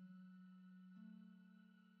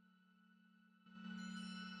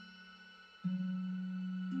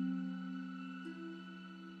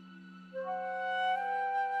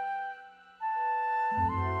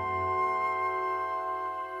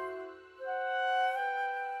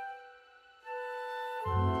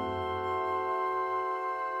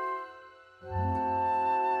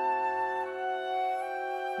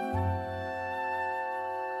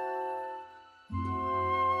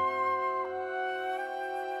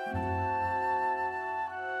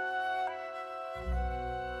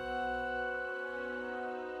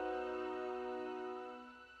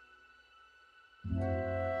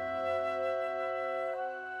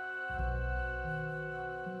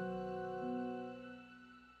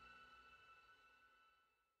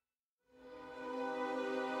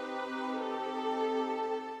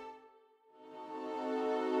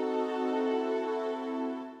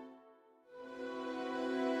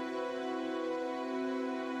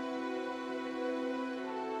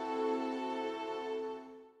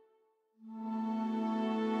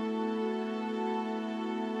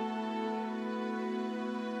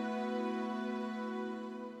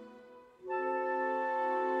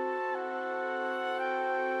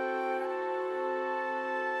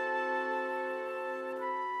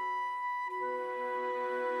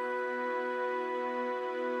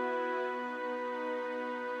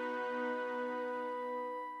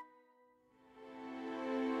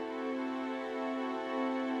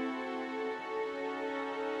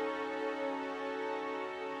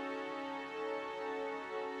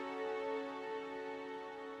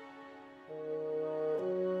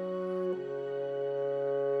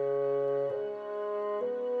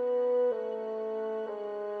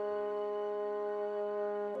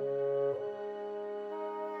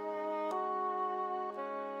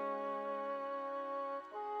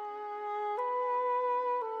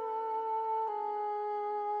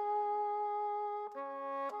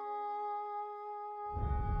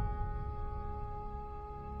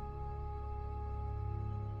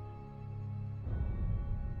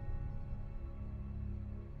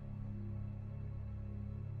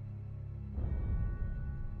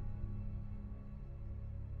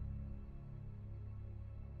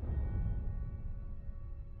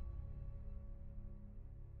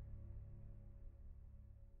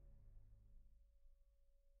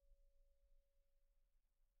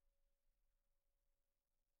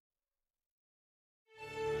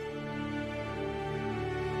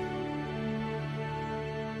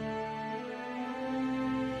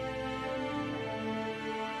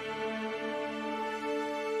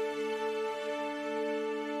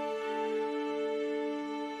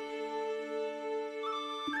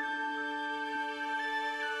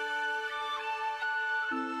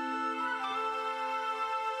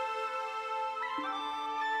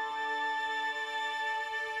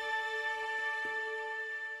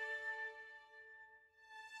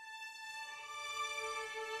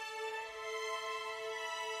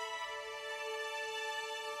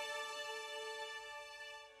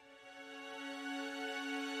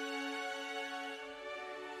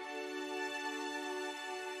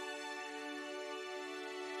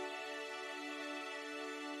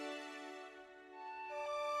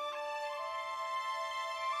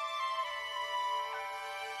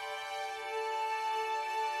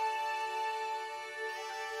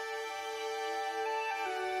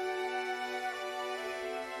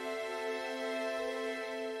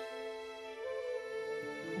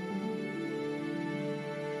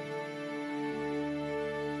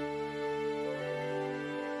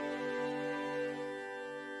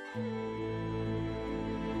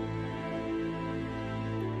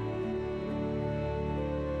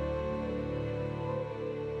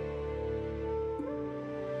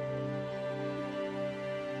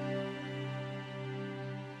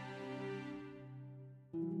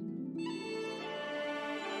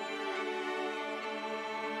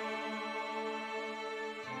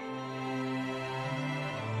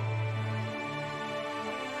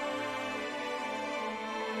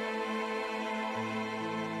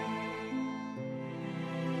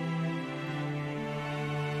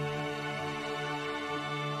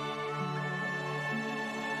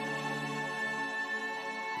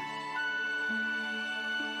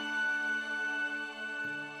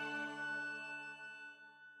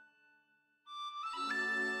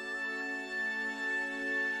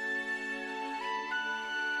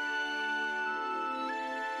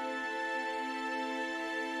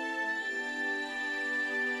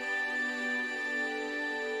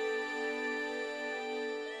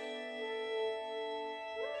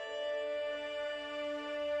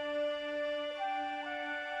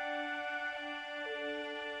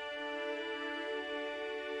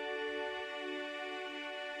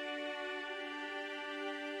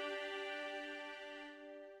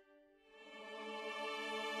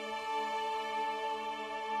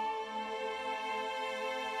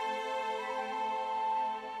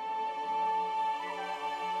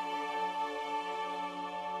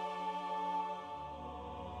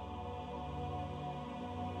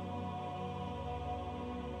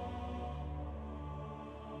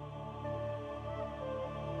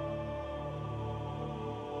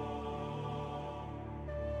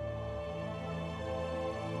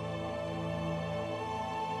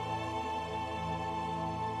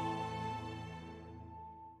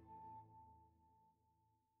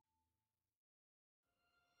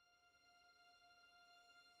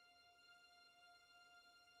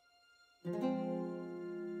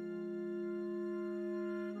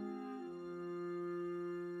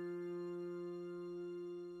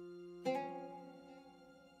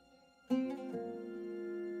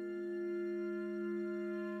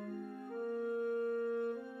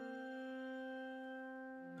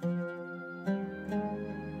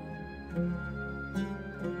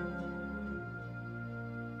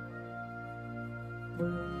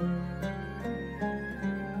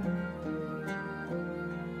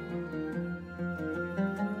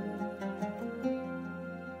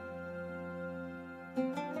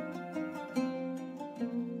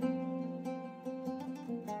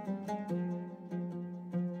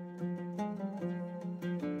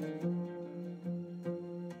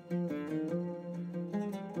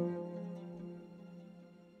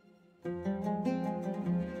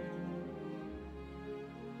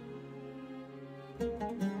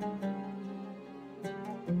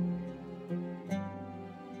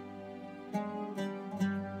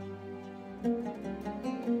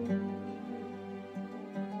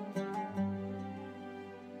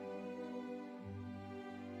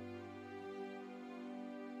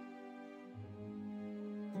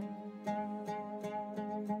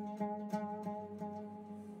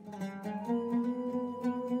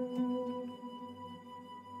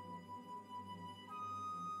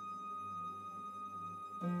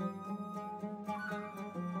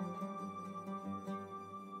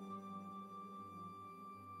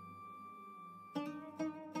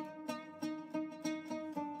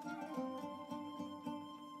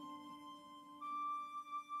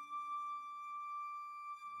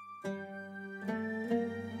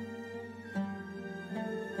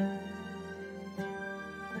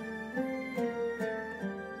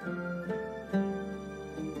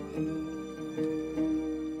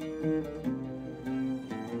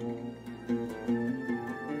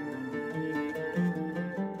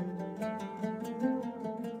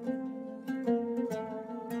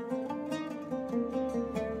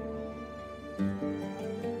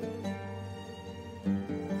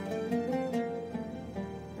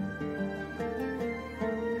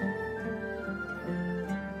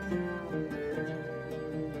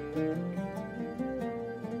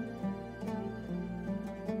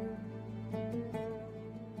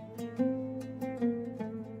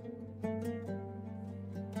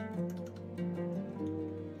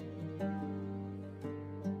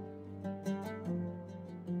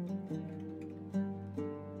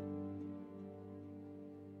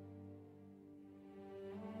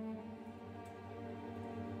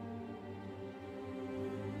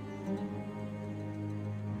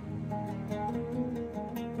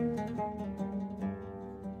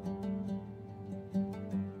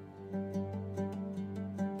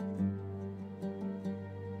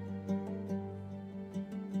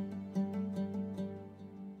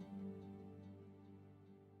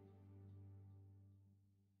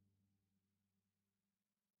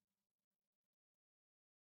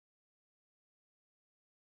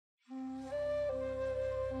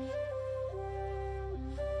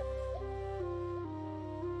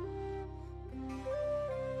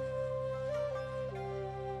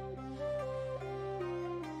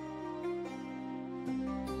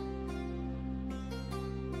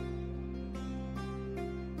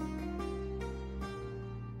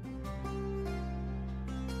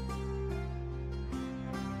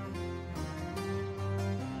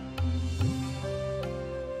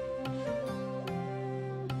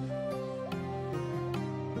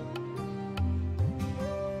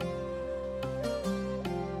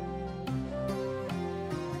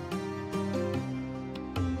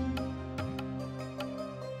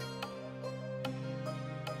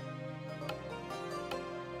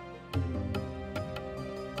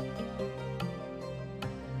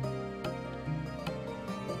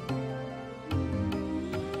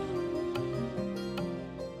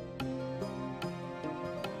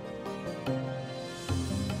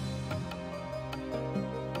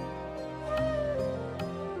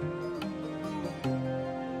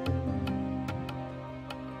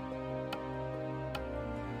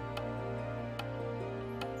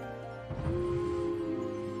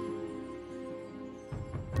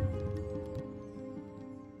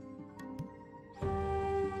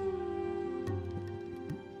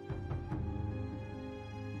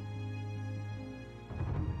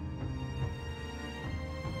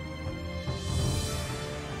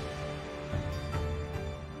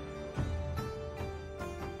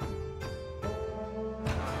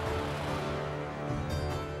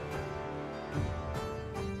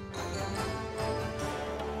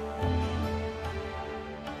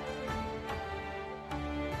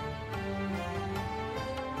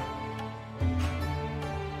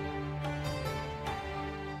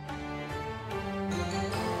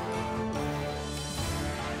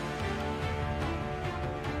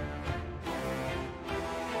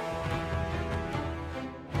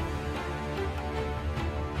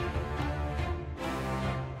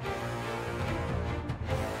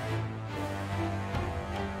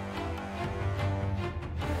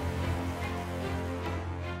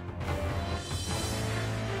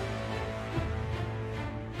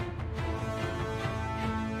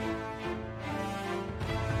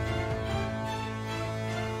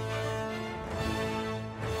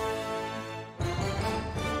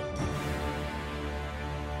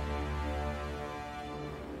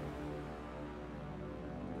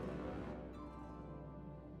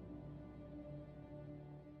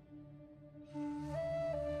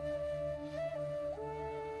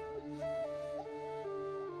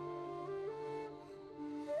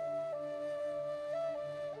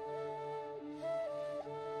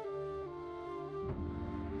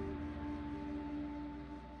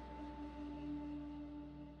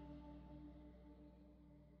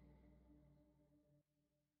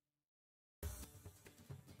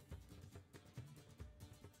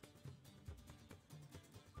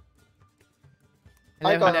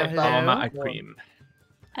 Hi, Dr. hello. Aromatic cream.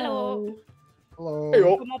 Hello. Hello. Hey,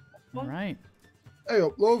 up. Come up. All right. Hey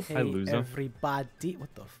up, love. Hey, Hi, loser. everybody.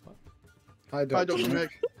 What the fuck? Hi, Hi, Dr. Dr. Nick. Nick.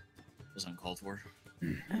 Was uncalled for.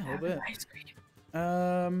 A little bit. Ice cream.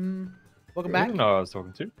 Welcome I back. didn't know who I was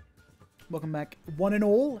talking to. Welcome back, one and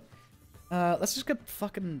all. Let's just get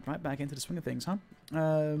fucking right back into the swing of things, huh?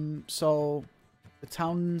 So the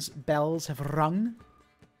town's bells have rung.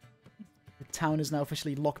 The town is now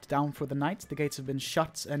officially locked down for the night. The gates have been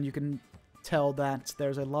shut, and you can tell that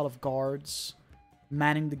there's a lot of guards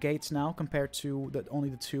manning the gates now, compared to only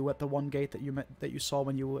the two at the one gate that you saw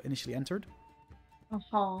when you initially entered.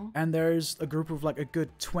 And there's a group of like a good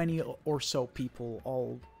 20 or so people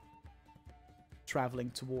all traveling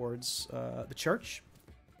towards the church.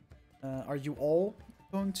 Are you all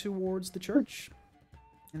going towards the church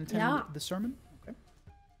and attend Yeah. the sermon? Okay.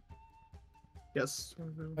 Yes.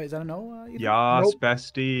 Wait, is that a no? Ethan? Yes, Nope.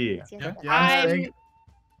 bestie. Yeah, I'm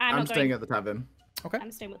I'm not staying going. at the tavern. Okay.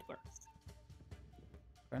 I'm staying with work.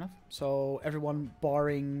 Fair enough. So everyone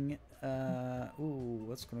barring... ooh,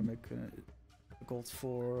 what's going to make difficult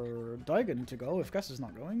for Daigen to go if Gus is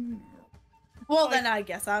not going? Well, then I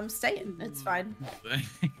guess I'm staying. It's fine.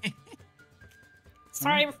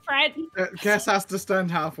 Sorry, Fred. Guess has to stand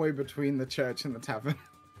halfway between the church and the tavern.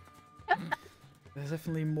 There's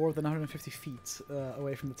definitely more than 150 feet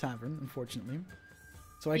away from the tavern, unfortunately.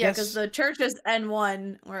 So I Yeah, guess... because the church is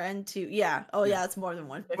N1 or N2. Yeah. Oh, yeah, it's more than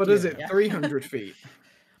 150. What is it? Yeah. 300 feet.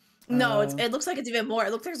 No, Uh, it looks like it's even more.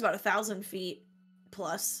 It looks like it's about 1,000 feet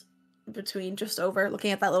plus between just over.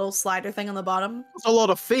 Looking at that little slider thing on the bottom. That's a lot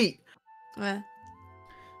of feet. Eh.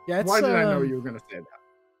 Yeah, it's, Why did I know you were going to say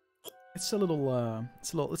that? It's a little,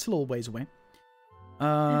 it's a little ways away.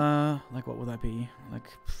 Like what would that be? Like,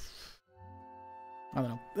 I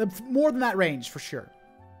don't know. More than that range for sure.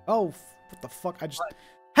 Oh, what the fuck? I just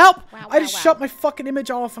help! Wow, I wow, just wow. shut my fucking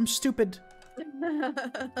image off. I'm stupid.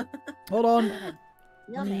 Hold on.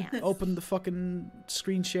 No, Let me man. open the fucking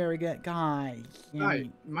screen share again, guy. Hi,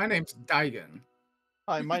 my name's Daigen.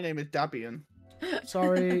 Hi, my name is Dabian.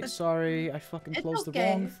 Sorry. I fucking It's closed the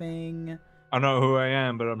okay. wrong thing. I know who I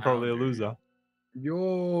am, but I'm probably a loser.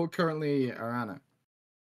 You're currently Arana.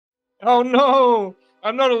 Oh no!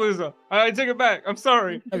 I'm not a loser. I take it back. I'm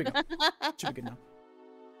sorry. There we go. Should be good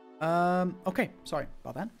now. Okay. Sorry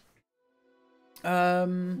about that.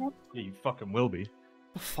 Yeah, you fucking will be.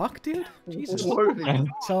 The fuck, dude? Jesus. Loading.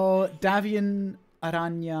 So, Davian,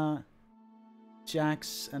 Aranya,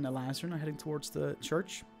 Jax, and Elazrin are heading towards the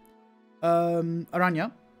church.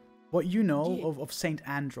 Aranya, what you know of Saint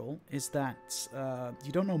Andrel is that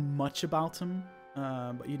you don't know much about him,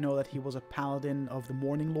 but you know that he was a paladin of the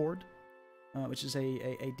Morning Lord, which is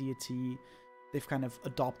a deity they've kind of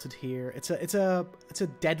adopted here. It's a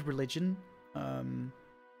dead religion.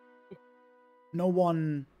 No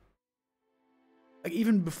one, like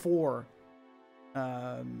even before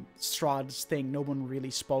Strahd's thing, no one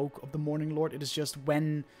really spoke of the Morning Lord. It is just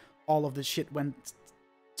when all of the shit went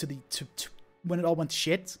to when it all went to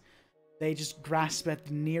shit, they just grasp at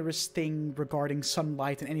the nearest thing regarding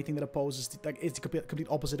sunlight and anything that opposes, like, it's the complete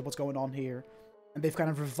opposite of what's going on here. And they've kind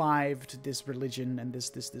of revived this religion and this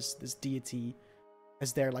deity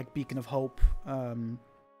as their like beacon of hope.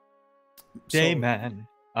 Dayman.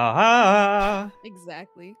 Aha!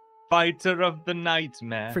 Exactly. Fighter of the night,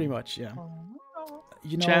 man. Pretty much, yeah. You know,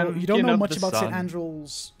 you Champion don't know of much the about St. sun.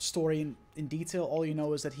 Andrel's story in detail. All you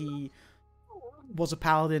know is that he was a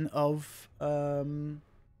paladin of the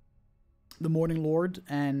Morning Lord,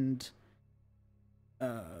 and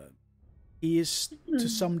he is to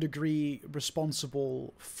some degree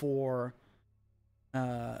responsible for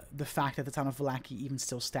the fact that the town of Vallaki even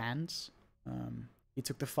still stands. He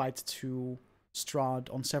took the fight to Strahd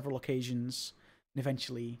on several occasions, and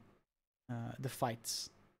eventually the fight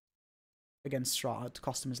against Strahd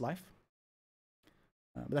cost him his life.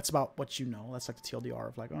 But that's about what you know. That's like the TLDR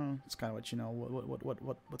of like, oh, it's kind of what you know.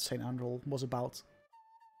 What Saint Andrel was about.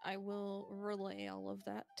 I will relay all of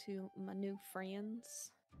that to my new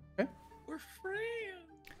friends. We're friends.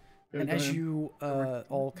 And as you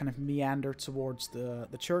all kind of meander towards the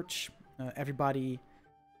church, everybody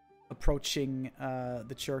approaching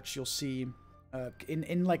the church, you'll see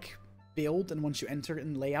in like build, and once you enter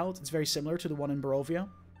in layout, it's very similar to the one in Barovia.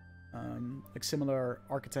 Like similar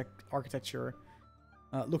architecture.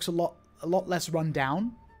 Looks a lot less run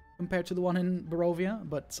down compared to the one in Barovia,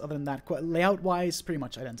 but other than that, layout-wise, pretty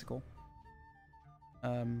much identical.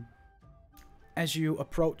 As you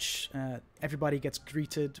approach, everybody gets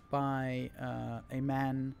greeted by a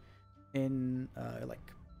man in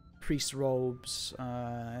like priest robes,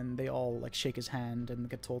 and they all like shake his hand and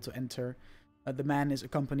get told to enter. The man is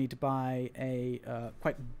accompanied by a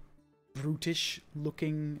quite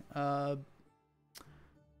brutish-looking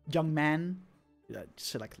young man,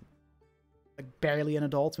 just like barely an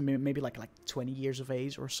adult, maybe like 20 years of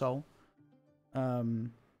age or so.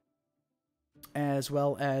 As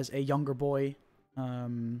well as a younger boy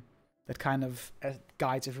that kind of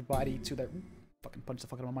guides everybody to their... Fucking punch the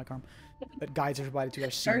fuck out of my mic arm. That guides everybody to their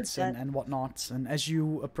seats and whatnot. And as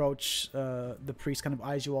you approach, the priest kind of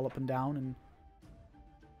eyes you all up and down. And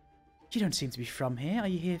you don't seem to be from here. Are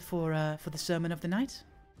you here for the sermon of the night?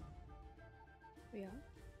 We are.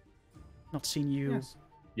 Not seen you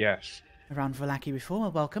Yes. around Vallaki before.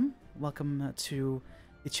 Well, welcome. Welcome to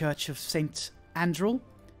the Church of Saint Andrel.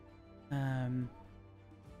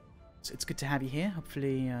 It's good to have you here.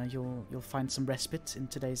 Hopefully, you'll find some respite in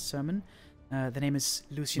today's sermon. The name is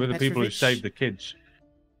Lucian We're the people who Petrovich. saved the kids.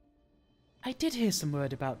 I did hear some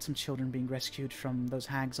word about some children being rescued from those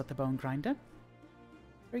hags at the Bone Grinder.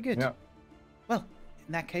 Very good. Yeah. Well,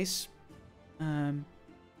 in that case,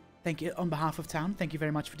 thank you on behalf of town. Thank you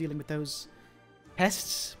very much for dealing with those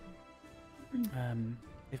pests.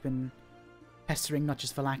 They've been pestering not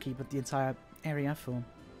just Vallaki, but the entire area for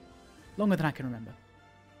longer than I can remember.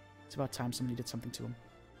 It's about time somebody did something to him,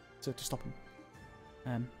 to stop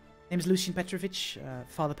him. Name is Lucian Petrovich,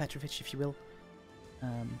 Father Petrovich, if you will.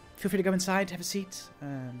 Feel free to go inside, have a seat.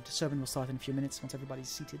 The sermon will start in a few minutes once everybody's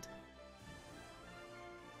seated.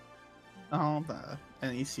 Are there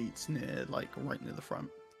any seats near, like, right near the front?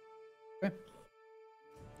 And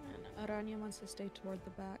Aranya wants to stay toward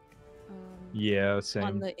the back. Yeah, On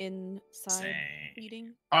same. the inside Same.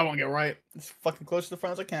 meeting. I want to get right as fucking close to the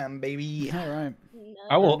front as I can, baby. All right.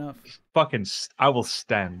 I will Fair enough. I will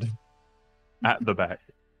stand at the back.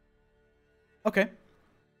 Okay.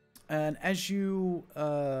 And as you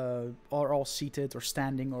are all seated or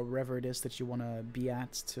standing or wherever it is that you want to be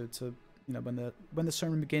at to you know when the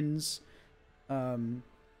sermon begins, the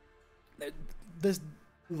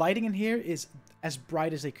lighting in here is as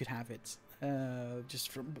bright as they could have it.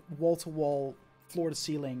 Just from wall to wall, floor to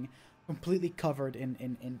ceiling, completely covered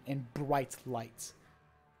in bright light.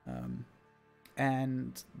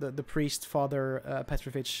 And the priest, Father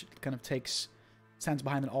Petrovich, kind of stands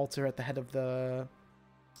behind an altar at the head of the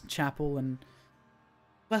chapel and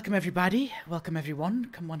welcome everybody, welcome everyone.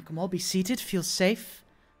 Come on, be seated, feel safe.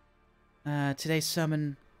 Today's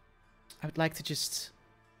sermon, I would like to just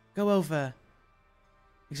go over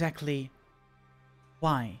exactly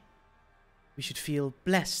why we should feel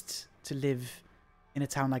blessed to live in a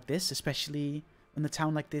town like this, especially when the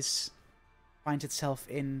town like this finds itself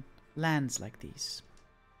in lands like these.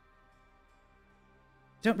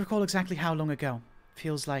 Don't recall exactly how long ago.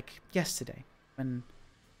 Feels like yesterday, when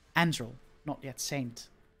Andrel, not yet saint,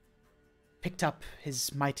 picked up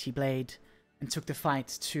his mighty blade and took the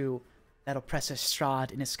fight to that oppressor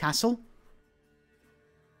Strahd in his castle.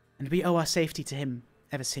 And we owe our safety to him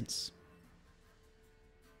ever since.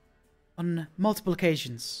 On multiple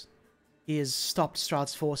occasions, he has stopped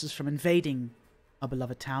Strahd's forces from invading our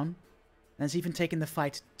beloved town, and has even taken the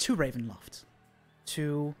fight to Ravenloft,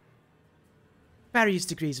 to various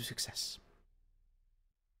degrees of success.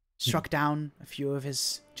 Struck down a few of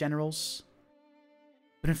his generals,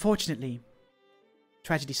 but unfortunately,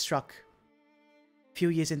 tragedy struck a few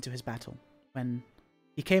years into his battle, when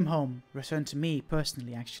he came home, returned to me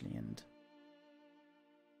personally actually, and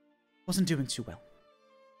wasn't doing too well.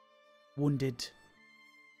 Wounded,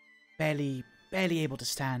 barely able to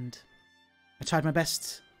stand. I tried my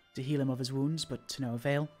best to heal him of his wounds, but to no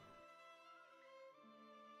avail.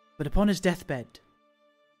 But upon his deathbed,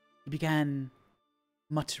 he began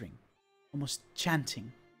muttering, almost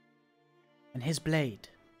chanting, and his blade,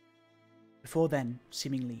 before then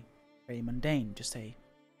seemingly very mundane, just a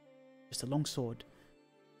long sword,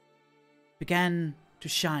 began to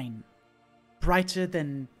shine brighter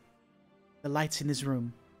than the lights in this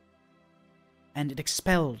room, and it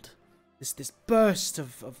expelled this burst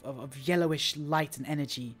of yellowish light and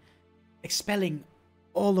energy, expelling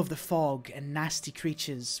all of the fog and nasty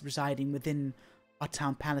creatures residing within our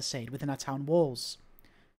town palisade, within our town walls,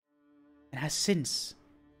 and has since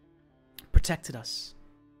protected us,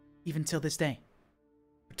 even till this day.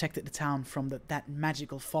 Protected the town from that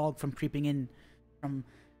magical fog from creeping in, from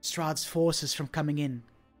Strahd's forces from coming in.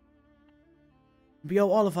 We owe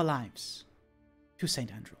all of our lives to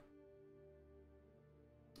Saint Andrew.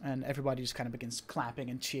 And everybody just kind of begins clapping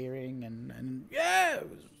and cheering, and yeah,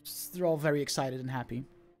 they're all very excited and happy.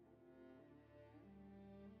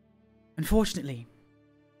 Unfortunately,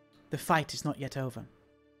 the fight is not yet over,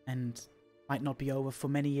 and might not be over for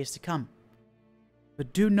many years to come.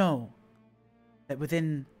 But do know that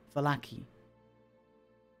within Vallaki,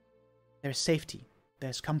 There's safety,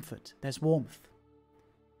 there's comfort, there's warmth.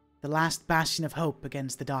 The last bastion of hope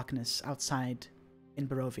against the darkness outside in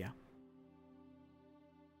Barovia.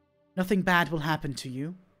 Nothing bad will happen to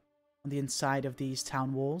you on the inside of these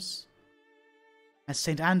town walls, as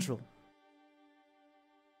St. Andrel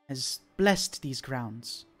has blessed these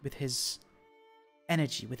grounds with his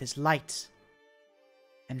energy, with his light,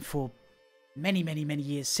 and for many, many, many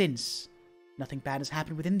years since, nothing bad has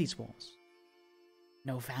happened within these walls.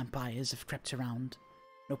 No vampires have crept around,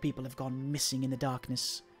 no people have gone missing in the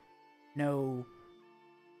darkness, no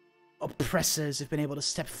oppressors have been able to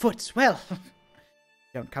step foot. Well,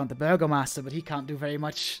 don't count the Burgomaster, but he can't do very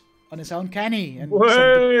much on his own, can he? And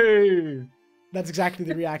that's exactly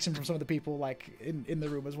the reaction from some of the people, like, in the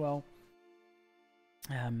room as well.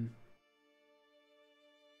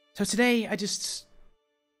 So today, I just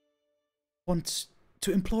want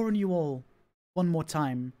to implore on you all, one more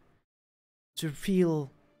time, to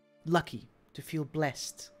feel lucky, to feel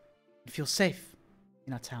blessed, and feel safe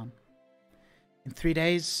in our town. In 3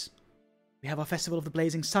 days, we have our Festival of the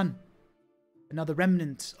Blazing Sun, another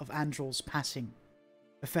remnant of Andrel's passing,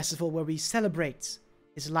 a festival where we celebrate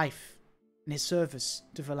his life and his service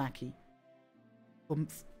to Vallaki for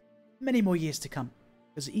many more years to come,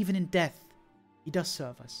 because even in death, he does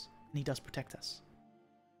serve us, and he does protect us.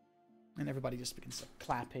 And everybody just begins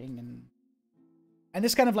clapping, and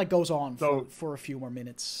this kind of like goes on for a few more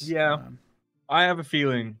minutes. Yeah, I have a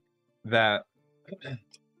feeling that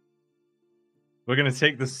we're gonna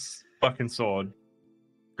take this fucking sword,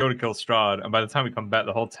 go to kill Strahd, and by the time we come back,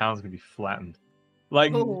 the whole town's gonna be flattened.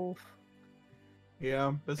 Like, Oh.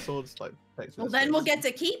 Yeah, the sword's like. Well, then we'll get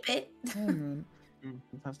to keep it.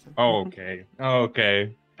 Fantastic. okay,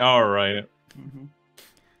 all right.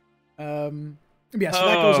 Yeah, so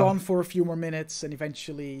that goes on for a few more minutes, and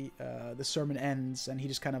eventually the sermon ends, and he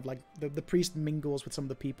just kind of like the priest mingles with some of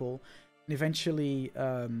the people, and eventually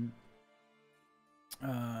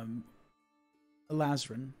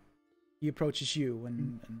Lazarin, he approaches you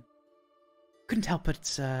and couldn't help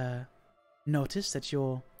but notice that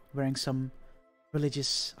you're wearing some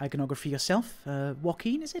religious iconography yourself.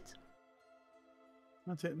 Joaquin, is it?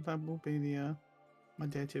 That's it. That will be the my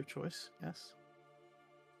deity of choice. Yes.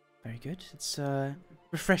 Very good. It's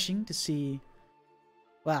refreshing to see.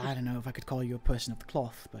 Well, I don't know if I could call you a person of the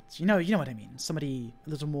cloth, but you know what I mean. Somebody a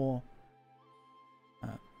little more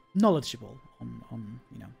knowledgeable on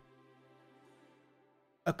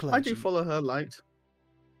a clergy. I do follow her light.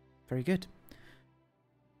 Very good.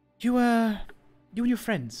 You and your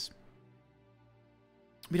friends.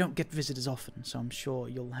 We don't get visitors often, so I'm sure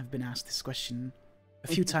you'll have been asked this question a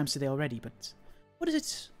few times today already. But what is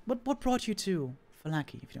it? What brought you to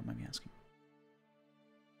Vallaki, if you don't mind me asking?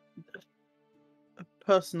 A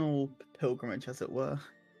personal pilgrimage, as it were.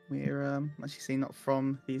 We're actually not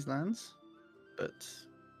from these lands, but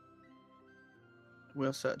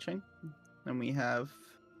we're searching, and we have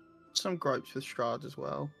some gripes with Strahd as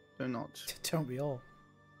well. They're not. Don't we all?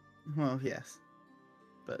 Well, yes,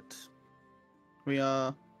 but we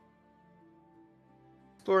are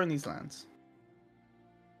exploring these lands.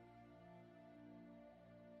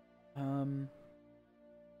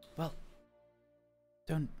 Well,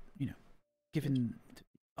 don't given.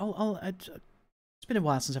 It's been a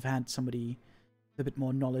while since I've had somebody with a bit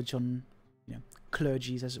more knowledge on,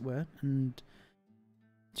 clergies, as it were. And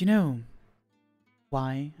do you know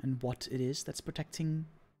why and what it is that's protecting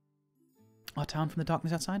our town from the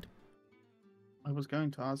darkness outside? I was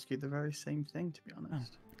going to ask you the very same thing, to be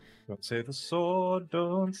honest. Don't say the sword.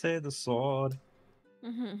 Don't say the sword.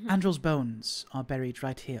 Andrel's bones are buried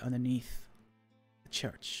right here underneath the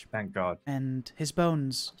church. Thank God. And his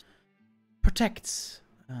bones protect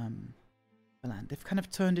the land. They've kind of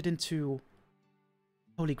turned it into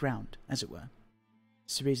holy ground, as it were.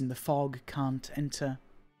 It's the reason the fog can't enter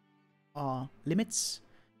our limits.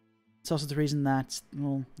 It's also the reason that,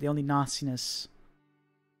 the only nastiness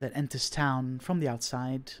that enters town from the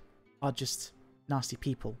outside are just nasty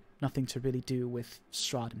people. Nothing to really do with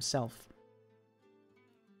Strahd himself.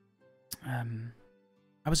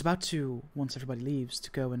 I was about to, once everybody leaves,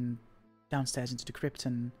 to go and downstairs into the crypt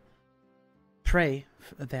and pray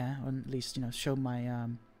there, or at least, show my,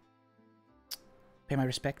 pay my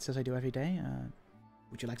respects as I do every day.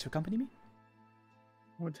 Would you like to accompany me?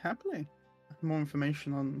 I would happily. More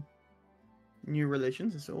information on new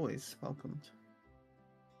religions is always welcomed.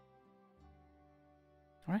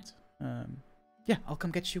 Alright. Yeah, I'll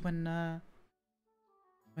come get you when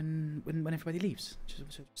everybody leaves.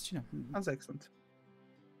 Just That's excellent.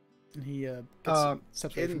 And he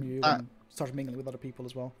steps away from you and starts mingling with other people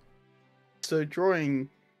as well. So drawing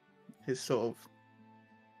his sort of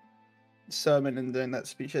sermon and doing that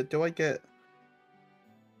speech, do I get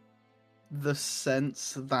the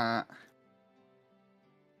sense that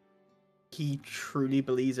he truly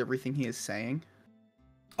believes everything he is saying?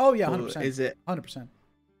 Oh yeah, Or 100%. is it 100%?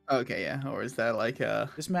 okay? Yeah, or is there like a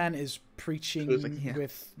This man is preaching yeah.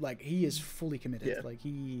 with like he is fully committed. Yeah. Like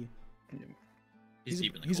He's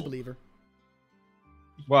deep in the he's a cold. believer.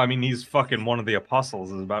 Well, I mean, he's fucking one of the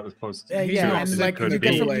apostles. Is about as close to Yeah, to it and as like it could you be.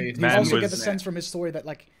 definitely Man also get was- the sense from his story that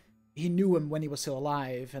like he knew him when he was still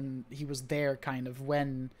alive, and he was there kind of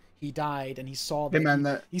when he died, and he saw that, Hey,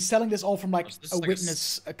 man, he's selling this all from like This is a like a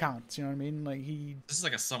witness account. You know what I mean? Like This is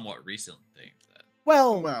like a somewhat recent thing. That,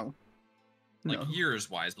 well, wow. like No. years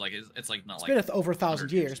wise, like it's like not it's like been over 1,000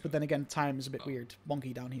 100 years years, but then again, time is a bit weird,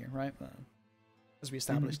 wonky down here, right? As we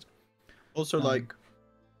established. Also, like,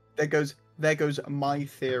 there goes my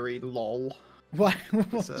theory. Lol. What?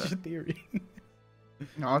 What's uh, your theory?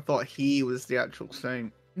 No, I thought he was the actual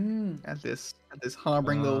saint. Mm. At this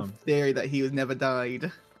harboring little theory that he was never died.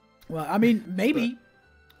 Well, I mean, maybe.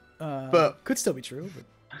 But could still be true.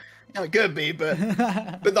 no, it could be, but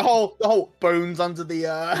But the whole bones under the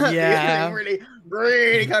Yeah. thing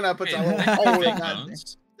really kind of puts a Wait, hole in fake that.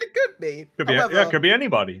 bones? It could be. Could be, However, yeah, could be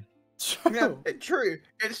anybody. yeah, true.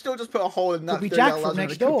 It still just put a hole in that. Could be theory Jack that from allows him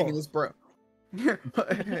next to keep door. thinking his bro.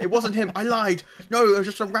 It wasn't him. I lied. No, it was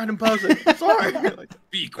just a random person. Sorry.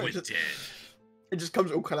 Be quinted. It just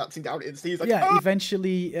comes all collapsing down instantly. He's like, yeah, "Ah!"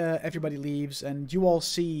 eventually everybody leaves, and you all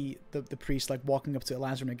see the priest like walking up to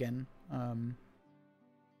Elazrin again.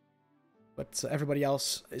 But everybody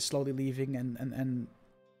else is slowly leaving, and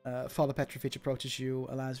Father Petrovich approaches you,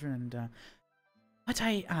 Elazrin, and might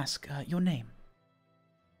I ask your name?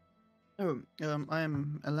 Oh, I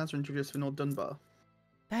am Elazrin Julius Vinod Dunbar.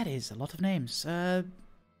 That is a lot of names.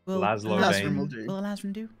 Will Laszlo Elazrin Bane. will do. Will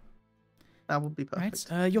Elazrin do? That would be perfect.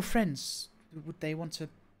 Right. Your friends, would they want to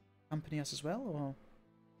accompany us as well, or?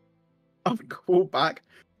 I'll call back.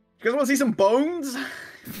 You guys want to see some bones?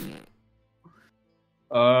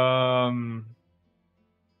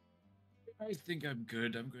 I think I'm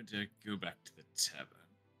good. I'm going to go back to the tavern.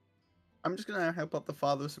 I'm just gonna help out the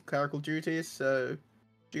father with some clerical duties. So,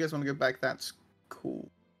 if you guys want to go back, that's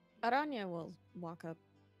cool. Aranya will walk up,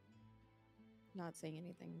 not saying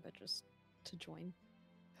anything, but just to join.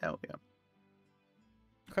 Hell yeah.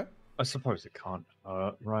 Okay. I suppose it can't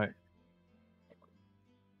hurt, right?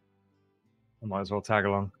 I might as well tag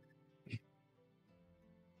along.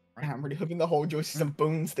 I'm really hoping the whole Joyce's and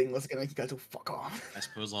Bones thing was gonna make you guys all fuck off. I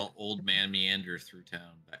suppose I'll old man meander through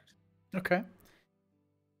town back. Okay.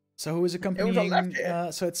 So who is was accompanying? on left here.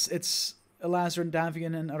 So it's Elazrin,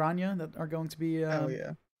 Davian, and Aranya that are going to be. Hell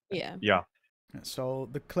yeah. Yeah. Yeah. So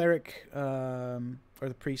the cleric, or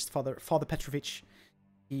the priest, Father Petrovich,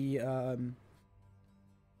 he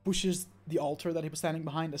pushes the altar that he was standing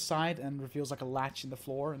behind aside and reveals like a latch in the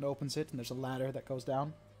floor and opens it, and there's a ladder that goes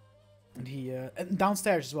down. And he and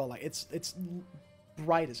downstairs as well, like it's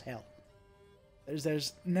bright as hell.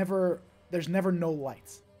 There's never no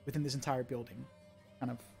light within this entire building.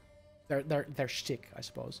 Kind of their shtick, I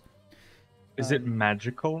suppose. Is it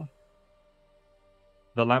magical?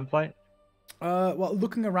 The lamplight? Well,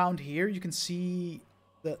 looking around here, you can see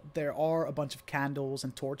that there are a bunch of candles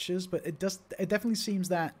and torches, but it definitely seems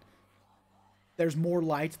that there's more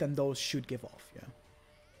light than those should give off. Yeah,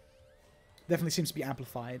 definitely seems to be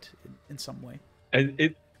amplified in some way.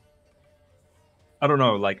 I don't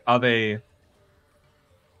know. Like, are they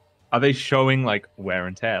showing like wear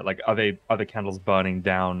and tear? Like, are the candles burning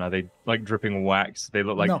down? Are they like dripping wax? They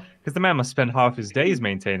look like No. because the man must spend half his days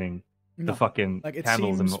maintaining No. the fucking Like it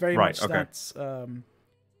candles seems and very right. much Okay. that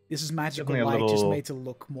this is magical Definitely a light, just little- made to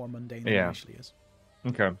look more mundane than it Yeah. actually is.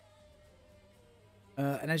 Okay.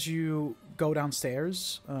 And as you go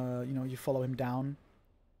downstairs, you follow him down.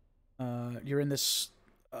 You're in this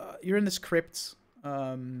crypt,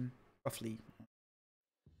 roughly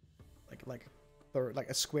like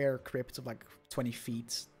a square crypt of like 20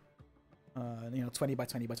 feet. 20 by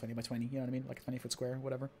 20 by 20 by 20. You know what I mean? Like a 20-foot square,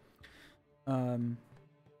 whatever. And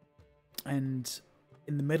in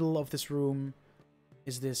the middle of this room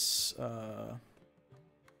is this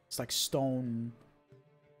it's like stone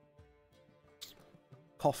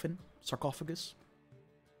coffin, sarcophagus,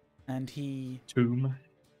 and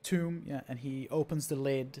Tomb. yeah, and he opens the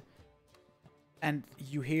lid, and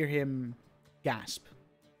you hear him gasp.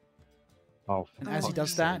 Oh. And as he fuck's does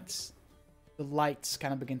sake. that, the lights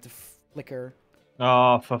kind of begin to flicker,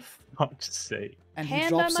 Oh, for fuck's sake! and he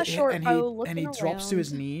Hand on drops my short and bow, he looking drops to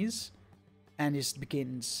his around. knees, and just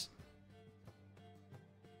begins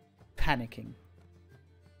panicking.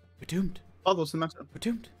 We're doomed. Oh, what's the matter? We're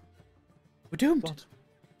doomed. We're doomed. What?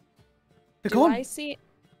 They're Do gone. I see?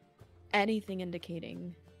 anything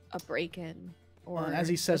indicating a break-in or And as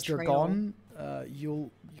he says a they're trail. gone,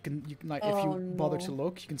 you can like if you Oh, bother to no.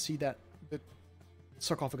 look, you can see that the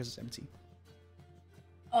sarcophagus is empty.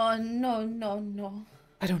 Oh no, no, no.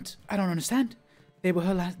 I don't understand. They were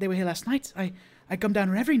here last night. I come down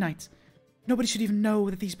here every night. Nobody should even know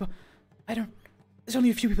that these. There's only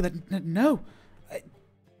a few people that know.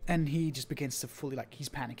 And he just begins to fully he's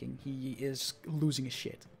panicking. He is losing his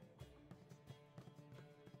shit.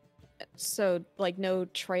 So like no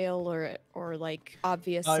trail or like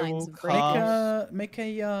obvious I signs will of cast- break-in. Make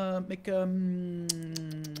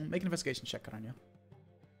an investigation check, Karanya.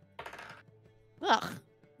 Ugh,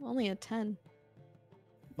 only a 10.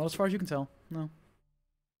 Not as far as you can tell. No.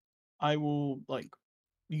 I will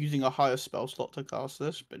using a higher spell slot to cast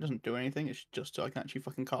this, but it doesn't do anything. It's just so I can actually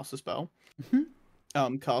fucking cast the spell.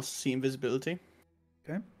 Cast see invisibility.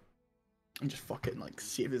 Okay. And just fucking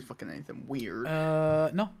see if there's fucking anything weird.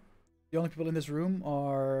 No. The only people in this room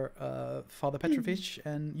are Father Petrovich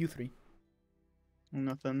and you three.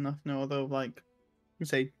 Nothing. No other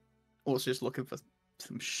say. Also just looking for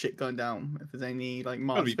some shit going down. If there's any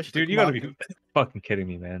marks, Dude, you gotta be fucking kidding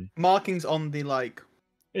me, man. markings on the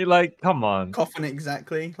Come on. coffin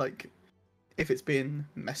exactly. If it's been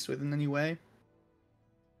messed with in any way.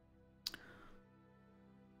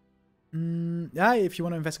 Yeah, if you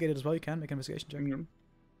want to investigate it as well, you can make an investigation check. Mhm.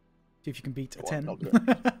 See if you can beat a Go on,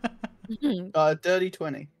 10. I'll do Dirty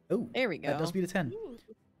 20. Oh, There we go. that does beat a 10.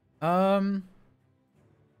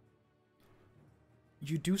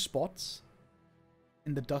 You do spot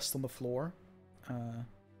in the dust on the floor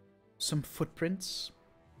some footprints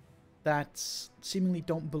that seemingly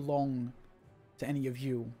don't belong to any of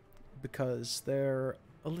you because they're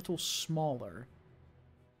a little smaller.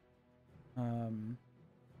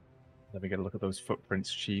 Let me get a look at those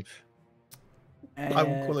footprints, Chief. I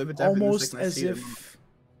will call over Devin the almost second I as see them. if,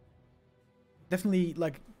 definitely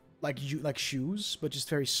like shoes, but just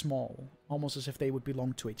very small, almost as if they would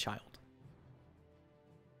belong to a child.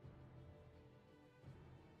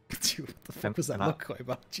 Dude, what the fuck was that look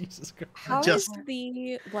about? Jesus Christ! How Just- is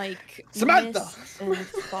the Samantha! mist and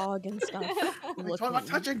fog and stuff Why am I looking?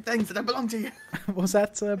 touching things that don't belong to you? What was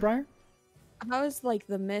that, Briar? How is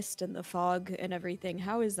the mist and the fog and everything?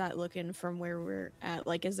 How is that looking from where we're at?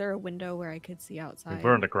 Is there a window where I could see outside?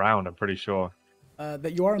 We're underground, I'm pretty sure.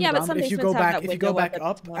 That you are on Yeah, the but ground. some If you basements go have back, that if you go window back at the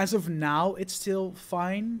up, top. as of now, it's still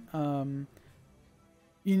fine.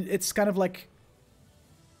 It's kind of like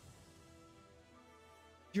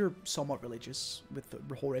you're somewhat religious with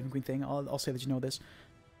the whole Raven Queen thing. I'll say that you know this.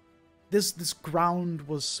 This ground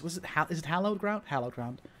was it is it hallowed ground? Hallowed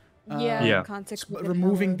ground. Yeah, Yeah. consecrated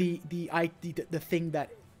Removing hallowed. the thing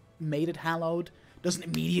that made it hallowed doesn't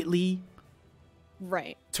immediately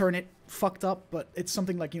Right. turn it fucked up, but it's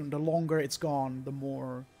something the longer it's gone,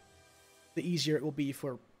 the easier it will be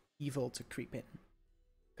for evil to creep in,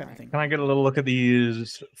 kind of thing. Can I get a little look at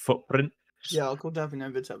these footprints? Yeah, I'll call Devin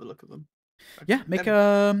over to have a look at them. Yeah, make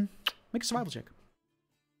a survival check.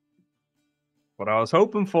 What I was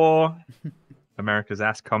hoping for. America's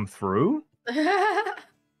ass come through.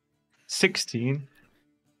 16.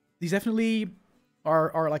 These definitely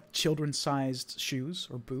are like children-sized shoes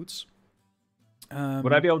or boots.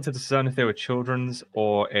 Would I be able to discern if they were children's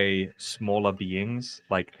or a smaller beings,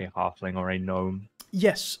 like a halfling or a gnome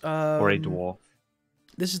Yes. or a dwarf?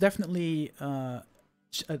 This is definitely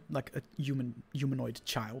like a humanoid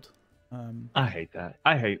child. I hate that.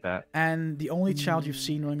 I hate that. And the only child you've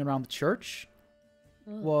seen running around the church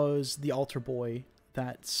was the altar boy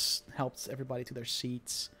that's helped everybody to their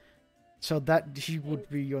seats. So that he would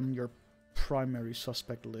be on your primary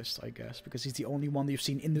suspect list, I guess, because he's the only one that you've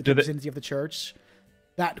seen in the vicinity of the church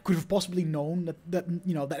that could have possibly known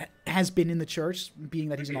that has been in the church, being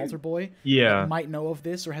that he's an altar boy. Yeah. That might know of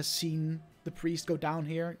this or has seen the priest go down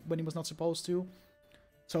here when he was not supposed to.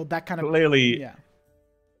 So that kind of Clearly, yeah.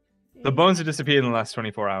 the bones have disappeared in the last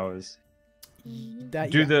 24 hours.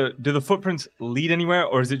 Do the footprints lead anywhere,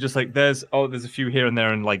 or is it just there's a few here and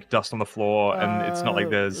there and dust on the floor, and it's not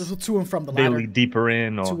like there's to and from the they ladder. lead deeper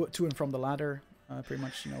in, or To and from the ladder, pretty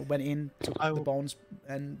much. Went in, took the bones,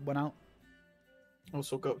 and went out.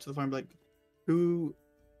 Also, go up to the phone and be like, "Who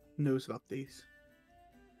knows about these?"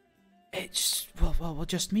 It's well,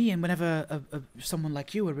 just me. And whenever someone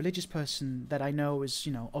like you, a religious person that I know is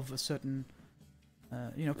of a certain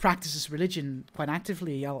practices religion quite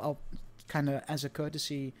actively, I'll kind of as a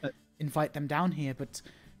courtesy invite them down here. But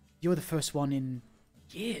you're the first one in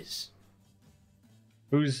years.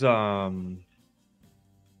 who's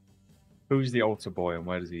the altar boy, and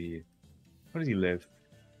where does he live?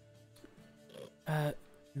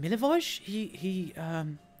 Milivoj? He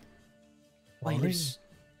lives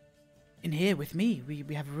in here with me.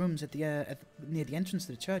 We have rooms at the near the entrance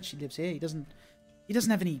to the church. He lives here. He doesn't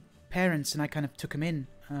have any parents, and I kind of took him in.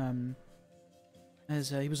 As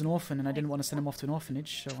he was an orphan, and I didn't want to send him off to an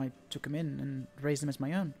orphanage, so I took him in and raised him as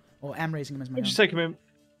my own, or am raising him as my Where'd own. you take him in?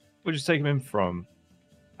 Where'd you take him in from?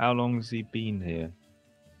 How long has he been here?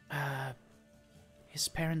 His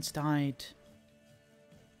parents died.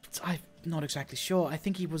 I'm not exactly sure. I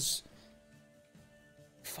think he was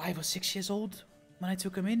 5 or 6 years old when I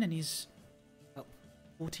took him in, and he's about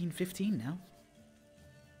 14, 15 now.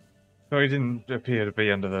 So he didn't appear to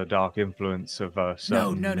be under the dark influence of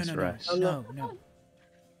certain mistress. No.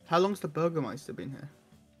 How long's the Burgermeister been here?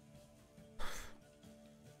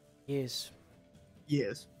 Years.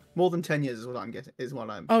 Years. More than 10 years is what I'm getting. Is what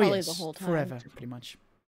I'm. Oh Probably yes, the whole time. forever, pretty much.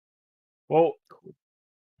 Well,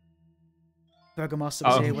 Burgomaster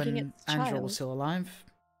was here Thinking when it's Angela child. was still alive,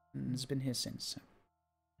 and has been here since. So.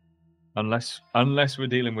 unless we're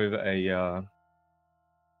dealing with a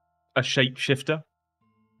shapeshifter,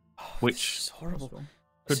 Oh, which this is horrible. Possible.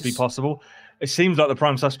 could This be is possible. It seems like the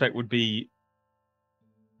prime suspect would be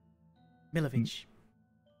Milovich.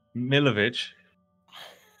 Milovich.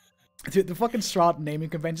 Dude, the fucking Strahd naming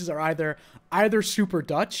conventions are either super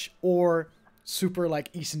Dutch or super like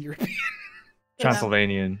Eastern European.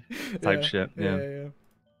 Transylvanian type Yeah, shit. Yeah.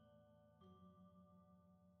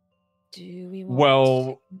 Do we want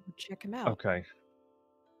Well, to check him out? okay.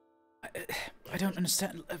 I don't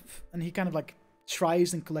understand. And he kind of like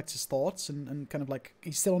tries and collects his thoughts, and kind of like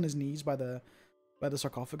he's still on his knees by the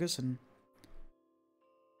sarcophagus. And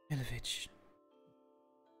Milovich,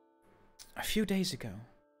 a few days ago,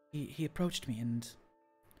 he approached me, and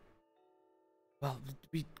well,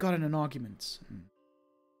 we got in an argument and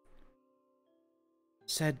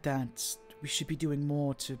said that we should be doing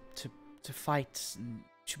more to fight, and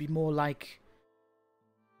should be more like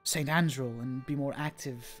Saint Andrew and be more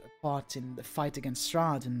active part in the fight against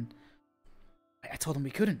Strahd. And I told him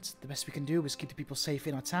we couldn't. The best we can do is keep the people safe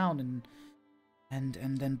in our town, and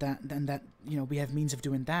then that we have means of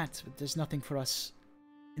doing that. But there's nothing for us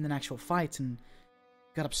in an actual fight. And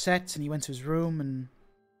he got upset, and he went to his room and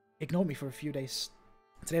ignored me for a few days.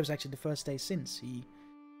 Today was actually the first day since he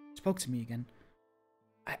spoke to me again.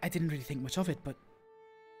 I didn't really think much of it, but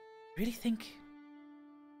really think.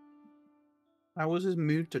 How was his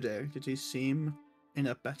mood today? Did he seem in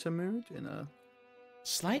a better mood?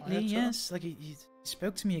 Slightly, Quieter? yes. Like he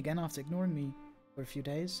spoke to me again after ignoring me for a few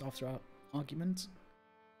days after our argument.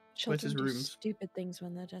 Where's his Children do rooms? stupid things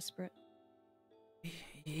when they're desperate.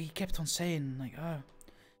 He kept on saying like,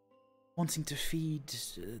 wanting to feed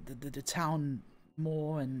the town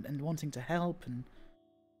more and wanting to help, and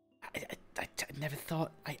I never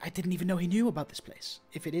thought I didn't even know he knew about this place.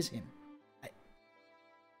 If it is him,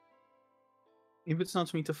 If it's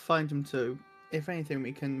not me to find him too, if anything,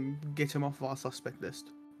 we can get him off of our suspect list.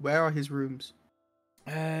 Where are his rooms?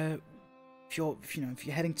 if you're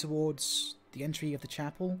heading towards the entry of the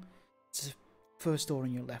chapel, it's the first door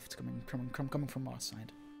on your left, coming from our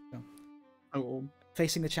side. So, I will.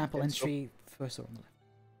 facing the chapel Okay, so- entry, first door on the left.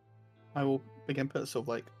 I will again put a sort of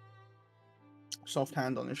like soft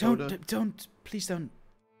hand on his shoulder. Please don't,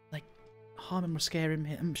 like, harm him or scare him.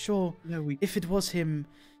 I'm sure No, we. if it was him,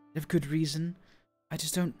 they have good reason. I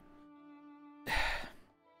just don't. I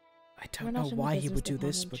We're don't not know in the why he business would do of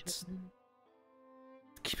this, harming but children.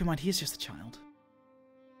 keep in mind he is just a child.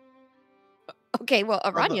 Okay, well,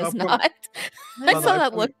 Aranya's I'll not. I Brother, saw I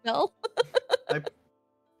that promise- look, Mel.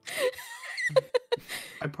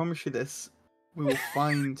 I promise you this. We will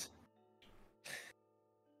find.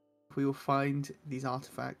 We will find these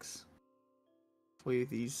artifacts for you.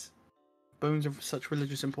 These bones of such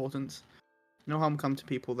religious importance. No harm come to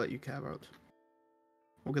people that you care about.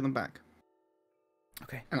 We'll get them back.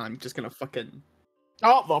 Okay. And I'm just gonna fucking.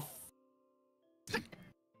 Oh the.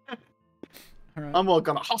 All right. I'm all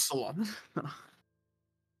gonna hustle on.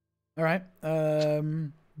 All right.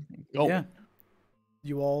 Going. Yeah.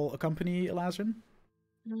 You all accompany Elazarin?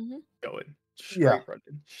 Mm-hmm. Going. Straight Yeah.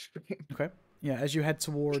 running. Okay. Yeah, as you head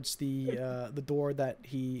towards the door that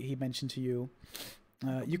he mentioned to you,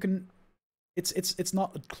 you can. It's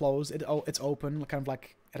not closed. It's open, kind of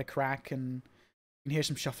like at a crack, and you can hear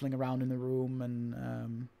some shuffling around in the room,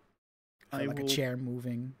 and I like a will- chair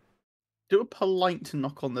moving. Do a polite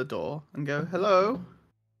knock on the door and go, hello?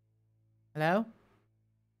 Hello?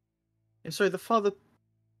 Yeah, sorry, the father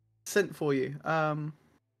sent for you. Can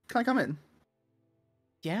I come in?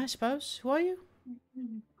 Yeah, I suppose. Who are you?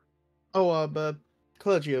 Oh,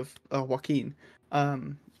 clergy of Joaquin. I was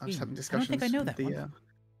having I don't discussions. think I know with that one.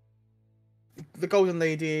 The Golden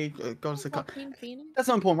Lady, Goddess of... Queen Phoenix. That's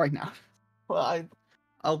not important right now. Well,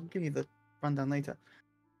 I'll give you the rundown later.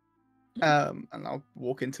 And I'll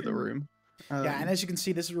walk into the room. Yeah, and as you can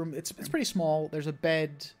see, this room it's pretty small. There's a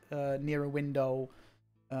bed near a window.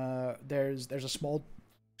 There's a small,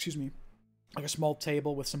 excuse me, like a small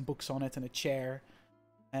table with some books on it and a chair,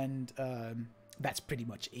 and that's pretty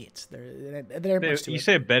much it. There much to You it.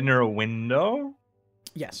 say a bed near a window?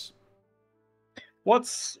 Yes.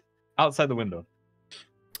 What's outside the window?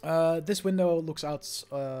 This window looks out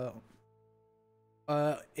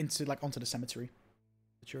into like onto the cemetery,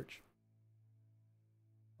 the church.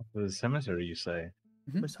 The cemetery, you say?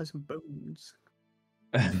 Must have some bones.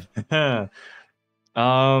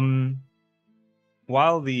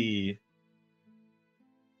 While the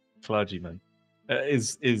clergyman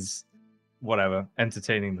is whatever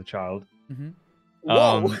entertaining the child,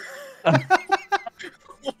 Whoa! That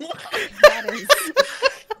is.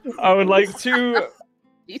 I would like to.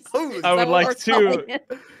 I would like to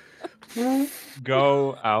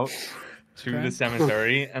go out to Okay. the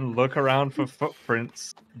cemetery and look around for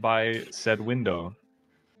footprints by said window.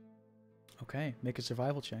 Okay, make a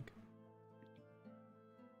survival check.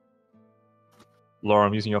 Laura,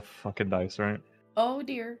 I'm using your fucking dice, right? Oh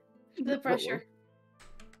dear, the pressure.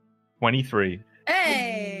 23.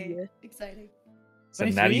 Hey, exciting. So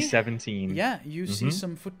natty 23? 17. Yeah, you see Mhm.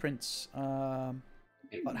 some footprints,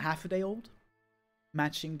 about half a day old,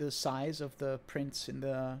 matching the size of the prints in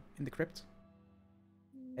the crypt.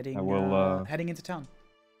 Heading, I will, heading into town,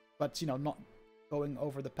 but not going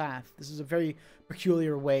over the path. This is a very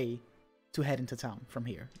peculiar way to head into town from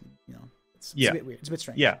here. It's Yeah. a bit weird. It's a bit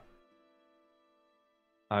strange. Yeah.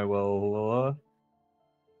 I will.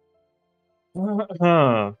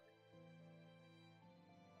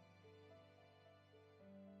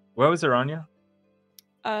 Where was Aranya?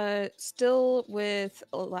 Still with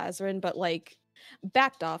Lazarin, but like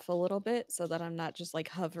backed off a little bit so that I'm not just like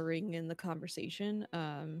hovering in the conversation.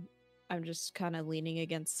 I'm just kind of leaning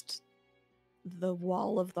against the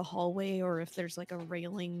wall of the hallway, or if there's like a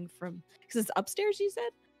railing from, because it's upstairs, you said,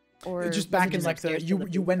 or Just was it back in like upstairs to you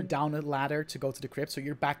the went basement? down a ladder to go to the crypt, so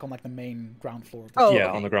you're back on like the main ground floor. Of the Oh, Yeah,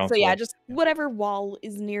 okay. on the ground So yeah, floor. just whatever wall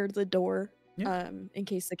is near the door, Yeah. in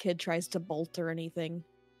case the kid tries to bolt or anything.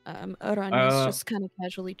 Aranya's Uh, just kind of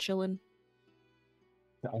casually chilling.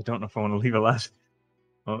 I don't know if I want to leave it last.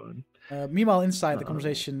 Oh, Meanwhile, inside the Uh-oh.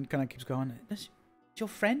 conversation kind of keeps going. Is your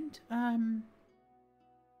friend? And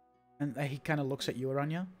he kind of looks at you,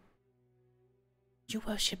 Aranya. Do you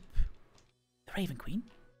worship the Raven Queen?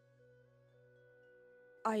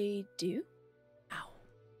 I do. Ow,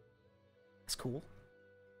 that's cool.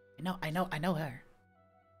 I know her.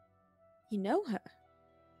 You know her.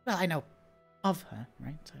 Well, I know of her,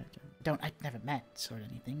 right? I've never met or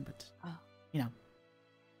anything, but Oh.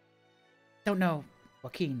 Don't know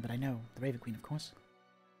Joaquin, but I know the Raven Queen, of course.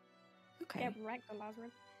 Okay. Yeah, right, the Lazarin.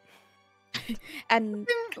 And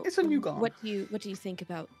It's a new god. what do you think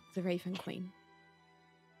about the Raven Queen?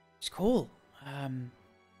 It's cool.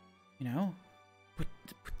 But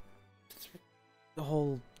the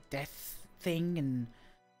whole death thing and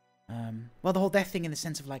the whole death thing in the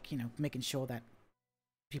sense of like, making sure that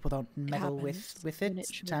people don't meddle happens with when it,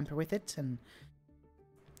 it should. tamper with it, and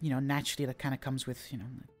naturally that kind of comes with,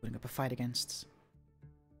 putting up a fight against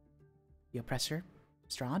the oppressor,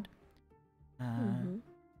 Strahd. Mhm.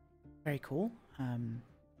 Very cool. And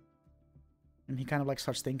he kind of like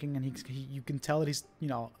starts thinking, and you can tell that he's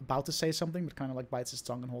about to say something, but kind of like bites his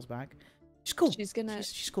tongue and holds back. She's cool.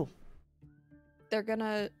 She's cool. They're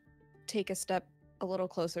gonna take a step a little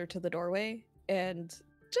closer to the doorway and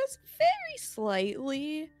just very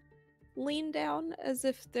slightly lean down as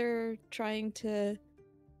if they're trying to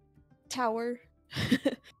tower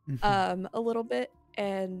a little bit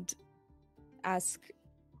and ask,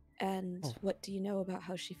 and Oh. what do you know about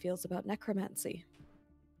how she feels about necromancy?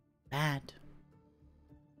 Bad.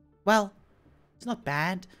 Well, it's not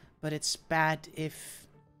bad, but it's bad if...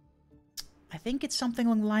 I think it's something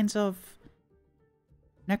along the lines of...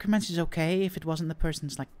 Necromancy's okay if it wasn't the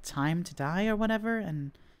person's, like, time to die or whatever,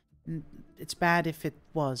 and it's bad if it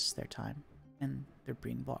was their time, and they're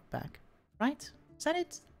being brought back. Right? Is that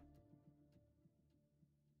it?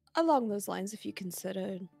 Along those lines, if you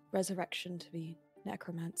consider resurrection to be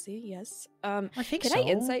necromancy, yes. I think Can so. I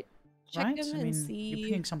insight check Right? him I and mean, see? you're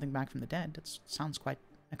bringing something back from the dead. That sounds quite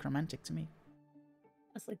necromantic to me.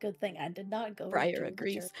 That's a good thing I did not go. Briar to the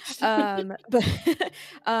agrees. church.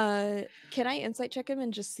 But can I insight check him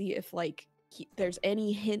and just see if like there's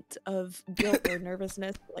any hint of guilt or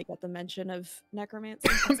nervousness, like at the mention of necromancy?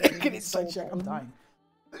 Making it so check. I'm dying.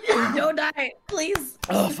 Don't die, please.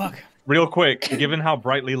 Oh, fuck. Real quick, given how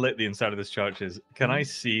brightly lit the inside of this church is, can I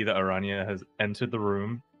see that Aranya has entered the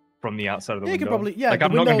room from the outside of the Yeah, you window. can probably like the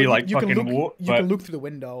I'm not gonna be window, like you can fucking look, walk, you but can look through the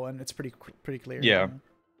window and it's pretty clear. Yeah.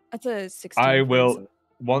 That's a 16. I for will. insight.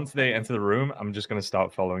 Once they enter the room, I'm just gonna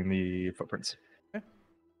start following the footprints.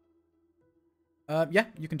 Yeah,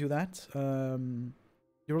 you can do that. You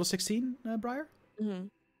roll a 16, Briar? Mhm.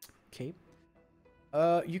 Okay.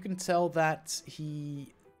 You can tell that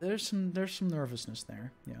there's some nervousness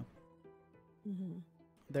there. Yeah. Mhm.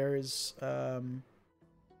 There is not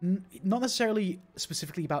necessarily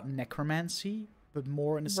specifically about necromancy, but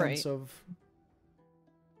more in the sense Right. of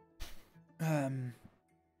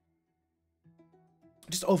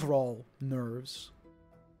just overall nerves.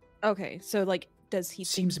 Okay, so like, does he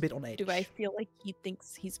Seems think, a bit on edge. do I feel like he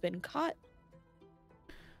thinks he's been caught?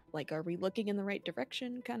 Like, are we looking in the right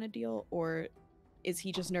direction kind of deal? Or is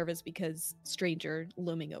he just nervous because stranger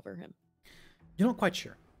looming over him? You're not quite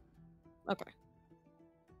sure. Okay.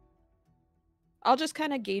 I'll just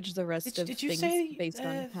kind of gauge the rest of Did you things say based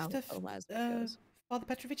on how the last goes. Father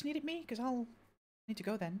Petrovich needed me? Because I'll need to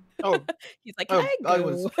go then. Oh, He's like, can I I go?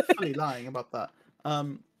 was fully lying about that.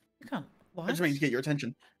 You can't. What? I just mean to get your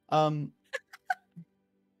attention. No,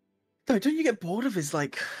 don't you get bored of his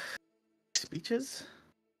like speeches?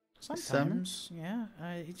 Sometimes, yeah.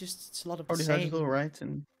 It's a lot of the Already heard it same. all, right?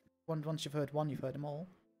 And Once you've heard one, you've heard them all.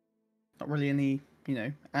 not really any,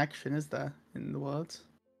 action, is there, in the words?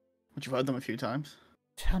 Once you've heard them a few times.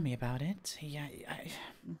 Tell me about it. Yeah,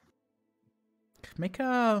 make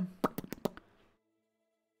a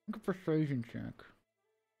persuasion check.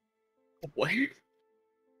 Wait.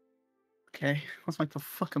 Okay, what's my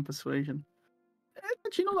fucking persuasion?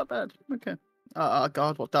 Actually, not that bad. Okay.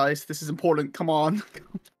 God, what dice? This is important. Come on.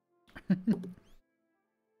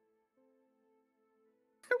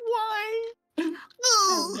 Why?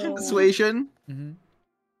 no. Persuasion. Mm-hmm.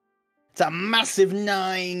 It's a massive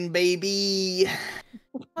 9, baby.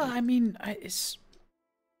 Well, I mean, it's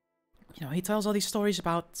he tells all these stories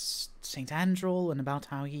about Saint Andrew and about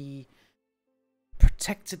how he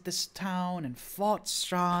protected this town and fought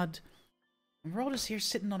Strahd, and we're all just here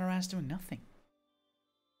sitting on our ass doing nothing.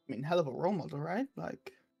 I mean, hell of a role model, right?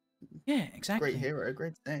 Like, Yeah, exactly. great hero,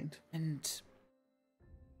 great saint. And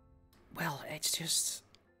well, it's just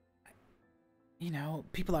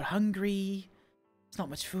people are hungry. There's not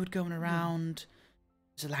much food going around.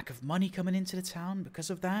 There's a lack of money coming into the town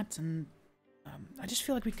because of that, and I just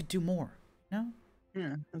feel like we could do more.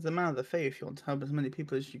 Yeah, as a man of the faith, you want to help as many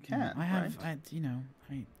people as you can. I have, right?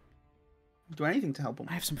 I Do anything to help them.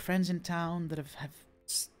 I have some friends in town that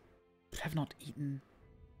have not eaten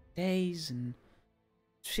days, and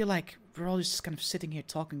I feel like we're all just kind of sitting here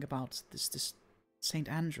talking about this Saint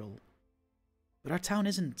Andrew, but our town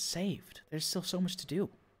isn't saved. There's still so much to do.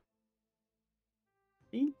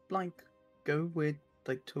 Do you go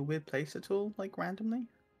to a weird place at all, randomly?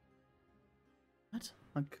 What?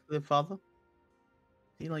 Like the father?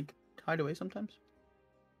 Do you hide away sometimes?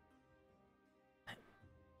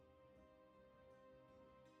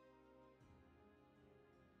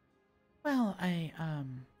 Well, I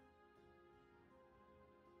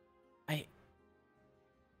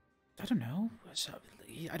don't know. So,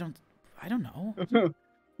 I don't know.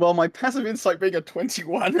 Well, my passive insight being a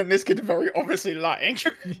 21, and this kid very obviously lying.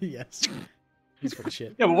 Yes. He's full of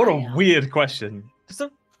shit. Yeah, but what a Yeah. weird question. Does the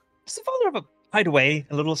father ever hide away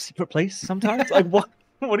a little secret place sometimes? Like, what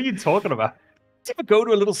are you talking about? Does he ever go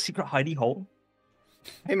to a little secret hidey hole?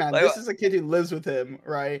 Hey man, Like, this is a kid who lives with him,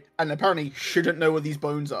 right? And apparently shouldn't know what these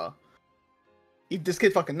bones are. This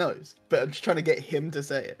kid fucking knows, but I'm just trying to get him to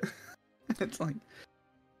say it. It's like,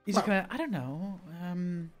 He's well- gonna. I don't know.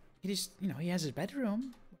 He just, he has his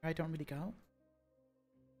bedroom where I don't really go.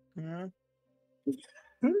 yeah.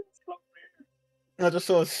 I just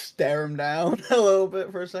sort of stare him down a little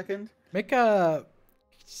bit for a second. Make a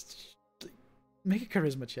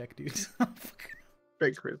charisma check, dude.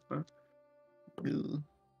 Great charisma. Ew.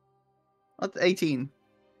 That's 18.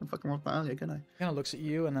 I fucking rolled that earlier, couldn't I? Kind of looks at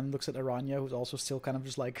you and then looks at Aranya, who's also still kind of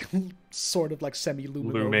just sort of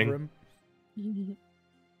semi-looming Looming. over him.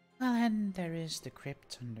 Well, and there is the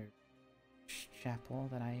crypt under chapel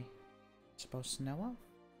that I'm supposed to know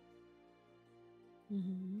of.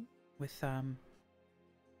 With the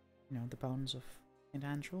bones of Saint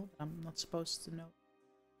Andrew that I'm not supposed to know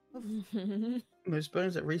of. Those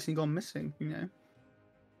bones that recently gone missing,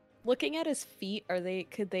 Looking at his feet,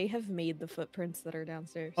 could they have made the footprints that are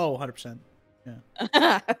downstairs? Oh, 100%.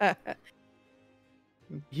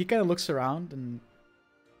 He kind of looks around and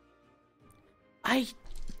I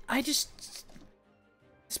just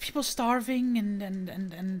there's people starving and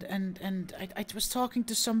I was talking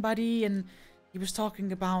to somebody and he was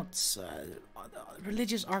talking about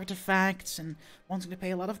religious artifacts and wanting to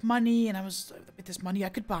pay a lot of money, and I was with this money I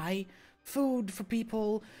could buy food for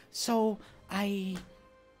people, so I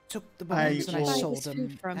took the bones and I will- Buy sold his food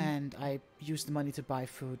them, from. and I used the money to buy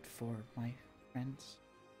food for my friends.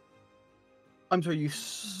 I'm sorry, you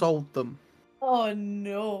sold them. Oh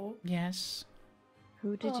no. Yes.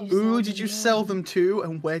 Who did you? Who sell did you them sell to? them to,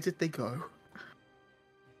 and where did they go?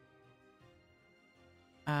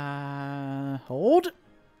 Hold.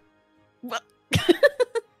 What?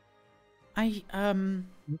 I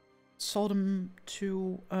sold them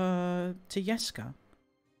to Yeska.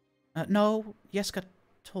 No, Yeska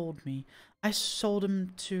told me. I sold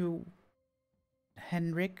them to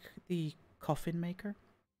Henrik, the coffin maker.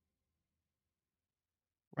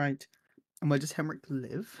 Right. And where does Henrik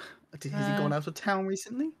live? Has he gone out of town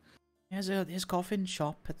recently? He has his coffin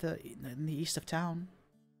shop in the east of town.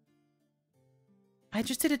 I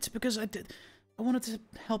just did it because I wanted to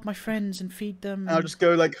help my friends and feed them. And I'll just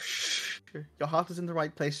go like, shh, your heart is in the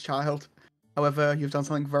right place, child. However, you've done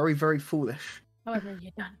something very, very foolish. However,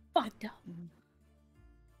 you done fucked up.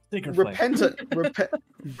 Repent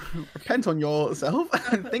on yourself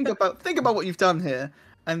and think about what you've done here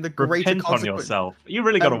and the greater Repent on consequence. yourself. You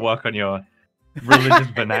really got to work on your religious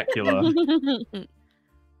vernacular.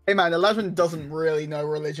 Hey man, Elijah doesn't really know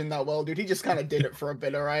religion that well, dude. He just kind of did it for a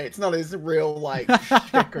bit, alright? It's not his real, like,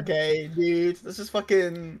 shtick, okay, dude? This is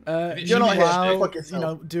fucking... You're not here, Meanwhile, fuck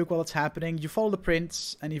yourself. Duke, while it's happening, you follow the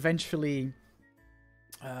prince, and eventually,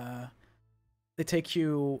 they take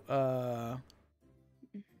you, about,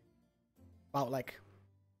 like,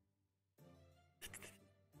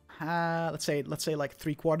 let's say, like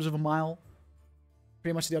 3/4 of a mile,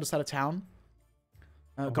 pretty much to the other side of town.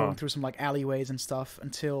 Going through some like alleyways and stuff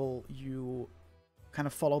until you kind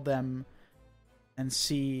of follow them and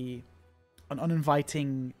see an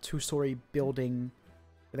uninviting 2-story building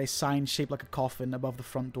with a sign shaped like a coffin above the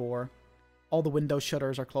front door. All the window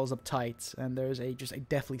shutters are closed up tight, and there's just a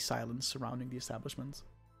deathly silence surrounding the establishment.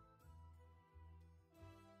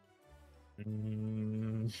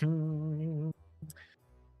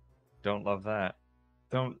 Don't love that.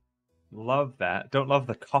 Don't love that. Don't love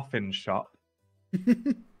the coffin shop.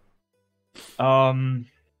 I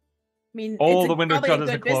mean, All it's the window probably a shutters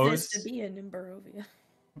are good business closed. to be in Barovia.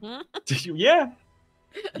 Yeah.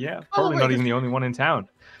 Yeah. Probably wait, not even the only one in town.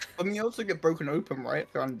 I mean, you also get broken open, right?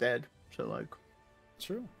 If they're undead. So, like...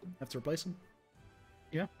 True. Have to replace them.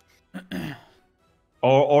 Yeah.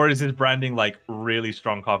 Or is his branding like really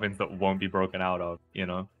strong coffins that won't be broken out of, you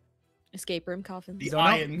know? Escape room coffins. The Don't know.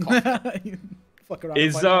 iron coffin. You fuck around and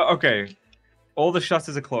Is find out. okay. All the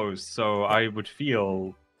shutters are closed, so I would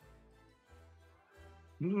feel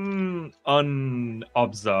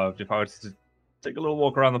unobserved if I were to take a little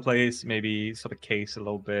walk around the place, maybe sort of case a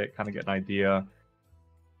little bit, kind of get an idea.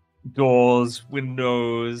 Doors,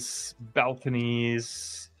 windows,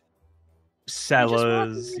 balconies,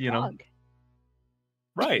 cellars, you know.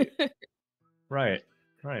 Right. Right.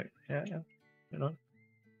 Yeah. You know.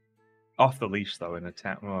 Off the leash though in a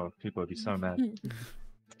town. Oh, people would be so mad.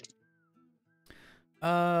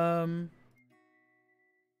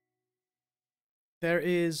 There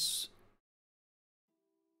is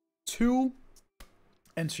 2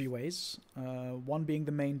 entryways. One being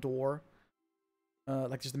the main door,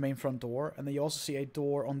 like just the main front door, and then you also see a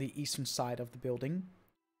door on the eastern side of the building.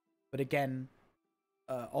 But again,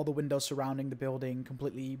 all the windows surrounding the building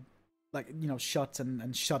completely, like, shut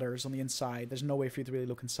and shutters on the inside. There's no way for you to really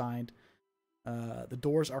look inside. The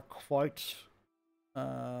doors are quite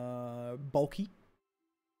bulky.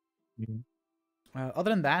 Other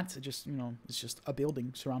than that, it just, it's just a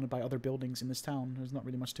building surrounded by other buildings in this town. There's not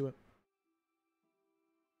really much to it.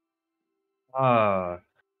 I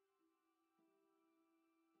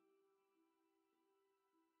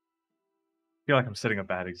feel like I'm setting a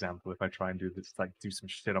bad example if I try and do this, like do some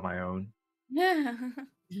shit on my own. Yeah.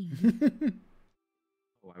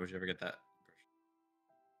 Why would you ever get that?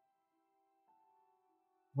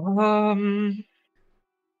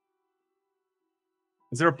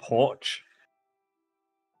 Is there a porch?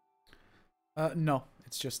 No,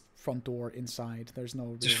 it's just front door inside. There's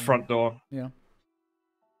no Just real- front door. Yeah.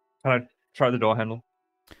 Can I try the door handle?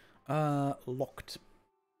 Locked.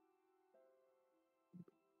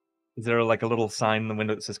 Is there like a little sign in the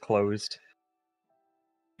window that says closed?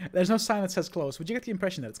 There's no sign that says closed. Would you get the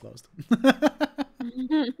impression that it's closed?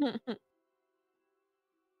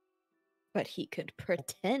 But he could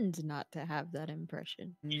pretend not to have that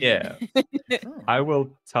impression. Yeah. Oh. I will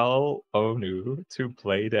tell Onu to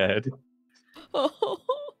play dead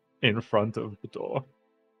in front of the door.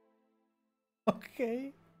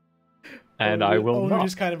 Okay. And I will Owner not.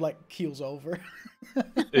 just kind of like keels over.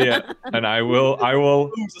 Yeah, and I will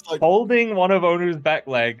Just like, holding one of Onu's back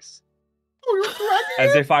legs oh, you're dragging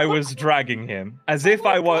as him? if I was dragging him, as if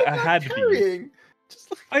I had been. carrying.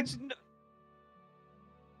 Just like,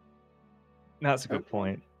 That's a good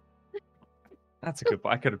point. That's a good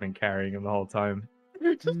point. I could have been carrying him the whole time.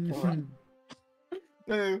 Mhm.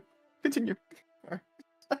 no, continue.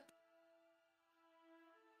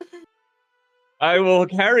 I will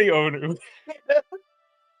carry Onu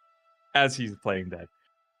as he's playing dead.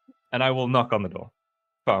 And I will knock on the door.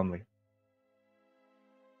 Firmly.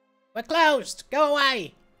 We're closed. Go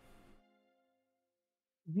away.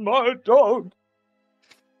 My dog.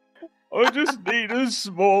 I just need a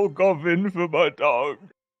small coffin for my dog.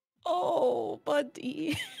 Oh,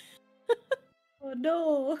 buddy. Oh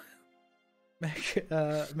no. Make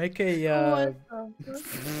Oh,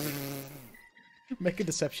 make a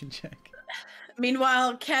deception check.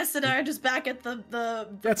 Meanwhile, Cass and I are just back at the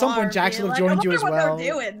Yeah, at some point, bar Jax being will have like, joined I you as wonder well. what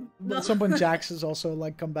they're doing. At some point, Jax has also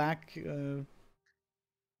like come back.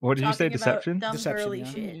 What did you say, Talking about deception? dumb Deception, girly yeah.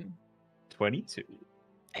 shit. 22.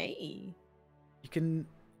 Hey. You can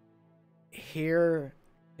hear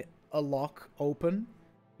a lock open,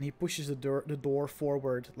 and he pushes the door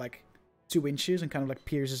forward like 2 inches and kind of like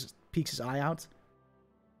peeks his eye out.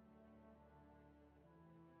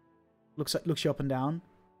 Looks you up and down.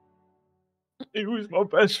 He was my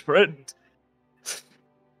best friend. Does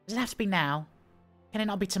it have to be now? Can it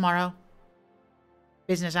not be tomorrow?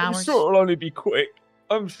 Business I'm hours? sure it'll only be quick.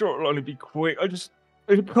 I can't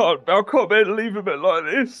bear to leave him like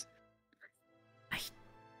this.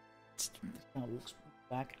 Kind of looks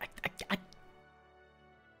back.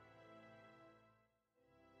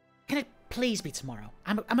 Can it please be tomorrow?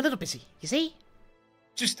 I'm a little busy, you see?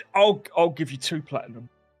 Just, I'll give you 2 platinum.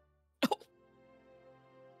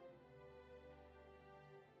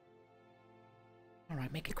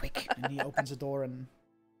 Alright, make it quick. And he opens the door and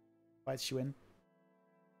invites you in.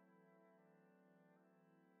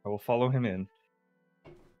 I will follow him in.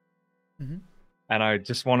 Mm-hmm. And I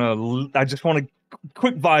just want a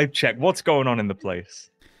quick vibe check. What's going on in the place?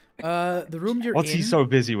 The room you're What's in. he so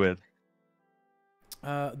busy with?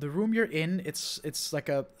 The room you're in, it's like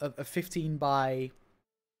a 15 by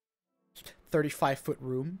 35-foot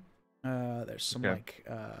room. There's some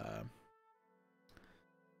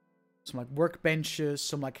workbenches,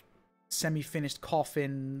 some like semi-finished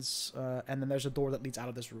coffins, and then there's a door that leads out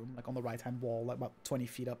of this room, like on the right-hand wall, like about 20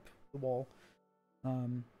 feet up the wall.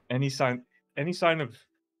 Any sign of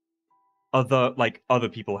other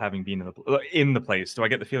people having been in the place? Do I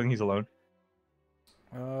get the feeling he's alone?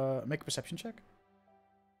 Make a perception check.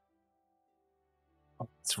 Oh,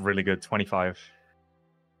 it's really good. 25.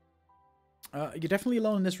 You're definitely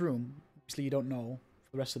alone in this room. Obviously, you don't know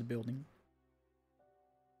for the rest of the building.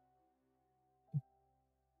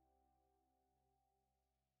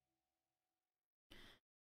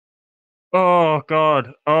 Oh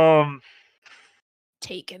God.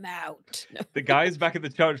 Take him out. No. The guys back at the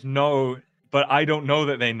church know, but I don't know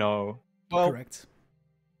that they know. well, Correct.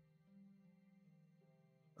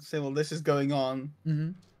 say, well, this is going on.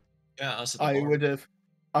 Mm-hmm. Yeah, us at the I bar. would have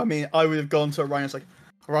gone to Aranya. It's like,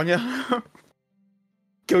 Aranya,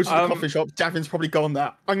 go to the coffee shop. Davin's probably gone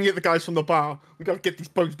there. I can get the guys from the bar. We gotta get these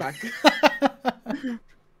boats back.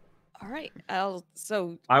 All right.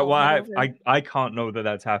 I can't know that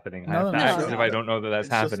that's happening. I No, have to no, act no. as if I don't know that that's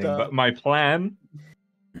It's just, happening. But my plan,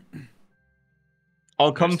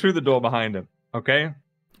 I'll come through the door behind him. Okay,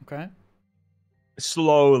 Okay.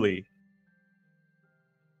 slowly.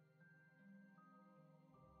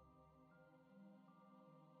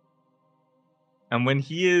 And when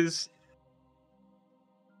he is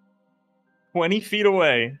 20 feet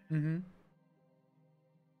away, Mm-hmm.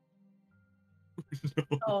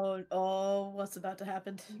 Oh, what's about to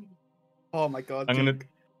happen? Oh my god. I'm gonna Duke.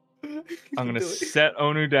 You I'm can gonna do it. set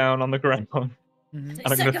Onu down on the ground, and Mm-hmm.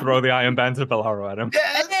 I'm gonna throw the Iron Bands of Belharo at him.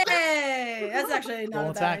 Yes! Hey, that's actually not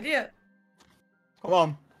Roll a bad attack. idea. Come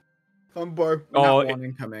on. Come on, bro. Oh, Nat one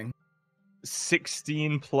incoming.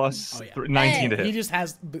 16 plus Oh, yeah. 19 to He hit. just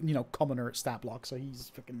has, commoner stat block, so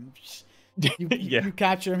he's freaking. Yeah. You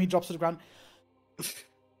capture him, he drops to the ground.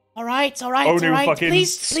 All right, Onu fucking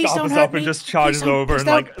please don't scuffles hurt up me. and just charges Please don't- over please and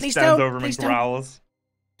don't- like please stands don't- over him and please don't. growls.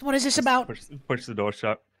 What is this about? Push the door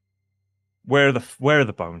shut. Where are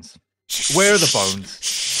the bones? Where are the bones?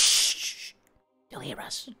 Shh. You'll hear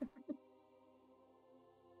us.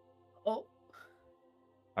 Oh,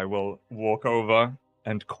 I will walk over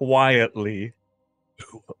and quietly.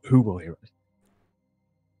 Who will hear us?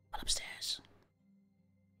 Well, upstairs.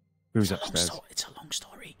 Who's It's a long upstairs? It's a long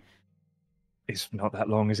story. It's not that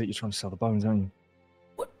long, is it? You're trying to sell the bones, aren't you?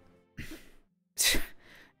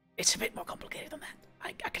 It's a bit more complicated than that.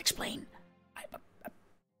 I can explain. I'm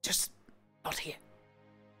just not here.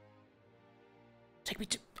 Take me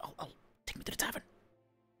to the tavern.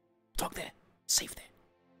 Talk there. Safe there.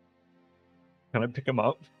 Can I pick him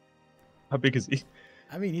up? How big is he?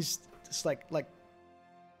 I mean, he's just like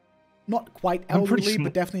not quite I'm pretty elderly, small.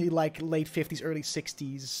 but definitely like late 50s, early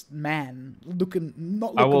 60s man. Not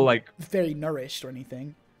looking I will, like- very nourished or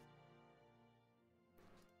anything.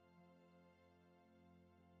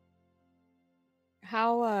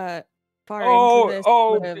 How far Oh, into this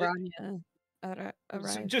oh, would Aranya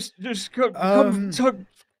arrive? Just come.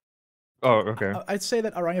 Oh, okay. I'd say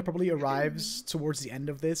that Aranya probably arrives towards the end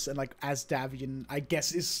of this, and like as Davian, I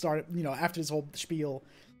guess, is started. After this whole spiel,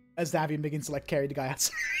 as Davian begins to like carry the guy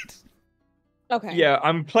outside. Okay. Yeah,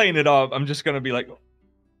 I'm playing it up. I'm just gonna be like,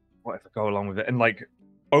 what if I go along with it? And like,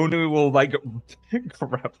 Onu will like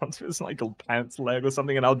grab onto his like pants leg or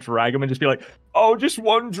something, and I'll drag him and just be like, "Oh, just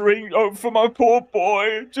one drink, for my poor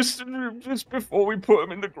boy, just before we put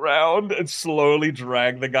him in the ground," and slowly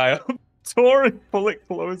drag the guy up, door and pull it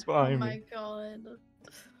close Oh behind my me. god.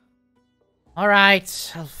 All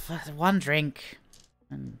right, one drink.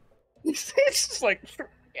 And It's just like,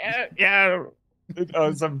 yeah.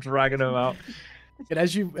 As I'm dragging him out. And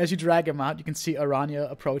as you drag him out, you can see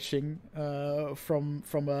Aranya approaching from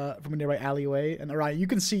a nearby alleyway. And Aranya,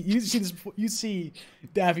 you see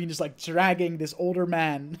Davian just like dragging this older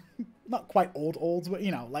man, not quite old, but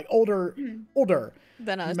like older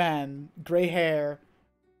Than us. man, gray hair,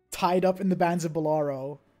 tied up in the bands of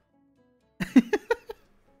Bolaro.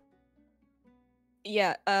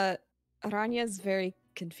 Yeah, Aranya's very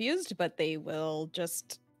confused, but they will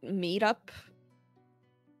just meet up.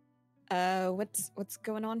 What's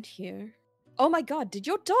going on here? Oh my god, did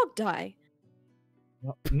your dog die?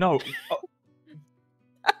 No.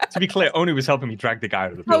 To be clear, Onu was helping me drag the guy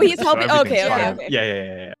out of the Oh, building. he's helping- everything's okay, fine. okay.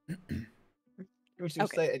 Yeah. We should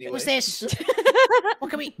Okay. say it anyway. Who's this? What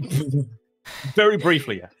can we? Very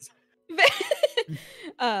briefly, yes.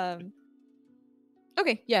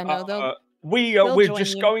 Okay, yeah, no, they'll We're join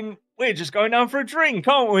just you. going. We're just going down for a drink,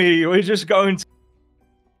 aren't we? We're just going to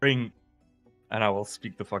drink. And I will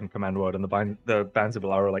speak the fucking command word, and the bands of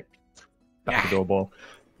Bolaro like back the door ball.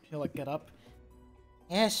 He'll like get up.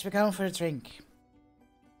 Yes, we're going for a drink.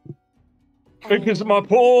 Because my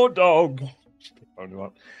poor dog.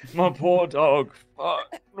 My poor dog.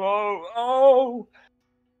 Fuck no. Oh.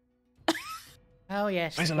 Oh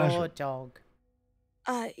yes, Where's poor Elijah? dog.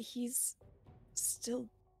 He's still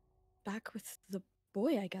back with the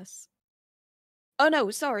boy, I guess. Oh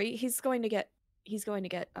no, sorry. He's going to get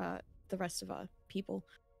the rest of our people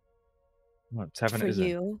What tavern for is it?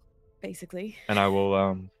 you, basically. And I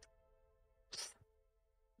will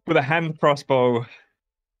with a hand crossbow,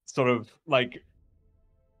 sort of like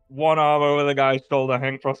one arm over the guy's shoulder,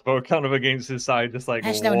 hand crossbow kind of against his side, just like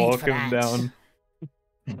There's no need walk for him that. down.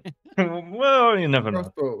 Well, you never know.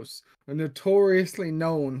 Crossbows are notoriously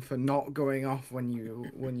known for not going off when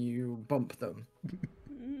you bump them.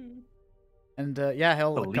 And yeah,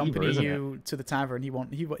 he'll The lever, accompany isn't you to the tavern.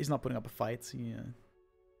 He's not putting up a fight.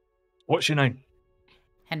 What's your name?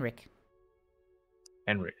 Henrik.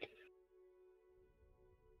 Henrik.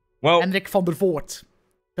 Well, Henrik van der Voort.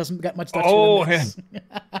 Doesn't get much Dutch Oh, than this.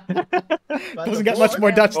 Doesn't get much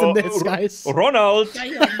more Dutch than this, guys. Ronald. Yeah,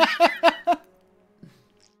 yeah.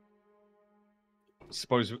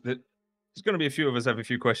 Suppose that there's going to be a few of us have a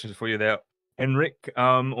few questions for you there, Henrik.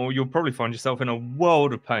 Or you'll probably find yourself in a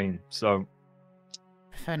world of pain. So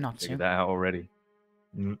Prefer not figure to. that out already.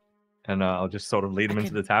 And I'll just sort of lead him I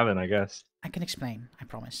into can- the tavern, I guess. I can explain. I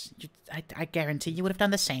promise. I guarantee you would have done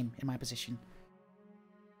the same in my position.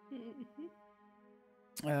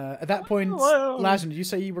 At that point, Well. Lajan, did you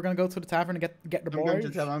say you were going to go to the tavern and get the I'm going to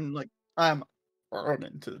boys? tell I'm like, I'm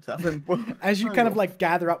running to the tavern. As you I kind of will. like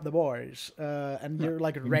gather up the boys, and Yeah. you're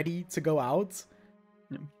like ready to go out,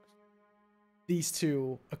 Yeah. these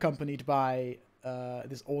two, accompanied by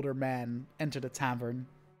this older man, enter the tavern,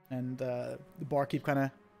 and the barkeep kind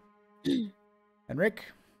of, Henrik,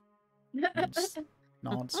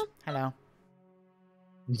 nods. Hello.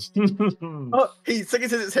 Oh, he second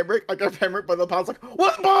says it's Henrik. I grab Henrik by the pants like,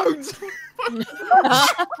 what bones?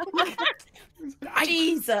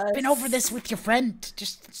 Jesus. Been over this with your friend.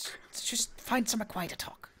 Just find somewhere quiet to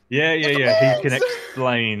talk. Yeah. He can balls.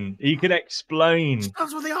 explain. He can explain.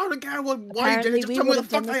 That's what they are again. Why did Apparently, you just we tell me would what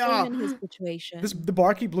the have done fuck the they are? same in his situation. The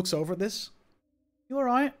barkeep looks over at this. You all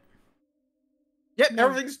right? Yep, No.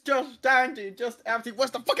 everything's just dandy, just empty.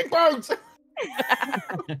 Where's the fucking bones?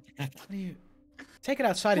 What do you take it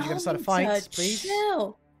outside if you're gonna start a fight, please?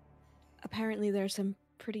 Chill. Apparently, there's some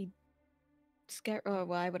pretty scare. Oh,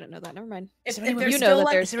 well, I wouldn't know that. Never mind. Is there If any way there's we You can- know still that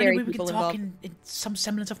like, there's Is there any scary way we can people talk involved. in some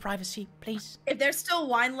semblance of privacy, please? if there's still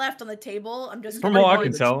wine left on the table, I'm just From gonna what I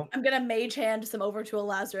can mage- tell, I'm gonna mage hand some over to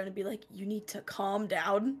Elazarin and be like, "You need to calm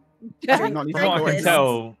down." I do not need from to what I go can in.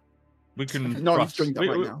 tell, we I can do not need to trust. drink that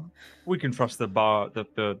right now. We can trust the bar,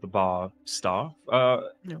 the bar staff, Yeah.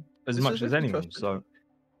 as This much is as if we anyone. trust it. So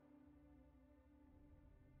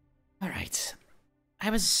All right. I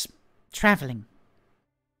was traveling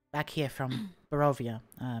back here from Barovia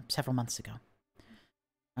several months ago.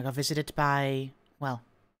 I got visited by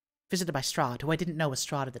Strahd, who I didn't know was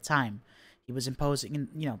Strahd at the time. He was imposing,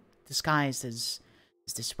 disguised as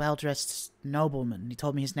this well-dressed nobleman. He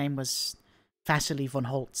told me his name was Vasily von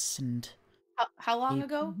Holtz, and How long He-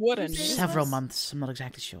 ago? What did a you say this several was? months. I'm not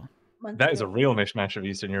exactly sure. Months that is a ago. real mishmash of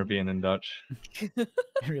Eastern European and Dutch. It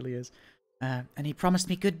really is. And he promised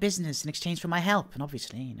me good business in exchange for my help. And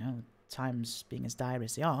obviously, times being as dire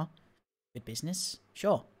as they are, good business,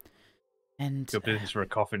 sure. And, Good business for a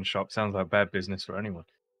coffin shop sounds like bad business for anyone.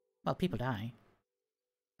 well, people die.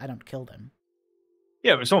 I don't kill them.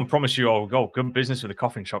 Yeah, but someone promised you, good business with a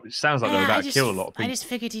coffin shop. It sounds like they're about to kill a lot of I people. just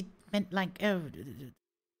figured he meant, like,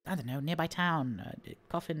 I don't know, nearby town,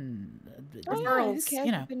 coffin, Oh, yeah, who Referrals, cares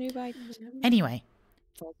you know. if a new bike- Anyway,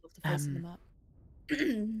 Falls off the face of the um, map.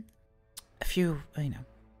 a few,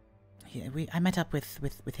 I met up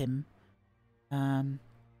with him, a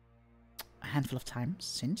handful of times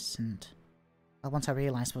since, and once I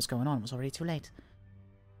realized what was going on, it was already too late.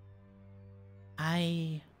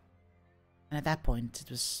 And at that point, it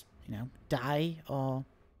was, die or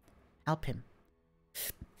help him.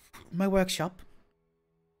 My workshop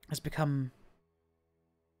has become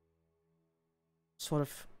sort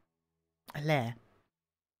of a lair.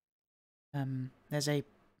 There's a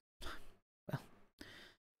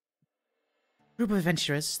group of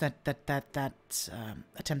adventurers that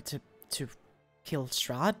attempt to kill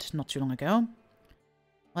Strahd not too long ago.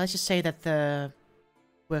 Well, let's just say that they're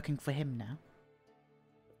working for him now.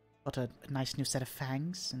 Got a nice new set of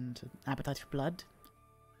fangs and an appetite for blood.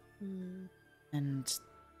 Hmm. And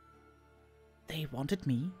they wanted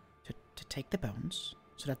me to take the bones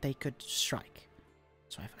so that they could strike.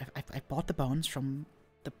 So I bought the bones from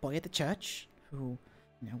the boy at the church who,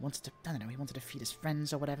 wants to, I don't know, he wanted to feed his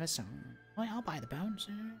friends or whatever, so I'll buy the bones.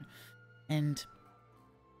 And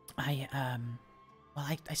I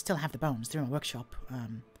still have the bones. They're in my workshop.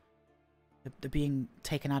 They're being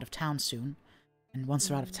taken out of town soon. And once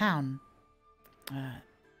they're out of town,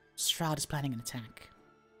 Strahd is planning an attack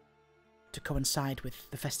to coincide with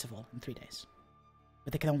the festival in 3 days.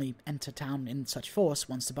 But they can only enter town in such force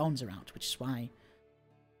once the bones are out, which is why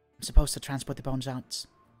I'm supposed to transport the bones out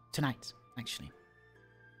tonight, actually.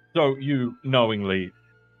 So you knowingly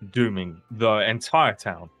dooming the entire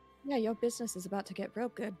town. Yeah, your business is about to get real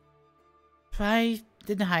good.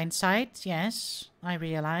 In hindsight, yes, I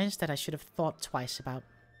realized that I should have thought twice about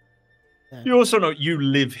the... You also know you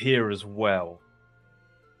live here as well.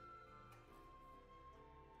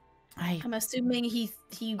 I'm assuming he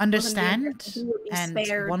understand, he would be and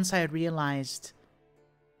spared. once I had realized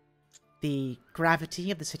the gravity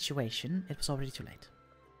of the situation, it was already too late.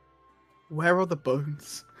 Where are the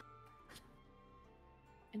bones?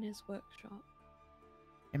 In his workshop.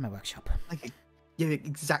 In my workshop. Like, yeah,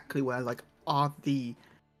 exactly where. Like, are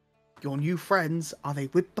your new friends? Are they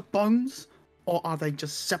with the bones, or are they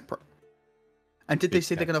just separate? And did they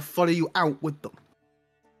say they're gonna follow you out with them?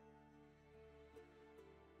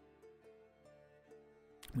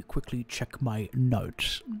 Let me quickly check my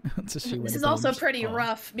notes to see where This the is also bones pretty are.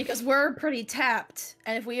 rough because we're pretty tapped,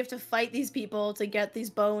 and if we have to fight these people to get these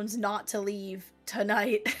bones not to leave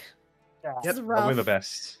tonight, this is rough, We're the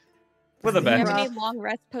best. We're the Do you have best. any long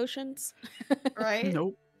rest potions? right?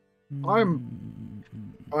 Nope. Mm,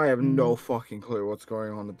 I have no fucking clue what's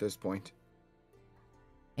going on at this point.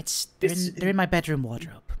 They're in my bedroom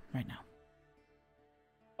wardrobe right now.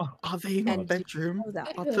 Are they in your And bedroom? know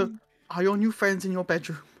that. Are your new friends in your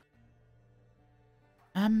bedroom?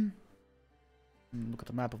 Look at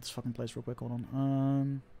the map of this fucking place real quick. Hold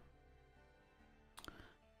on.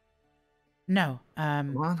 No,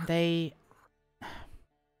 on. they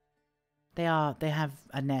have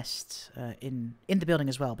a nest in the building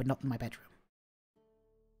as well, but not in my bedroom.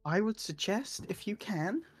 I would suggest, if you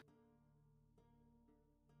can,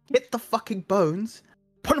 get the fucking bones,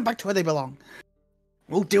 put them back to where they belong.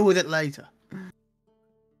 We'll deal with it later.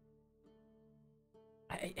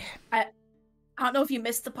 I don't know if you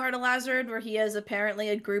missed the part of Lazard where he has apparently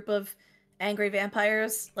a group of angry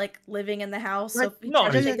vampires like living in the house. So Like, if he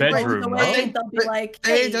not tries in to his take the bones bedroom, away, no. they'll be But like,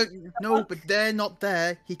 they "Hey, don't. No, but they're not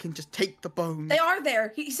there. He can just take the bones. they are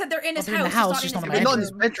there." He said they're in his they're in the house, house, just just not not in in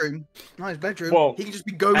his Not in my his bedroom. bedroom. Not his bedroom. Well, He can just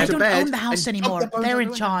be going I to don't bed. own the house and dump anymore. the bones They're in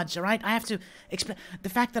everywhere. charge, all right? I have to explain. The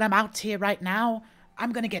fact that I'm out here right now,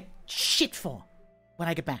 I'm gonna get shit for when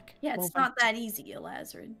I get back. Yeah, it's not that easy,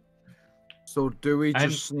 Lazard. So do we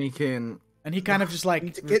And- just sneak in? And he kind of just like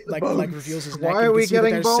Need to get the like bones. reveals his Why neck. are and you we can see that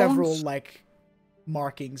getting there's several bones? like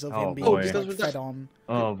markings of Oh, him being boy. like, Because fed on.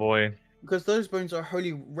 Oh boy. Because those bones are a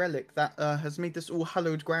holy relic that has made this all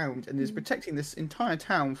hallowed ground and Mm. is protecting this entire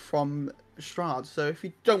town from Strahd. So if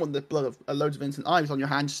you don't want the blood of loads of innocent eyes on your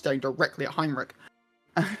hands staring directly at Heinrich,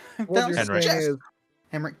 What you're Henrik. saying is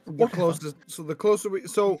Heinrich, the whatever. closest. So the closer we.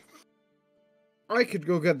 So I could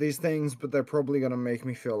go get these things, but they're probably gonna make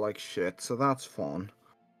me feel like shit. So that's fun.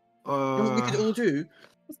 You know what we could all do?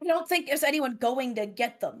 I don't think there's anyone going to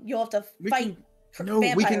get them. You'll have to We fight. No, we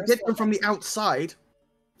can vampires get for them from the outside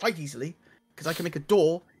quite easily because I can make a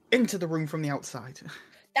door into the room from the outside.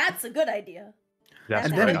 That's a good idea. That's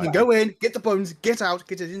And Okay. then right. we can go in, get the bones, get out,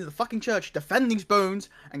 get it into the fucking church, defend these bones,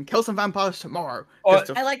 and kill some vampires tomorrow. Oh, Just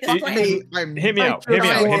to I like this fuck plan. me, I'm Hear me I out. Hear me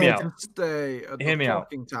just out. Hear me want out. to Stay at Hear the me out.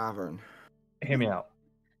 fucking tavern. Hear me out.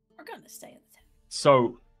 We're gonna stay in the town.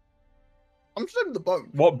 So I'm showing the bones.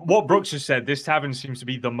 what Brooks just said, this tavern seems to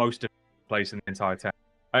be the most efficient place in the entire town.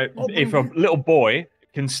 Oh, If a little boy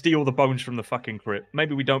can steal the bones from the fucking crypt,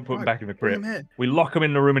 maybe we don't put them Right, back in the Bring crypt. them here. We lock them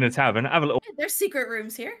in the room in a tavern, have a little. Yeah, there's secret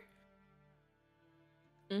rooms here.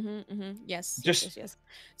 Yes. Just- yes.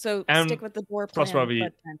 So and stick with the door plus plan, whether you-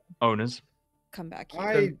 but then Owners. come back here.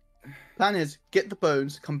 I Plan is get the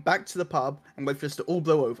bones, come back to the pub, and wait for us to all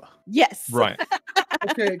blow over. Yes. Right.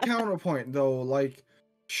 okay. Counterpoint though, like,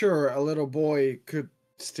 sure, a little boy could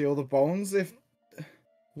steal the bones if.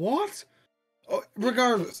 What? Oh,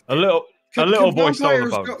 regardless, A little can boy stole the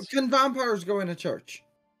vampires bones. Can vampires go in a church?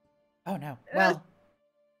 Oh no. Well,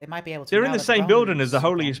 they might be able to. They're now in the that same building as the bones are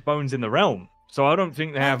gone. holiest bones in the realm, so I don't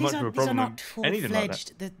think they have These much are, of a these are problem not with anything like that.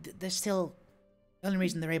 full-fledged. They're still. The only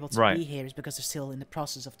reason they're able to Right. be here is because they're still in the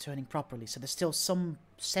process of turning properly. So there's still some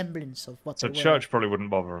semblance of what So they were. church probably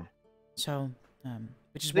wouldn't bother them. So,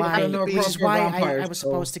 which is They why, don't know which is proper why vampires, I was so-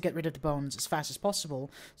 supposed to get rid of the bones as fast as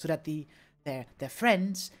possible, so that their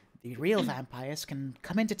friends, the real vampires, can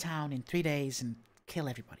come into town in 3 days and kill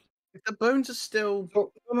everybody If the bones are still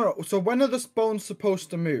So, no. So when are the bones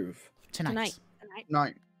supposed to move? tonight. Tonight.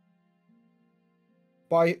 night,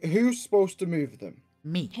 By who's supposed to move them?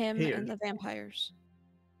 Me, Him Here. and the vampires.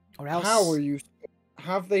 or else. How are you?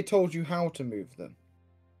 Have they told you how to move them,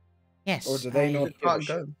 Yes. or do they I not? give a can't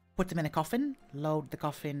shit? go. put them in a coffin, load the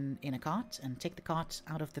coffin in a cart, and take the cart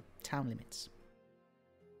out of the town limits.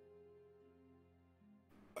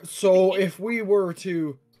 So if we were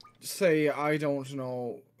to say, I don't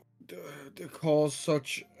know, cause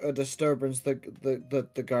such a disturbance that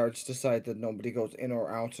the guards decide that nobody goes in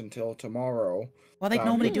or out until tomorrow. Well, they That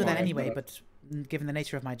normally would do that fine, anyway, but- but given the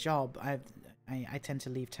nature of my job, I tend to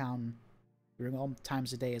leave town during all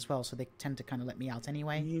times of day as well, so they tend to kind of let me out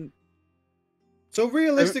anyway. So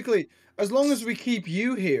realistically, as long as we keep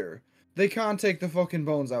you here, they can't take the fucking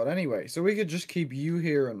bones out anyway. So we could just keep you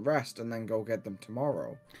here and rest, and then go get them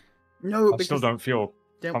tomorrow. No, I because still don't feel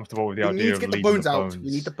yeah, comfortable with the we idea need to of get the leaving bones the out. bones. We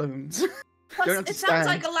need the bones. Plus, Don't it sounds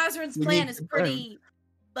like understand. Lazarus' We plan need is the pretty,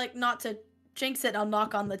 like, not to jinx it, I'll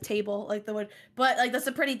knock on the table like the wood, but like that's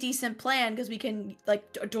a pretty decent plan because we can like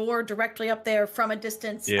a door directly up there from a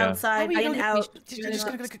distance Yeah. outside in out. You're just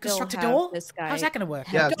gonna Still construct a have door? this guy How's that gonna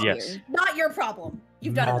work? Yeah, Don't- Yes. Not your problem.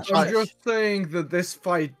 You've done enough. I'm shit. just saying that this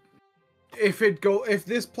fight, if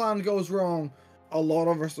this plan goes wrong, a lot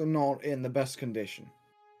of us are not in the best condition.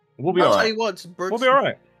 We'll be I'll tell alright. you what, Brooks, We'll be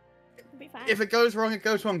alright. It'll be fine. if it goes wrong, it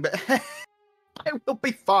goes wrong, but I will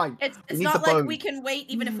be fine. It's We need not the like we bones. can wait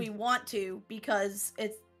even if we want to because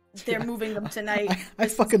they're moving them tonight. I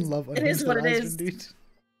This fucking is- love it Unhinged is the what it Lazarus, is.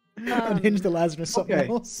 dude. Um, Unhinged the Lazarus is something okay.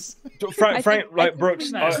 else. Frank, I like think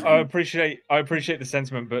Brooks, we I know. appreciate the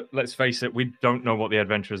sentiment, but let's face it, we don't know what the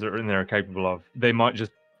adventurers that are in there are capable of. They might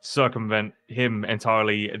just circumvent him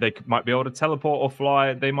entirely. They might be able to teleport or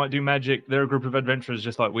fly. They might do magic. They're a group of adventurers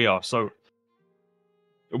just like we are. So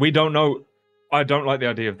we don't know. I don't like the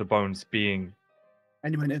idea of the bones being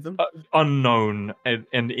Anyone near them? unknown and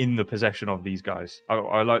in the possession of these guys.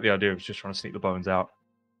 I like the idea of just trying to sneak the bones out.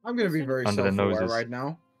 I'm gonna be very Under their self-aware noses. right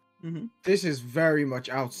now. Mhm. This is very much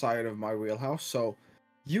outside of my wheelhouse, so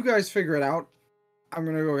you guys figure it out. I'm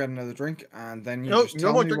gonna go get another drink, and then you No, just no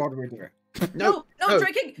tell more me drink. what we're doing. No, no,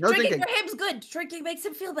 drinking no drinking drinking. for him's good. Drinking makes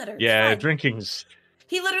him feel better. It's Yeah, fine. drinking's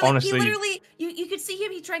He Honestly- literally, you could see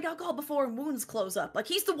him. He drank alcohol before and wounds close up. Like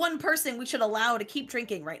he's the one person we should allow to keep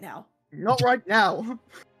drinking right now. Not right now.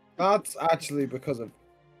 That's actually because of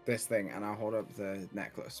this thing, and I hold up the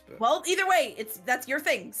necklace. But Well, either way, that's your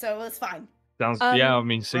thing, so it's fine. Sounds. Um, Yeah, I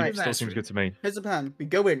mean, right, still that's seems good to me. Here's the plan. We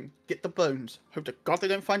go in, get the bones. Hope to God they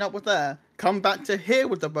don't find out we're there. Come back to here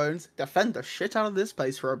with the bones. Defend the shit out of this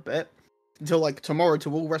place for a bit. Until, like, tomorrow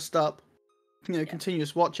to all rest up. You know,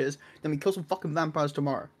 continuous watches. Then we kill some fucking vampires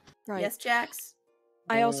tomorrow. Right. Yes, Jax.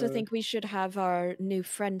 I also Uh, think we should have our new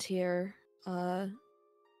friend here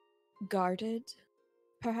guarded,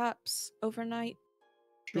 perhaps overnight.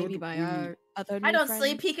 Maybe Should by we- our other new I don't friend.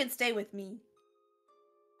 sleep. He can stay with me.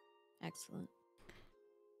 Excellent.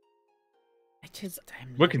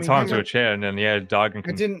 We can mean, tie how him to a much- chair, and then Dargan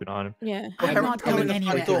can didn't- behind him. Yeah. Well, I'm Harry, not come in going the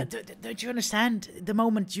front anywhere. door. Don't you understand? The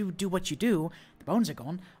moment you do what you do, the bones are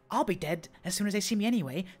gone. I'll be dead as soon as they see me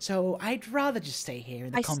anyway. So I'd rather just stay here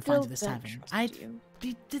in the I confines still of this don't tavern. trust you.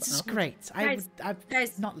 This is great. Guys, I'd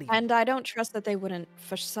guys, not leave. And I don't trust that they wouldn't,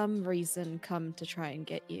 for some reason, come to try and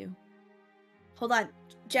get you. Hold on.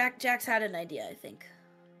 Jax had an idea, I think.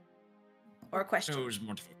 Or a question. So it was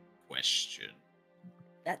more of a question.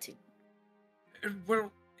 That too.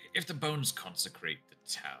 Well, if the bones consecrate the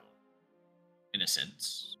town, in a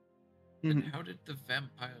sense, then Mhm. how did the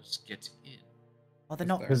vampires get in? Well, they're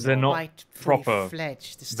not Because they're not quite fully proper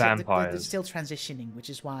fledged. They're vampires. still transitioning, which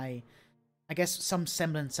is why I guess some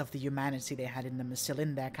semblance of the humanity they had in them is still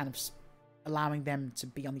in there, kind of allowing them to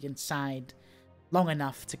be on the inside long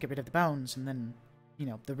enough to get rid of the bones, and then, you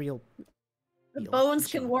know, the real. The deal bones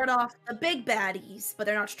is can shown. ward off the big baddies, but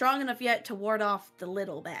they're not strong enough yet to ward off the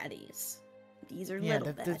little baddies. These are Yeah,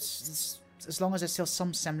 little baddies. as long as there's still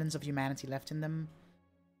some semblance of humanity left in them,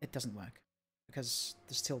 it doesn't work. Because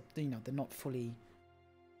they're still, you know, they're not fully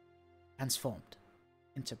transformed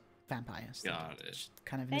into vampires. They're Got it. just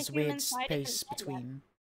kind of in Their this human weird side space isn't dead yet. between.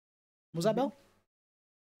 Was that Bill?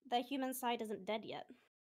 The human side isn't dead yet.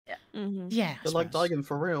 Mm-hmm. Yeah. I They're like suppose. Daigen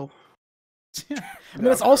for real. I mean,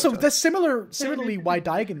 that's also apologize. that's similarly why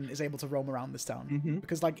Daigen is able to roam around this town, Mhm.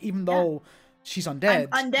 because like even though she's undead,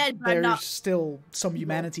 I'm undead, but I'm there's not. still some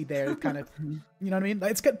humanity there, kind of. You know what I mean?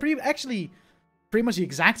 Like, it's got pretty much the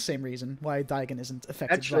exact same reason why Daigen isn't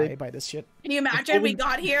affected Actually- by this shit. Can you Before imagine we- we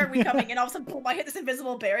got here, we coming in, all of a sudden, boom, I hit this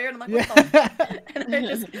invisible barrier, and I'm like, Yeah. what the And I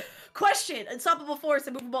just question: unstoppable force,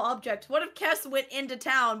 immovable object. What if Kess went into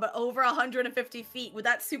town, but over 150 feet? Would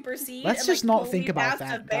that supersede? Let's and, just like, not totally think about pass the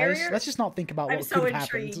that, guys. barrier? Let's just not think about I'm what so could have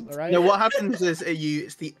happened. intrigued. All right? No, what happens is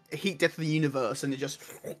it's the heat death of the universe, and it just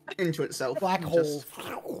into itself. Black Just-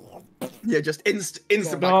 hole. Yeah, just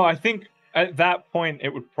instant. black No, I think at that point it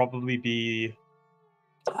would probably be.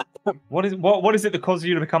 What is it that causes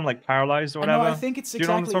you to become like paralyzed or I know. whatever? I think it's Do you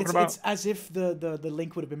know what I'm exactly. talking It's about? as if the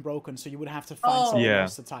link would have been broken, so you would have to find Oh. something Yeah.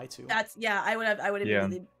 else to tie to. That's I would Yeah.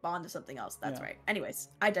 immediately bond to something else. That's Yeah. right. Anyways,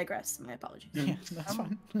 I digress. My apologies. Yeah, that's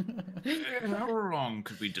fine. How long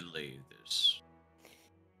could we delay this?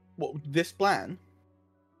 What this plan?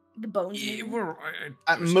 The bones. Yeah, meeting. well,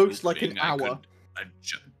 At was most, like, an hoping I hour. could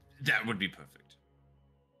that would be perfect.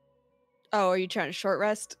 Oh, are you trying to short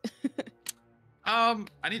rest?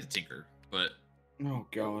 I need to tinker, but Oh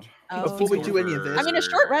god. Before we Oh. do any of this- I mean, a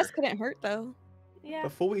short rest couldn't hurt though. Yeah.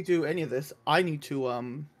 Before we do any of this, I need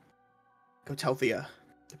to go tell the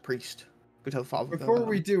priest. Go tell the father. Before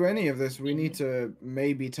we do any of this, we need to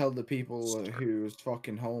maybe tell the people whose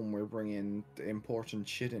fucking home we're bringing the important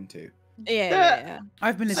shit into. Yeah.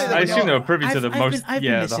 I've been I listening. I assume they were No, privy to I've- the I've most. been- I've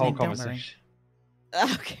been Yeah, the whole listening, don't worry. conversation.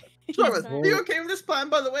 Okay. Cyrus, Yes, are you okay with this plan,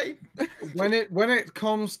 by the way? When it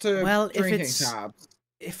comes to Well, if drinking it's- tabs,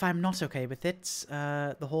 If I'm not okay with it,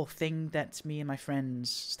 the whole thing that me and my friends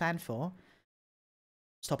stand for,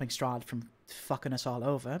 stopping Strahd from fucking us all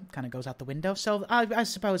over, kind of goes out the window. So I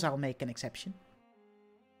suppose I'll make an exception.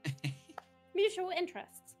 Mutual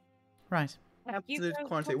interests. Right. Absolute go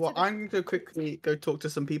quantity. talk Well, to the- I'm going to quickly go talk to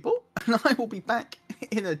some people, and I will be back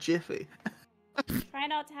in a jiffy. Try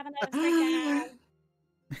not to have another breakdown.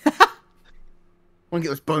 I want to get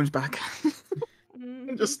those bones back.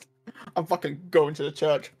 Mhm. Just, I'm fucking going to the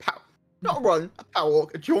church. Pow. Not a run, a power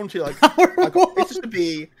walk, a jaunty like. I got places to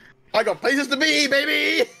be. I got places to be,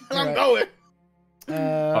 baby, and I'm Right. going.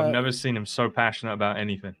 I've never seen him so passionate about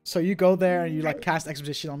anything. So you go there and you like cast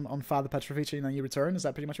exposition on Father Petrovici and then you return. Is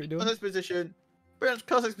that pretty much what you're On doing? this position,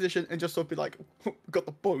 cast exposition, and just sort of be like, got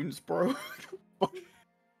the bones, bro.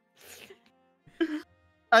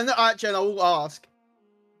 And actually, I will ask,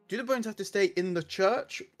 do the bones have to stay in the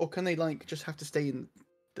church, or can they like just have to stay in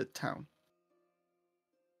the town?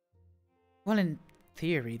 Well, in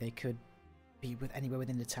theory, they could be with anywhere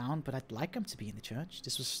within the town, but I'd like them to be in the church.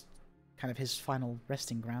 This was kind of his final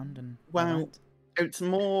resting ground and all Well, that. it's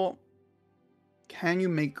more. Can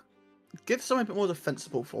you give something a bit more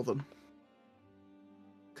defensible for them?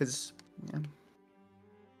 Because yeah,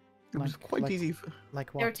 it was quite easy.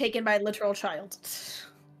 Like They were what? taken by a literal child.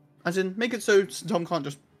 As in, make it so Tom can't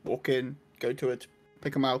just walk in, go to it,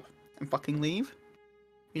 pick him up, and fucking leave.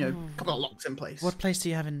 You know, a couple of locks in place. What place do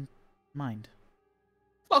you have in mind?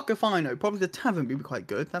 Fuck if I know. Probably the tavern would be quite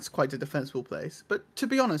good. That's quite a defensible place. But to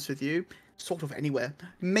be honest with you, sort of anywhere.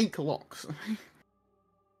 Make locks.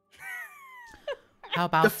 How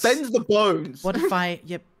about Defend the bones. What if I?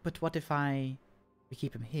 Yeah, but what if we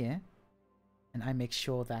keep him here, and I make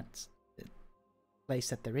sure that the place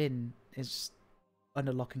that they're in is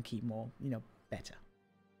under lock and key more, better.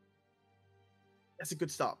 That's a good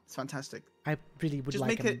start. It's fantastic. I really would Just like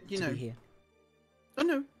make him it, to be here. Oh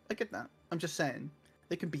no, I get that. I'm just saying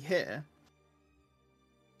they can be here.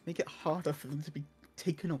 Make it harder for them to be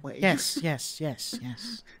taken away. Yes.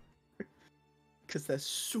 Because they're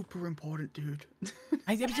super important, dude.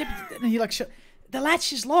 And he like, the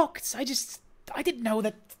latch is locked. I didn't know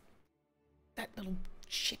that little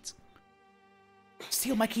shit.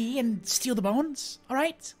 Steal my key and steal the bones. All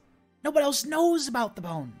right. Nobody else knows about the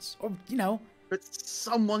bones, or But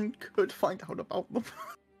someone could find out about them.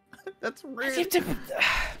 That's really.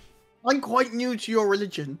 I'm quite new to your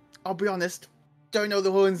religion. I'll be honest. Don't know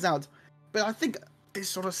the ins and outs. But I think this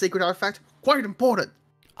sort of sacred artifact quite important.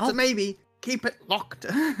 So maybe keep it locked.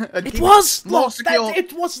 It was locked.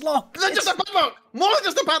 It was locked. It's just a padlock. More than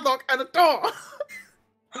just a padlock and a door.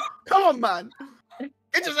 Come on, man.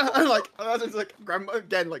 It's just like grandma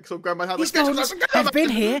again, like so grandma had These like. bones have been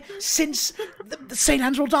here since the Saint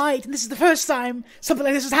Andrew died, and this is the first time something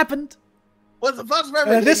like this has happened. What's the first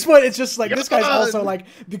memory? This one, it's just like this guy's also like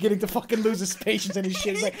beginning to fucking lose his patience and his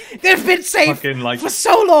shit. He's like, they've been safe for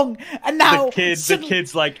so long, and now the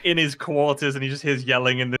kid's like in his quarters, and he just hears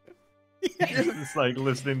yelling in the. Just like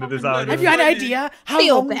listening to this audio. Have you had an idea how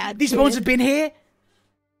long these bones have been here?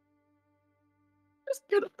 Just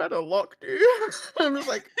get a better lock, dude. I'm just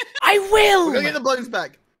like, I will. We're gonna get the bones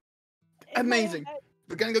back. Amazing.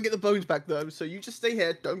 We're gonna go get the bones back though, so you just stay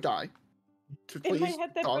here, don't die. In my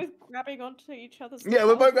head, they're both grabbing onto each other's. Yeah,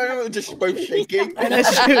 we're both going, just both shaking. And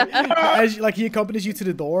as he accompanies you to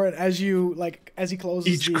the door, and as he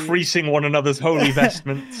closes, each creasing one another's holy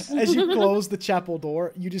vestments. As you close the chapel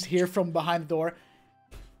door, you just hear from behind the door,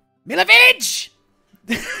 Milovich!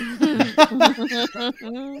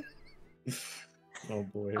 Oh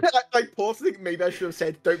boy. I pause to think maybe I should have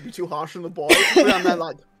said, "Don't be too harsh on the boy." But I'm there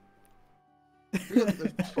like,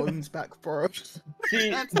 the bones back, bro.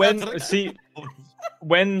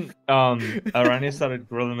 When Arania started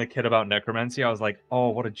grilling the kid about necromancy, I was like, oh,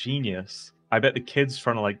 what a genius. I bet the kid's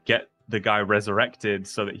trying to like get the guy resurrected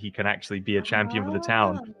so that he can actually be a champion for the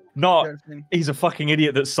town. Not he's a fucking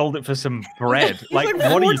idiot that sold it for some bread. He's like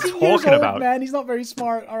what are you 14 years talking old, about? Man, he's not very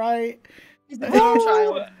smart, alright? He's the wrong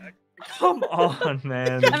child. Come on,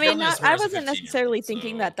 man. I mean, I wasn't necessarily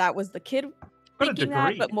thinking that was the kid thinking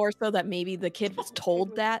that, but more so that maybe the kid was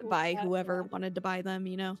told that by whoever wanted to buy them,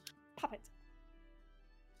 Puppet.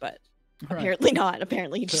 But apparently not.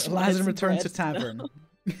 Apparently he just Lazarus returns to tavern.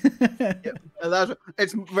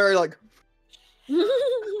 It's very like.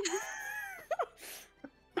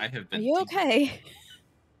 I have been. Are you okay?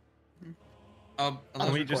 Can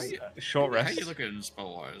we just short rest? How are you looking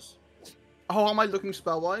spell wise? Oh, am I looking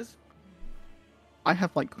spell wise? I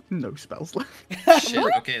have like no spells left. Shit.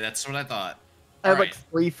 Okay, that's what I thought. I have like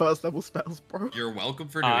 3 first level spells, bro. You're welcome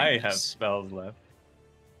for doing I this. have spells left.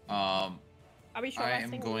 Are we sure I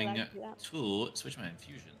am going to switch my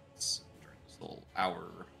infusions during this little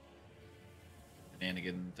hour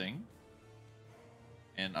shenanigan thing.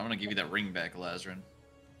 And I'm going to give you that ring back, Lazarin.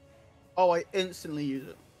 Oh, I instantly use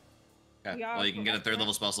it. Okay. Well, you can get a 3rd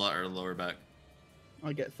level spell slot or lower back.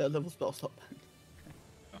 I get 3rd level spell slot back.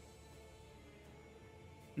 Okay.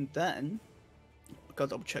 And then, I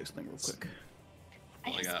gotta double check something real quick.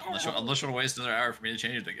 Well, unless you want to waste another hour for me to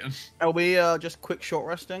change it again. Are we just quick short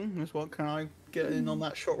resting? Is what can I get in on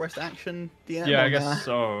that short rest action? Yeah, I guess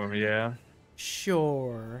so. Yeah.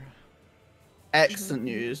 Sure. Excellent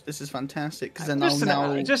news. This is fantastic because then I'll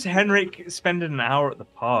now just Henrik spending an hour at the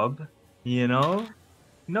pub. No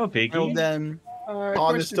biggie. I'll then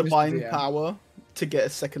harness divine power to get a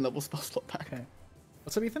 2nd level spell slot back. Okay.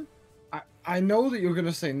 What's up, Ethan? I know that you're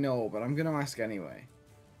gonna say no, but I'm gonna ask anyway.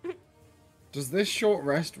 Does this short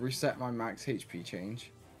rest reset my max HP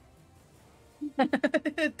change? Just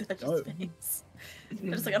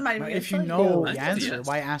like, I'm not even If you know the answer,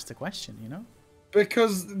 why ask the question,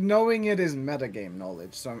 Because knowing it is metagame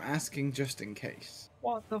knowledge, so I'm asking just in case.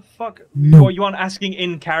 What the fuck? No. What, you aren't asking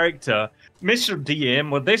in character? Mr.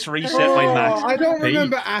 DM, will this reset my Oh, max? I don't P?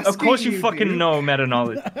 remember asking. Of course you you, fucking dude. know meta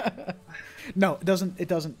knowledge. No, it doesn't. It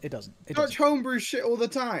doesn't. It doesn't. It Touch doesn't. homebrew shit all the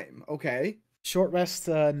time. Okay. Short rest.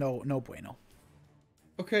 No. No bueno.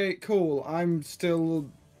 Okay, cool. I'm still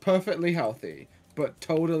perfectly healthy, but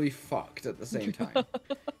totally fucked at the same time.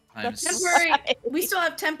 Temporary. We still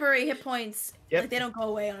have temporary hit points. Yep. Like they don't go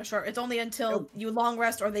away on a short. It's only until you long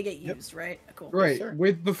rest or they get used, right? Cool. Right, sir.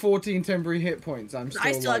 with the 14 temporary hit points, I'm still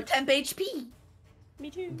I still like... have temp HP. Me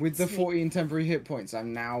too. With the 14 temporary hit points,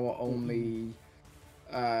 I'm now only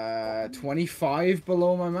 25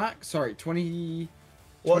 below my max. Sorry, 20...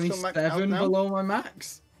 What's your max health 27 now? below my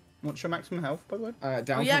max. What's your maximum health, by the way?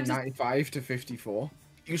 Down yeah, from just- 95 to 54.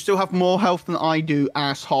 You still have more health than I do,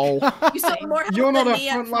 asshole. You still have more health You're not than a me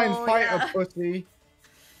at frontline full, fighter, yeah. pussy.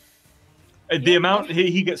 The amount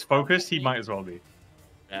he gets focused, he might as well be.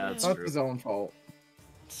 Yeah, that's That's true. his own fault.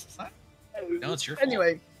 No, it's your fault.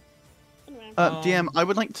 Anyway, Anyway. DM, I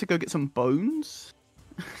would like to go get some bones.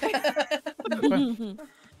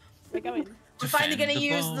 We're going. We're finally gonna Defend the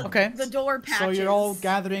use bone. Okay. the door patches. So you're all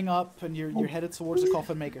gathering up, and you're headed towards the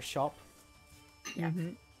coffin maker's shop. Yeah.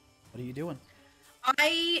 What are you doing?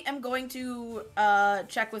 I am going to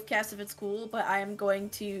check with Cass if it's cool, but I am going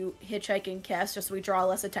to hitchhike in Cass just so we draw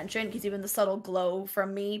less attention, because even the subtle glow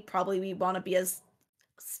from me, probably we want to be as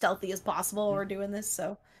stealthy as possible while we're doing this,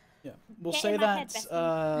 so. Yeah, we'll Get say in my head,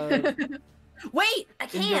 that Wait! I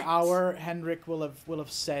in your can't! hour, Henrik will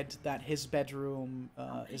have said that his bedroom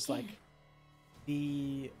is like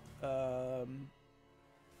the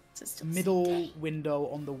middle window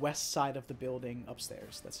on the west side of the building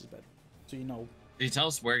upstairs. That's his bedroom. So you know, Did he tell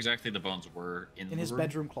us where exactly the bones were in the in his room?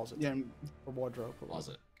 bedroom closet. Yeah. Or wardrobe. Or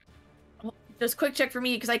Closet. Just quick check for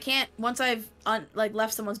me, because I can't, once I've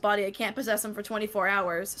left someone's body, I can't possess them for 24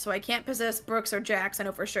 hours, so I can't possess Brooks or Jax, I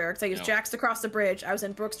know for sure, because I used No. Jax to cross the bridge, I was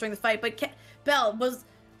in Brooks during the fight, but Belle,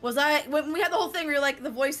 was I, when we had the whole thing where you're like, the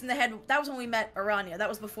voice in the head, that was when we met Aranya, that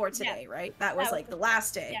was before today, right? That was was like the before-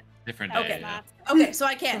 last day. yeah. Different Okay. day. Yeah. Okay, so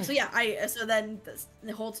I can't, so yeah, so then this,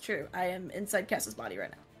 it holds true, I am inside Cass's body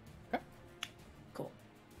right now. Cool.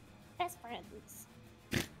 Best friends.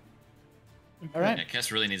 All right. Yeah,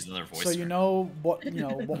 Kess really needs another voice. So you for- know what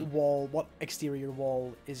what exterior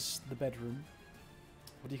wall is the bedroom.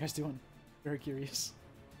 What are you guys doing? Very curious.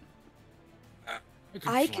 could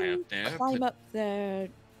I fly can up there, climb but- up there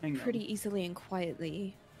Hang on. pretty easily and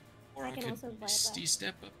quietly. Or I I can could also fly up misty there.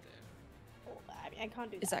 step up there. Oh, I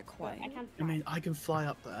can't do that. Is that but quiet? I can. I mean, I can fly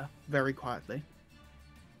up there very quietly.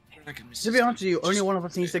 Or I could misty To be honest step with you, only just one of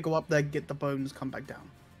us a needs to bit. go up there, get the bones, come back down.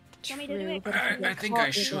 Want me to do it? but if you I get think caught,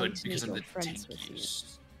 I you're going should to because need I'm the your friends with you.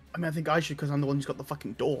 tankiest. I mean, I think I should because I'm the one who's got the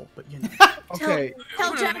fucking door, but you know. Okay,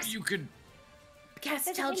 Tell Well, Jax, you could. Cass,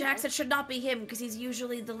 There's a tell window. Jax it should not be him, because he's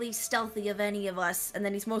usually the least stealthy of any of us, and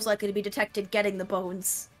then he's most likely to be detected getting the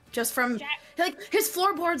bones. Just from, like, his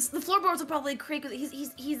floorboards, the floorboards will probably creak,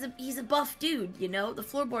 he's a buff dude, you know? The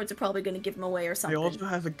floorboards are probably going to give him away or I something. also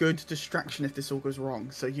have a good distraction if this all goes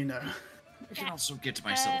wrong, so you know. I can also get to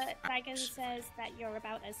myself. Dragon says that you're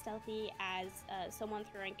about as stealthy as someone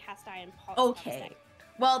throwing cast iron pots. Okay.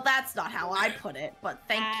 Well, that's not how I put it, but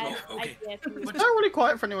thank you. Okay. Is that really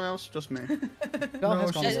quiet for anyone else? Just me. Belle has No,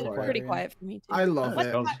 gone she's a It's little quiet. pretty yeah. quiet for me too. I love it.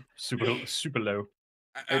 That was super low.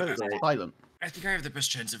 It's silent. I think I have the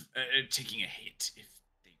best chance of taking a hit if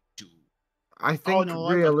they do. I think no,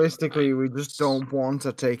 I- realistically, we just don't want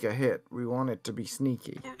to take a hit. We want it to be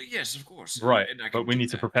sneaky. Well, yes, of course. Right, and I but can we do need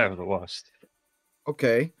to that. prepare for the worst.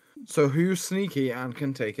 Okay, so who's sneaky and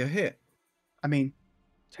can take a hit? I mean,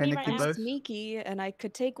 right technically now. both. Sneaky, and I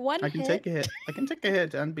could take one I can hit. take a hit. I can take a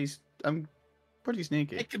hit and be. I'm pretty I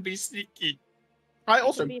sneaky. can be sneaky. I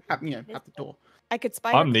also be have, have the door. I could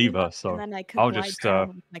spider I'm climb neither, up, so and then I could I'll glide just, down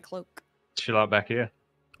with my cloak. Chill out back here.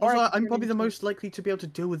 Or I Also, could I'm turn probably the into- most likely to be able to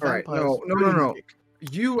deal with Alright, vampires. no.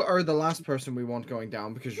 You are the last person we want going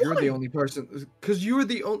down because you're the only person. Because you're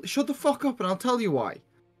the only. Shut the fuck up, and I'll tell you why.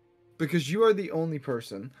 Because you are the only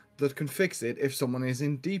person that can fix it if someone is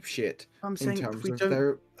in deep shit I'm in saying if terms we of don't.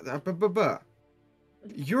 their.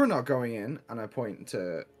 You're not going in, and I point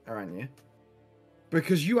to Aranya,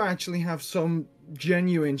 because you actually have some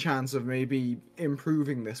genuine chance of maybe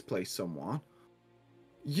improving this place somewhat.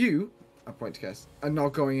 You, I point to Cass, are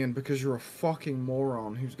not going in because you're a fucking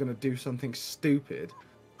moron who's gonna do something stupid.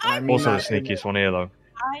 And I mean Also the that in- sneakiest one here, though.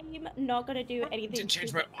 I'm not gonna do I anything. did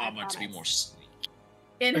change my stupid, I armor to be promise. more sneaky.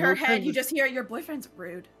 In But her your head, friend you is- just hear, your boyfriend's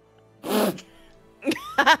rude. Not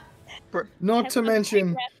to Have a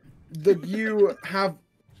mention great that you have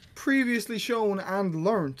previously shown and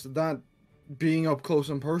learnt that being up close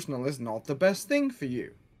and personal is not the best thing for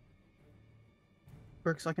you.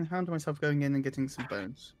 Brooks, I can handle myself going in and getting some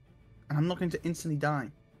bones. And I'm not going to instantly die.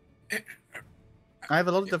 I have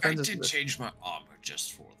a lot of I defenses for did this. change my armor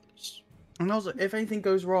just for this. And also, if anything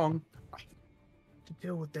goes wrong, I have to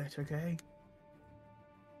deal with that, okay?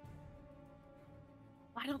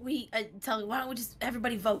 Why don't we why don't we just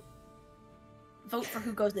everybody vote? Vote for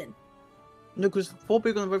who goes in. No, because 4 people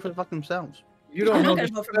are going to vote for the fuck themselves. You don't I'm know not gonna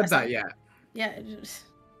this vote for said myself. that yet. Yeah. Just...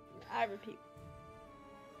 I repeat.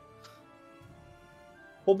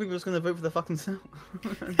 4 people are just going to vote for the fucking self.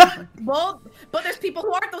 Well, but there's people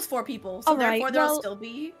who aren't those 4 people, so Alright, therefore there'll well- still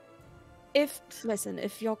be. Listen,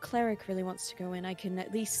 if your cleric really wants to go in, I can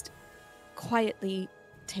at least quietly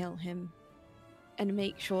tell him and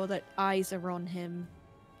make sure that eyes are on him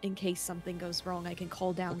in case something goes wrong. I can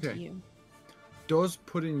call down to Okay. you. Does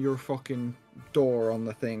putting your fucking door on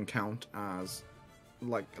the thing count as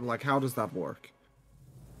like how does that work?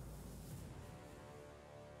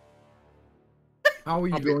 How are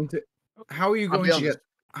you I'll be- going to how are you I'll going be to honest. get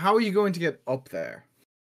how are you going to get up there?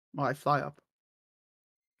 Well, I fly up.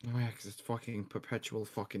 Oh yeah, because it's fucking perpetual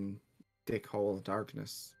fucking dickhole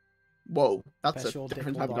darkness. Whoa, that's Special a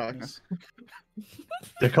different dickhole type of darkness.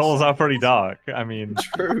 The calls are pretty dark. I mean,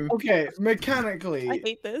 True. Okay, I mechanically,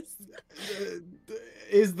 hate this.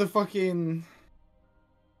 is the fucking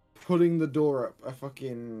putting the door up a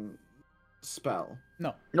fucking spell?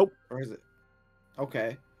 No. Nope. Or is it?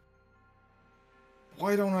 Okay.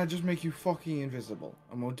 Why don't I just make you fucking invisible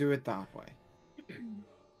and we'll do it that way?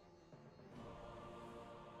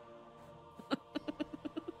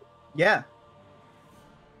 Yeah.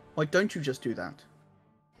 Why don't you just do that?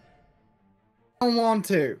 I don't want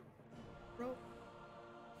to.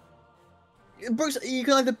 Brooks, you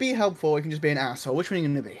can either be helpful or you can just be an asshole. Which one are you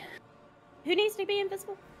going to be? Who needs to be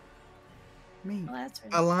invisible? Me. Well, that's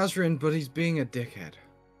right. Alazrin, but he's being a dickhead.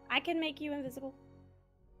 I can make you invisible.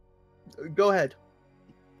 Go ahead.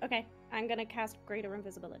 Okay, I'm gonna cast Greater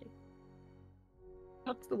Invisibility.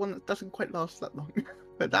 That's the one that doesn't quite last that long.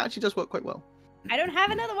 But that actually does work quite well. I don't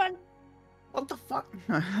have another one. What the fuck?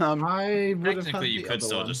 I would have had Technically, you the could other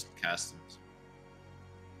still one. just cast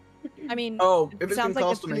it. I mean, Oh, it if it's sounds been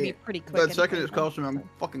like it's cast on gonna be me, pretty quick. the second anyway, it's though, cast on me, I'm so-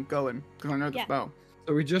 fucking going. Because I know the Yeah. spell.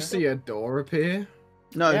 So we just see a door appear.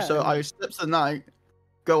 No, Yeah, so and- I steps the night,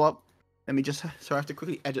 go up, let me just, so I have to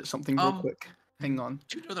quickly edit something real Um, quick. Hang on.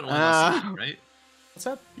 Do you know that only lasts a week, right? What's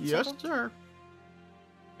that? Yes, Soko? sir.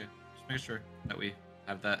 Okay, just make sure that we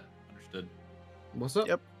have that understood. What's up?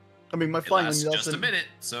 Yep. I mean, my It flying lasts only just a lasts minute,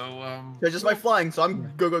 so Yeah, just my flying, so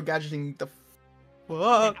I'm go gadgeting the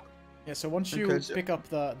fuck. Yeah, so once you Okay, so- pick up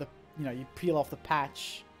the you peel off the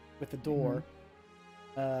patch with the door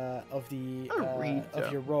of the Oh, read of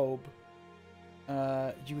that. your robe,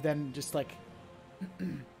 you then just like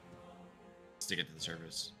stick it to the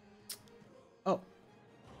surface.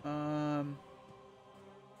 um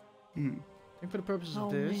Hmm. I think for the purposes Oh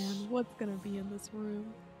of this, man, what's gonna be in this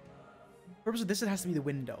room? purpose of this, it has to be the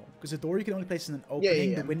window because the door you can only place in an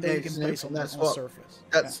opening. yeah. The window you It's can no- place on that's a what- surface.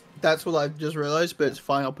 That's what I've just realised, but it's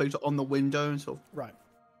fine. I'll place it on the window and sort of. Right.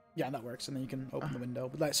 Yeah, that works, and then you can open the window.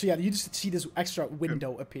 But like, so yeah, you just see this extra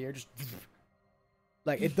window appear. Just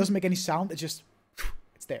like it doesn't make any sound. It's just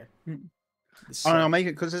it's there. Hmm. It's, I'll make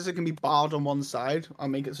it because this can be barred on one side. I'll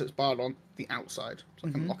make it so it's barred on the outside, so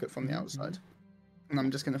I can Mhm, lock it from the mhm, outside. And I'm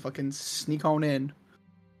just gonna fucking sneak on in,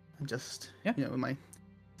 and just Yeah. with my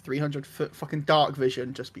 300-foot fucking dark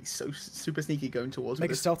vision, just be so super sneaky going towards make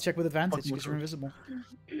a it. stealth check with advantage fucking because you're wizard. invisible.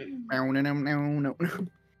 No.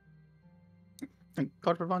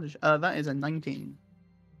 God for advantage. That is a 19.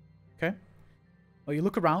 Okay. Well, you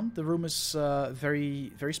look around. The room is very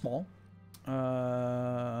very small.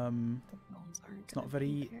 It's not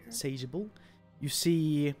very sageable. You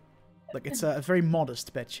see, like it's a very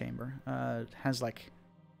modest bedchamber. It has like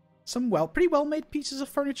some pretty well made pieces of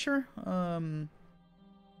furniture.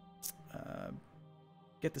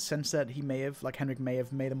 Get the sense that Henrik may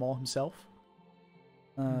have made them all himself.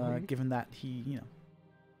 Given that he,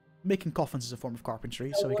 making coffins is a form of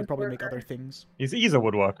carpentry, so he can probably make other things. he's a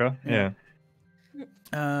woodworker. Yeah.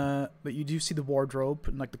 Yeah. But you do see the wardrobe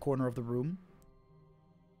in like the corner of the room.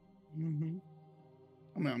 Mm-hmm.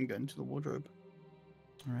 I mean, I'm going to the wardrobe.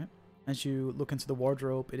 All right. As you look into the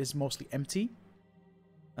wardrobe, it is mostly empty.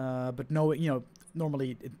 But normally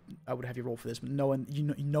I would have you roll for this, but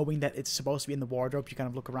knowing that it's supposed to be in the wardrobe, you kind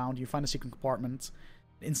of look around. You find a secret compartment.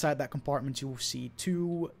 Inside that compartment, you will see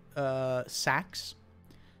 2 sacks.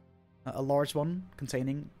 A large one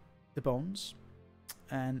containing the bones,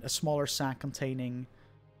 and a smaller sack containing.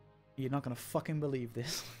 You're not gonna fucking believe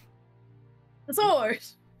this. The sword.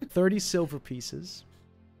 30 silver pieces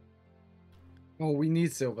Oh, we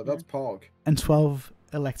need silver. That's Pog. and 12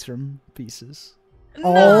 electrum pieces.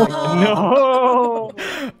 All, No.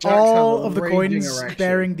 Jax all has a of the raging coins erection.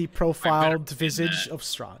 bearing the profiled in visage that. of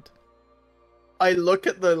Strahd. I look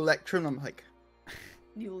at the lecture and I'm like,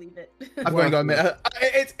 You leave it. I've only got a minute.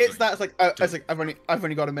 It's that. It's like I've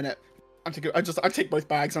only got a minute. I take both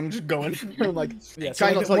bags. I'm just going. I'm like, Yeah, so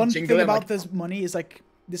trying like, not the to like one jingle thing it. about Like, this money is like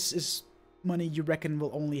this is money you reckon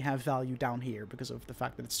will only have value down here because of the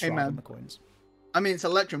fact that it's Hey, Strahd man. on the coins. I mean, it's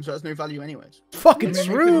Electrum, so it has no value anyways. Fucking I mean,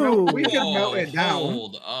 true. we can melt it down.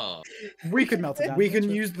 Hold up. We could melt it down. We that's can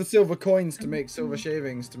right. use the silver coins to make silver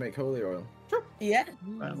shavings to make holy oil. Yeah.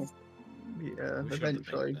 Well, yeah, We should have the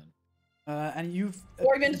eventually. bank then. And you've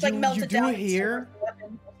Or even just like melt you it do down. hear or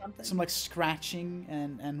something. some like scratching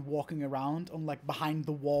and walking around on like behind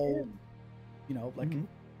the wall, you know, like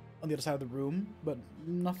on the other side of the room, but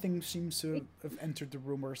nothing seems to have entered the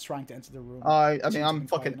room or is trying to enter the room. I Seems mean, to I'm be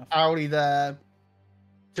quiet fucking enough. already there.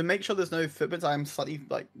 To make sure there's no footprints, I am slightly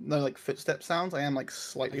like no like footstep sounds. I am like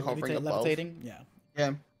slightly Like, hovering above. levitating, yeah.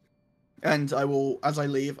 Yeah. And I will, as I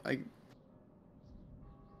leave, I.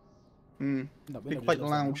 No, Be nobody quite does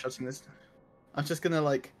that now. loud shutting this. I'm just gonna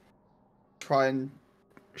like try and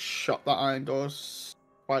shut that iron door as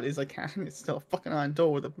quietly as I can. It's still a fucking iron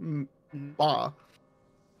door with a bar.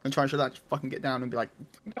 And try and shut that. Just fucking get down and be like,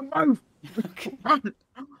 move, run,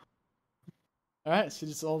 All right, so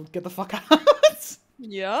just all get the fuck out.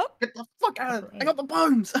 Yep. get the fuck out. I Right. got the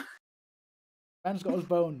bones. Man's got his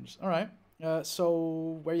bones. All right.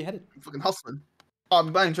 So where are you headed? I'm fucking hustling. Oh,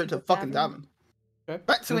 I'm going straight to the fucking Tavern. tavern. Okay.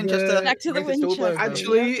 Back to To Winchester. the- Back to the Break this door Winchester. closed.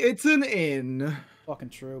 Actually, it's an inn. Fucking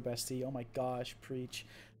true, bestie. Oh my gosh, preach.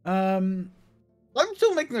 I'm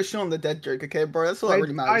still making a Shaun the Dead joke, okay, bro? That's all that really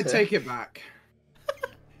I matters. take it back.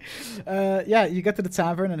 Yeah, you get to the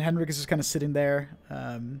tavern and Henrik is just kind of sitting there.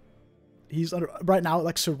 He's right now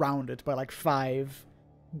like surrounded by like 5,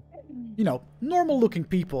 you know, normal-looking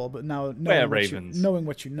people, but now ravens. knowing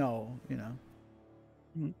what you know, you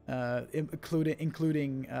know,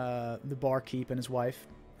 including the barkeep and his wife.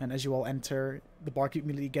 And as you all enter, the barkeep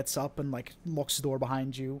immediately gets up and like locks the door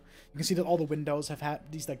behind you. You can see that all the windows have had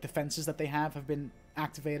these like defenses that they have been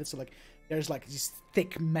activated. So like there's like these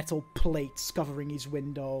thick metal plates covering each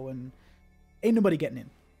window, and ain't nobody getting in.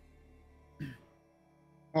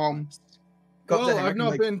 Go up to Well, Henrik I've and, not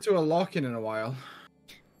like, been to a lock-in in a while.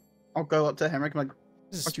 I'll go up to Henrik and like,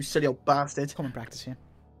 This what is you silly old bastard. common practice here.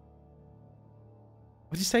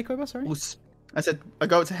 What did you say, Koiba? Sorry. I said, I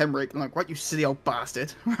go up to Henrik and like, what you silly old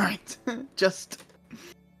bastard. Right. Just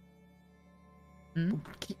Hmm? we'll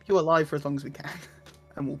keep you alive for as long as we can.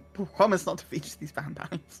 And we'll promise not to feature these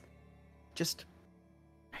vampires. Just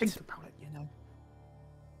think about it, you know.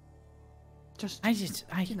 Just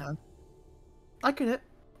you know. I get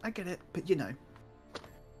it, but you know.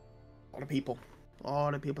 A lot of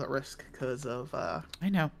people at risk because of I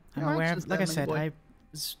know. I'm Yeah, aware actions of, like I there, said, boy. I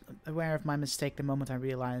was aware of my mistake the moment I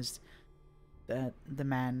realized that the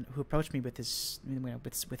man who approached me with his, you know,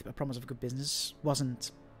 with a promise of good business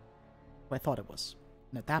wasn't who I thought it was.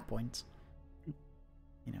 And at that point,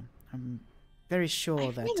 you know, I'm very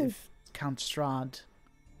sure that really- if Count Strahd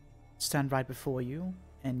stand right before you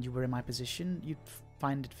and you were in my position, you'd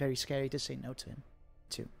find it very scary to say no to him,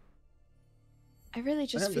 too. I really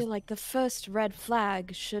just am feel just- like the first red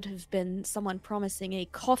flag should have been someone promising a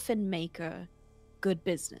coffin maker good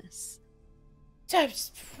business.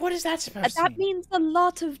 What is that supposed That means a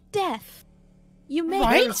lot of death. You make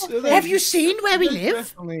Right? coffins. Have you seen where we There's live?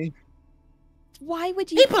 Definitely. Why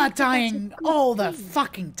would you? People are think that that's a dying good all the thing?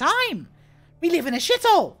 fucking time. We live in a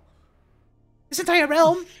shithole. This entire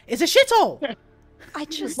realm is a shithole. I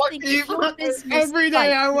just What think do you your want? business Every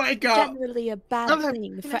day I fight wake is up. generally a bad Okay,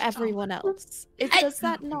 thing for let's go. everyone else. Does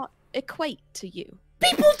that not equate to you?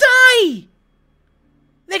 People die.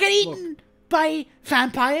 They get eaten by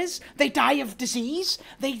vampires. They die of disease.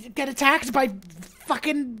 They get attacked by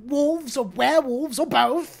fucking wolves or werewolves or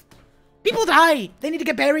both. People die. They need to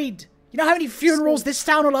get buried. You know how many funerals this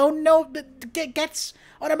town alone gets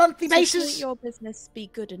on a monthly So basis? shouldn't your business be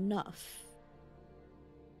good enough?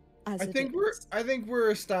 As I it think is?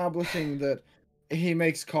 we're establishing that he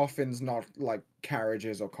makes coffins, not like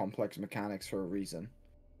carriages or complex mechanics, for a reason.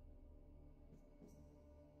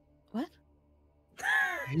 What?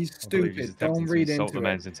 He's I believe he's stupid. attempting Don't to read insult into the it.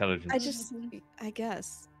 man's intelligence. I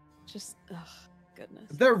guess. Just, ugh, goodness.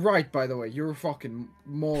 They're right, by the way. You're a fucking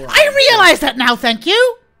moron. I realise that now, thank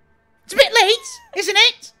you. It's a bit late, isn't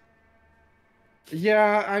it?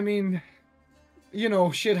 Yeah, I mean, you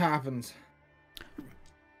know, shit happens.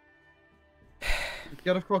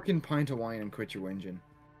 Get a fucking pint of wine and quit your whinging.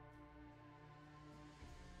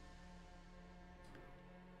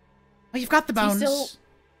 Well, you've got the Is he bones. still-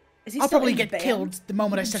 Is he I'll still probably in get band? killed the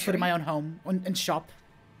moment I step foot in Tree? my own home and shop.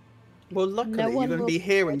 Well, luckily, No you're one going to will be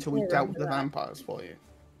here take until we care dealt of with the that. vampires for you.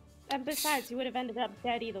 And besides, you would have ended up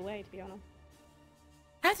dead either way, to be honest.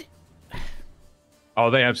 Has it- Oh,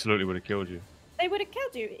 they absolutely would have killed you. They would have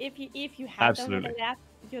killed you if you had done Absolutely. what they asked.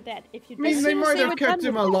 You're dead. If you I mean, didn't- they soon as might they have were kept done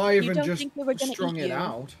him with it, alive you and don't just think they were gonna strung eat it you.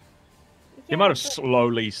 out. He might have but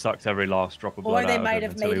slowly sucked every last drop of Or blood they out of might him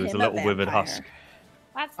have until he made was a him a little withered vampire. husk.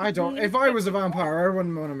 that's I don't. the If I was a vampire, I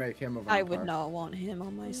wouldn't want to make him a vampire. I would not want him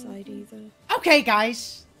on my side either. Okay,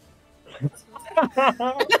 guys.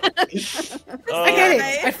 Oh, I get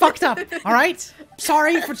it. I fucked up. All right.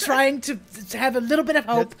 Sorry for trying to have a little bit of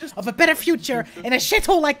hope of a better future in a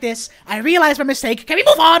shithole like this. I realize my mistake. Can we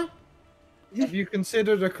move on? Have you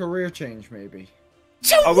considered a career change, maybe?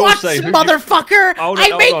 To I will what, say, who do you- motherfucker? Hold I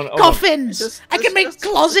on, make hold on. coffins. Just- I can make just-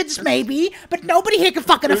 closets, maybe, but nobody here can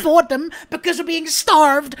fucking afford them because we're being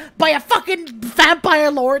starved by a fucking vampire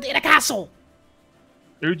lord in a castle.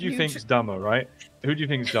 Who do you think's dumber, right? Who do you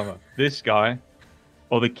think's dumber? This guy,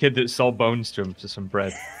 or the kid that sold bones to him for some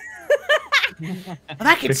bread? Well,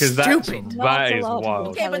 that kid's Because that's stupid. that a is lot of wild.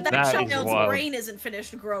 Okay, but that That is child's wild. brain isn't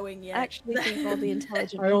finished growing yet. I actually think all the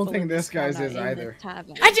intelligent I don't people think in this guy's town are is in either. this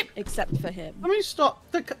tavern, I ju- except for him. I mean, stop.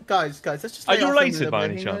 Guys, let's just. Are lay you off him related a by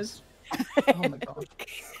little any bit, chance? Oh my god.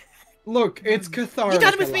 Look, it's cathartic. You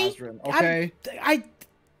done with me? Okay. I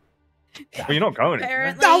Well, you're not going anywhere.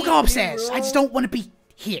 Apparently, I'll go new upstairs. I just rule- don't want to be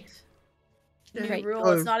here. new Great. rule.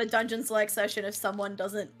 Oh. It's not a dungeon select session if someone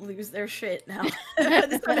doesn't lose their shit now.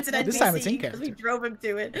 This time it's an NPC This time it's in because we character. drove him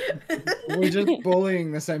to it. We're just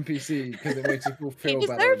bullying this NPC because it makes people feel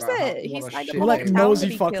better deserves about it. what He's a like shit a He like town knows to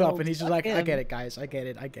he be fucked up, killed. and he's just Fuck like, I him. get it, guys. I get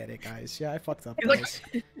it, guys. Yeah, I fucked up, He's like- guys.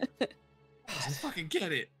 I fucking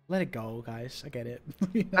get it. Let it go, guys. I get it.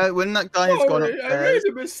 When that guy has gone Sorry, I upstairs,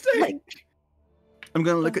 made a mistake. I'm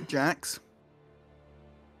gonna look at Jax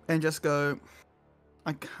and just go,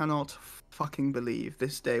 I cannot fucking believe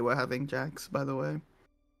this day we're having, Jax, by the way.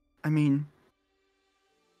 I mean,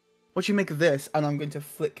 what do you make of this? And I'm going to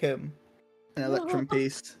flick him an electrum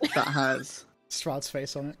piece that has Strahd's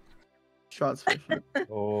face on it. Shard's fish.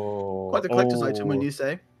 Oh, Quite the collector's item, when you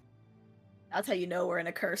say. That's how you know we're in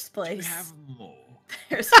a cursed We place. have more.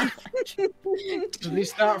 There's so much. Does he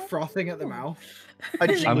start frothing at the mouth? I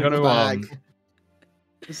jingle gonna, the bag.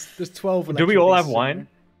 There's 12. Do we electro all have pieces in wine? there.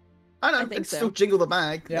 I know, I I think can so. still jingle the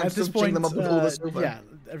bag. Yeah, I'm at this still jingling point, them up with all the silver. yeah,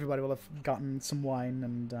 everybody will have gotten some wine,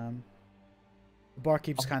 and the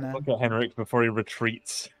barkeep's kind of. Look at Henrik before he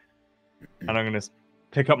retreats, and I'm gonna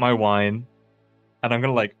pick up my wine, and I'm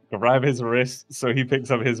gonna like grab his wrist so he picks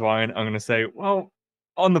up his wine. I'm gonna say, "Well,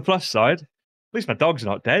 on the plus side, at least my dog's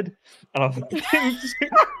not dead," and I'll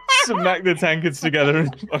smack the tankards together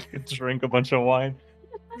and fucking drink a bunch of wine.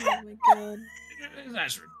 Oh my god.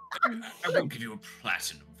 Lazarus, I won't give you a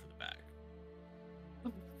platinum for the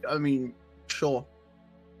bag. I mean, sure.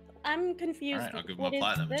 I'm confused. Alright, I'll give him What a is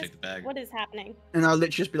platinum and this? take the bag. What is happening? And I'll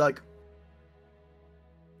literally just be like,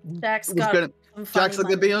 Jack's was got gonna- some funny Jackson,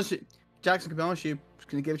 gonna money. be honest. Jackson, gonna be honest, with you, just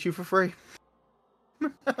gonna give it to you for free.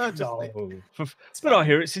 Just like- But I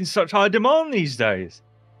hear it's in such high demand these days.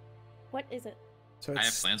 What is it? So I have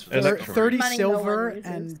it's plans for Thir- this. Electrum. 30 Money no one silver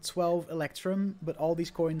uses. and 12 electrum, but all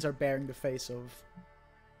these coins are bearing the face of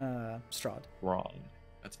Strahd. Wrong.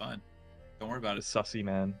 That's fine. Don't worry about The it. sussy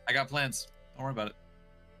man. I got plans. Don't worry about it.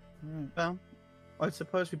 Alright. Well, I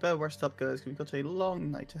suppose we better rest up, guys, 'cause we've got a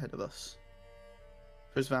long night ahead of us.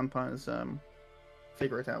 Those vampires,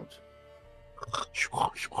 figure it out.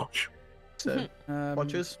 So,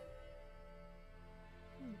 watchers,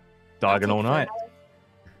 Diagon all night.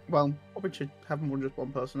 well, probably should have more than just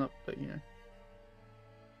one person up, but you know.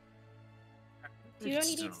 Do you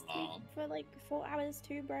only Just need an sleep alarm. for like 4 hours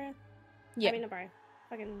too, bro? Yeah. I mean, no, bro.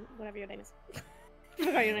 Fucking whatever your name is. I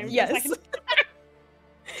forgot your name. for a Yes.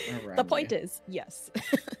 second. The point is, yes.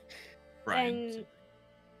 Brian. And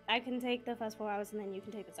I can take the first 4 hours, and then you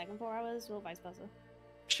can take the second 4 hours, or vice versa.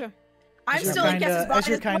 Sure. I'm As you're still in Guess's as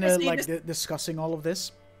you're body. kind of like discussing all of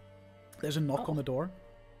this, there's a knock on the door,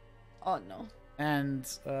 Oh no. and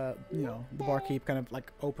you know, the barkeep kind of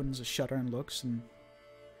like opens a shutter and looks, and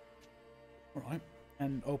all right,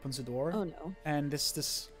 and opens the door, Oh no. and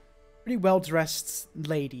this pretty well dressed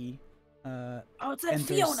lady Oh, it's that enters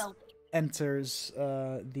Fiona. enters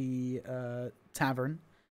the tavern,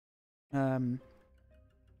 and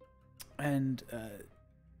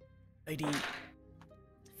lady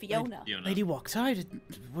Fiona. Fiona. lady walks out.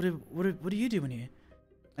 What are you doing here?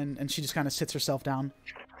 And she just kind of sits herself down.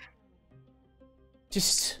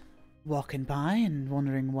 Just walking by and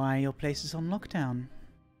wondering why your place is on lockdown.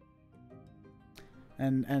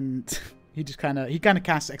 And he just kind of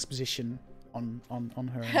casts exposition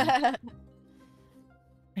on her. And...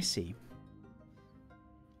 I see.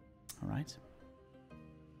 All right.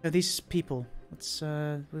 So these people, what's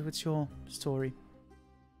your story?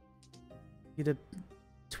 You the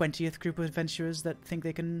 20th group of adventurers that think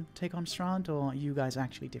they can take on Strahd, or are you guys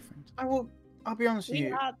actually different? I'll be honest with We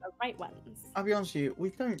you. are the right ones. I'll be honest with you. We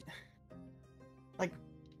don't like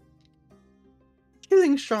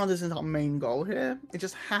killing Strahd isn't our main goal here. It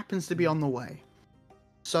just happens to be on the way.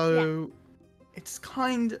 So it's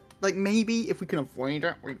kind like maybe if we can avoid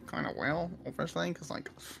it, we kind of will, obviously, because like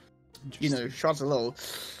Strahd's a little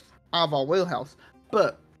out of our wheelhouse.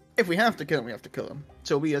 But if we have to kill him, we have to kill him.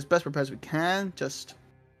 So we as best prepared as we can. Just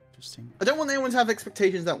Interesting. I don't want anyone to have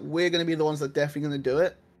expectations that we're going to be the ones that are definitely going to do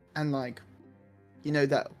it, and like,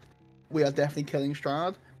 that we are definitely killing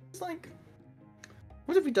Strahd. It's like,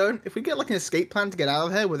 what if we don't? If we get like an escape plan to get out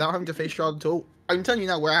of here without having to face Strahd at all, I'm telling you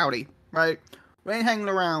now, we're outie, right? We ain't hanging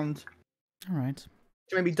around. All right.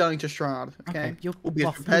 Maybe dying to Strahd. Okay, we'll be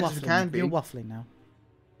as prepared as we can be. You're waffling now.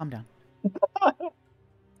 Calm down.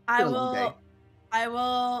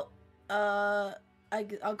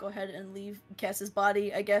 I'll go ahead and leave Cass's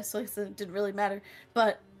body, I guess, like it didn't really matter.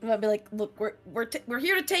 But I'll be like, look, we're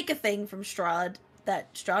here to take a thing from Strahd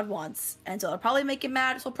that Strahd wants, and so I'll probably make him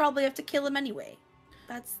mad, so we'll probably have to kill him anyway.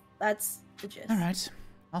 That's the gist. All right.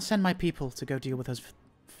 I'll send my people to go deal with those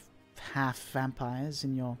half vampires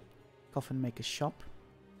in your coffin maker's shop.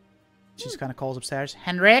 She just kind of calls upstairs,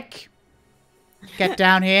 Henrik, get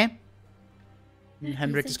down here. And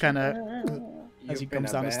Henrik just kind of, as he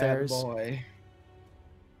comes down the stairs. Boy.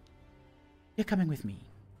 You're coming with me.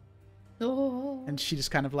 Oh. And she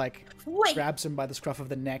just kind of like grabs him by the scruff of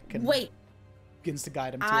the neck and begins to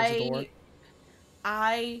guide him towards the door.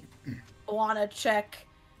 I want to check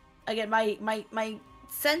again. My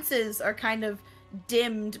senses are kind of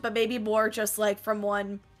dimmed, but maybe more just like from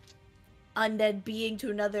one undead being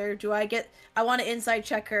to another. I want to inside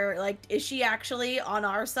check her. Like, is she actually on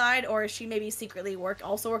our side, or is she maybe secretly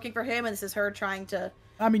also working for him, and this is her trying to?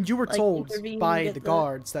 I mean, you were like, told by the the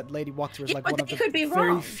guards that Lady Walkthrough was like one of the very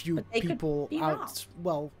very few people out. Wrong.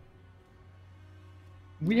 Well,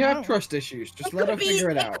 we have trust issues. Just let her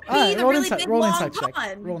figure it out. Alright, roll really roll long insight check.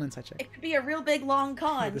 con. Roll an insight check. It could be a real big long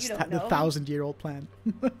con. You don't The know. 1,000-year-old plan.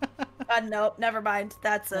 Nope, never mind.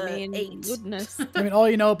 That's a 8. Goodness. I mean, all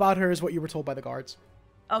you know about her is what you were told by the guards.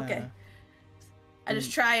 Okay. I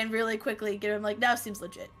just try and really quickly get him like, no, seems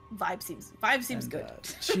legit. Vibe seems good.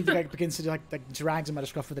 She like begins to like drags him by the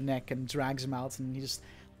scruff of the neck and drags him out, and he just,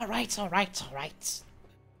 all right.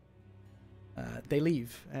 They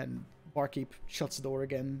leave, and Barkeep shuts the door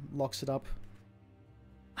again, locks it up.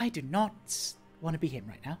 I do not want to be him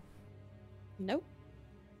right now. Nope.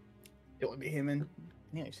 It would be him and to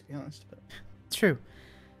be honest. But... True.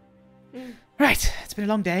 Right, it's been a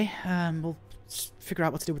long day. We'll figure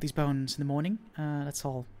out what to do with these bones in the morning. Let's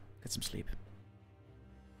all get some sleep.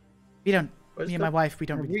 Me and my wife, we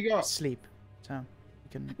don't really sleep, so we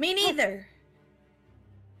can. Me neither.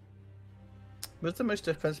 Where's the most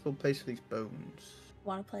defensible place for these bones?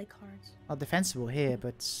 Want to play cards? Well, defensible here,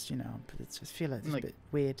 but I feel it's a bit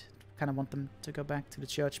weird. Kind of want them to go back to the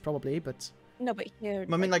church, probably, but. No, but here.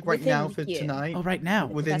 I mean, like right now for tonight. Oh, right now.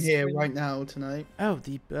 Within here, right now tonight. Oh,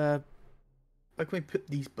 the. Where can we put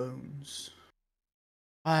these bones?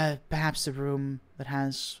 Perhaps a room that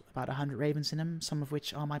has about 100 ravens in them, some of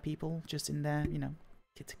which are my people, just in there,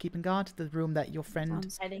 to keep in guard. The room that your friend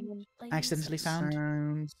accidentally found.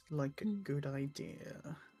 Sounds like a good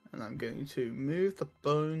idea. And I'm going to move the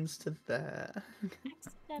bones to there.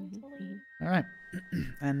 Accidentally. All right.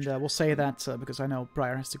 And we'll say that because I know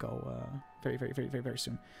Briar has to go very, very, very, very, very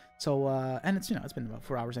soon. So, and it's been about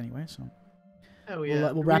 4 hours anyway, so. Oh,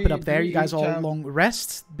 yeah. We'll wrap it up there. You guys all long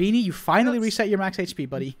rest. Beanie, you finally reset your max HP,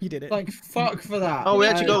 buddy. You did it. Like, fuck for that. Oh, we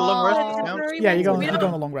actually got a long rest now? Yeah, you're going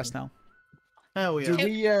on a long rest now. Oh,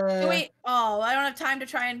 yeah. Wait, I don't have time to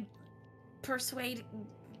try and persuade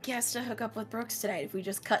Guess to hook up with Brooks tonight if we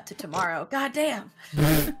just cut to tomorrow. God damn.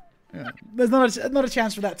 Yeah. There's not a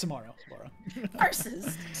chance for that tomorrow, Laura.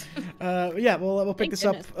 Versus. Yeah, we'll pick this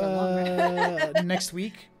up next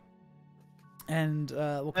week. And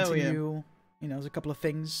we'll continue. There's a couple of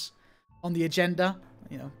things on the agenda.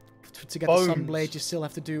 To get the Sunblade, you still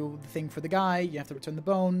have to do the thing for the guy. You have to return the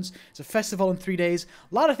bones. It's a festival in 3 days.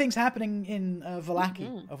 A lot of things happening in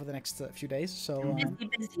Vallaki over the next few days. So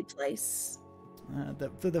busy place.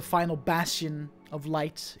 The final bastion of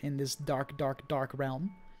light in this dark, dark, dark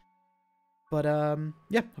realm. But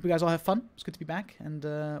yeah, hope you guys all have fun. It's good to be back, and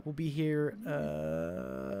we'll be here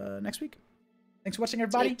next week. Thanks for watching,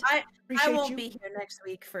 everybody. I Appreciate won't you. be here next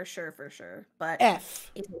week for sure, but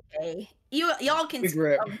F. it's okay. Y'all can Big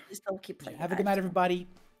rip. still keep playing. Have a good night, everybody,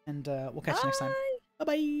 and we'll catch you next time.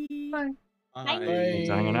 Bye-bye. Bye. Bye. Thanks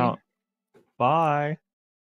for hanging out. Bye.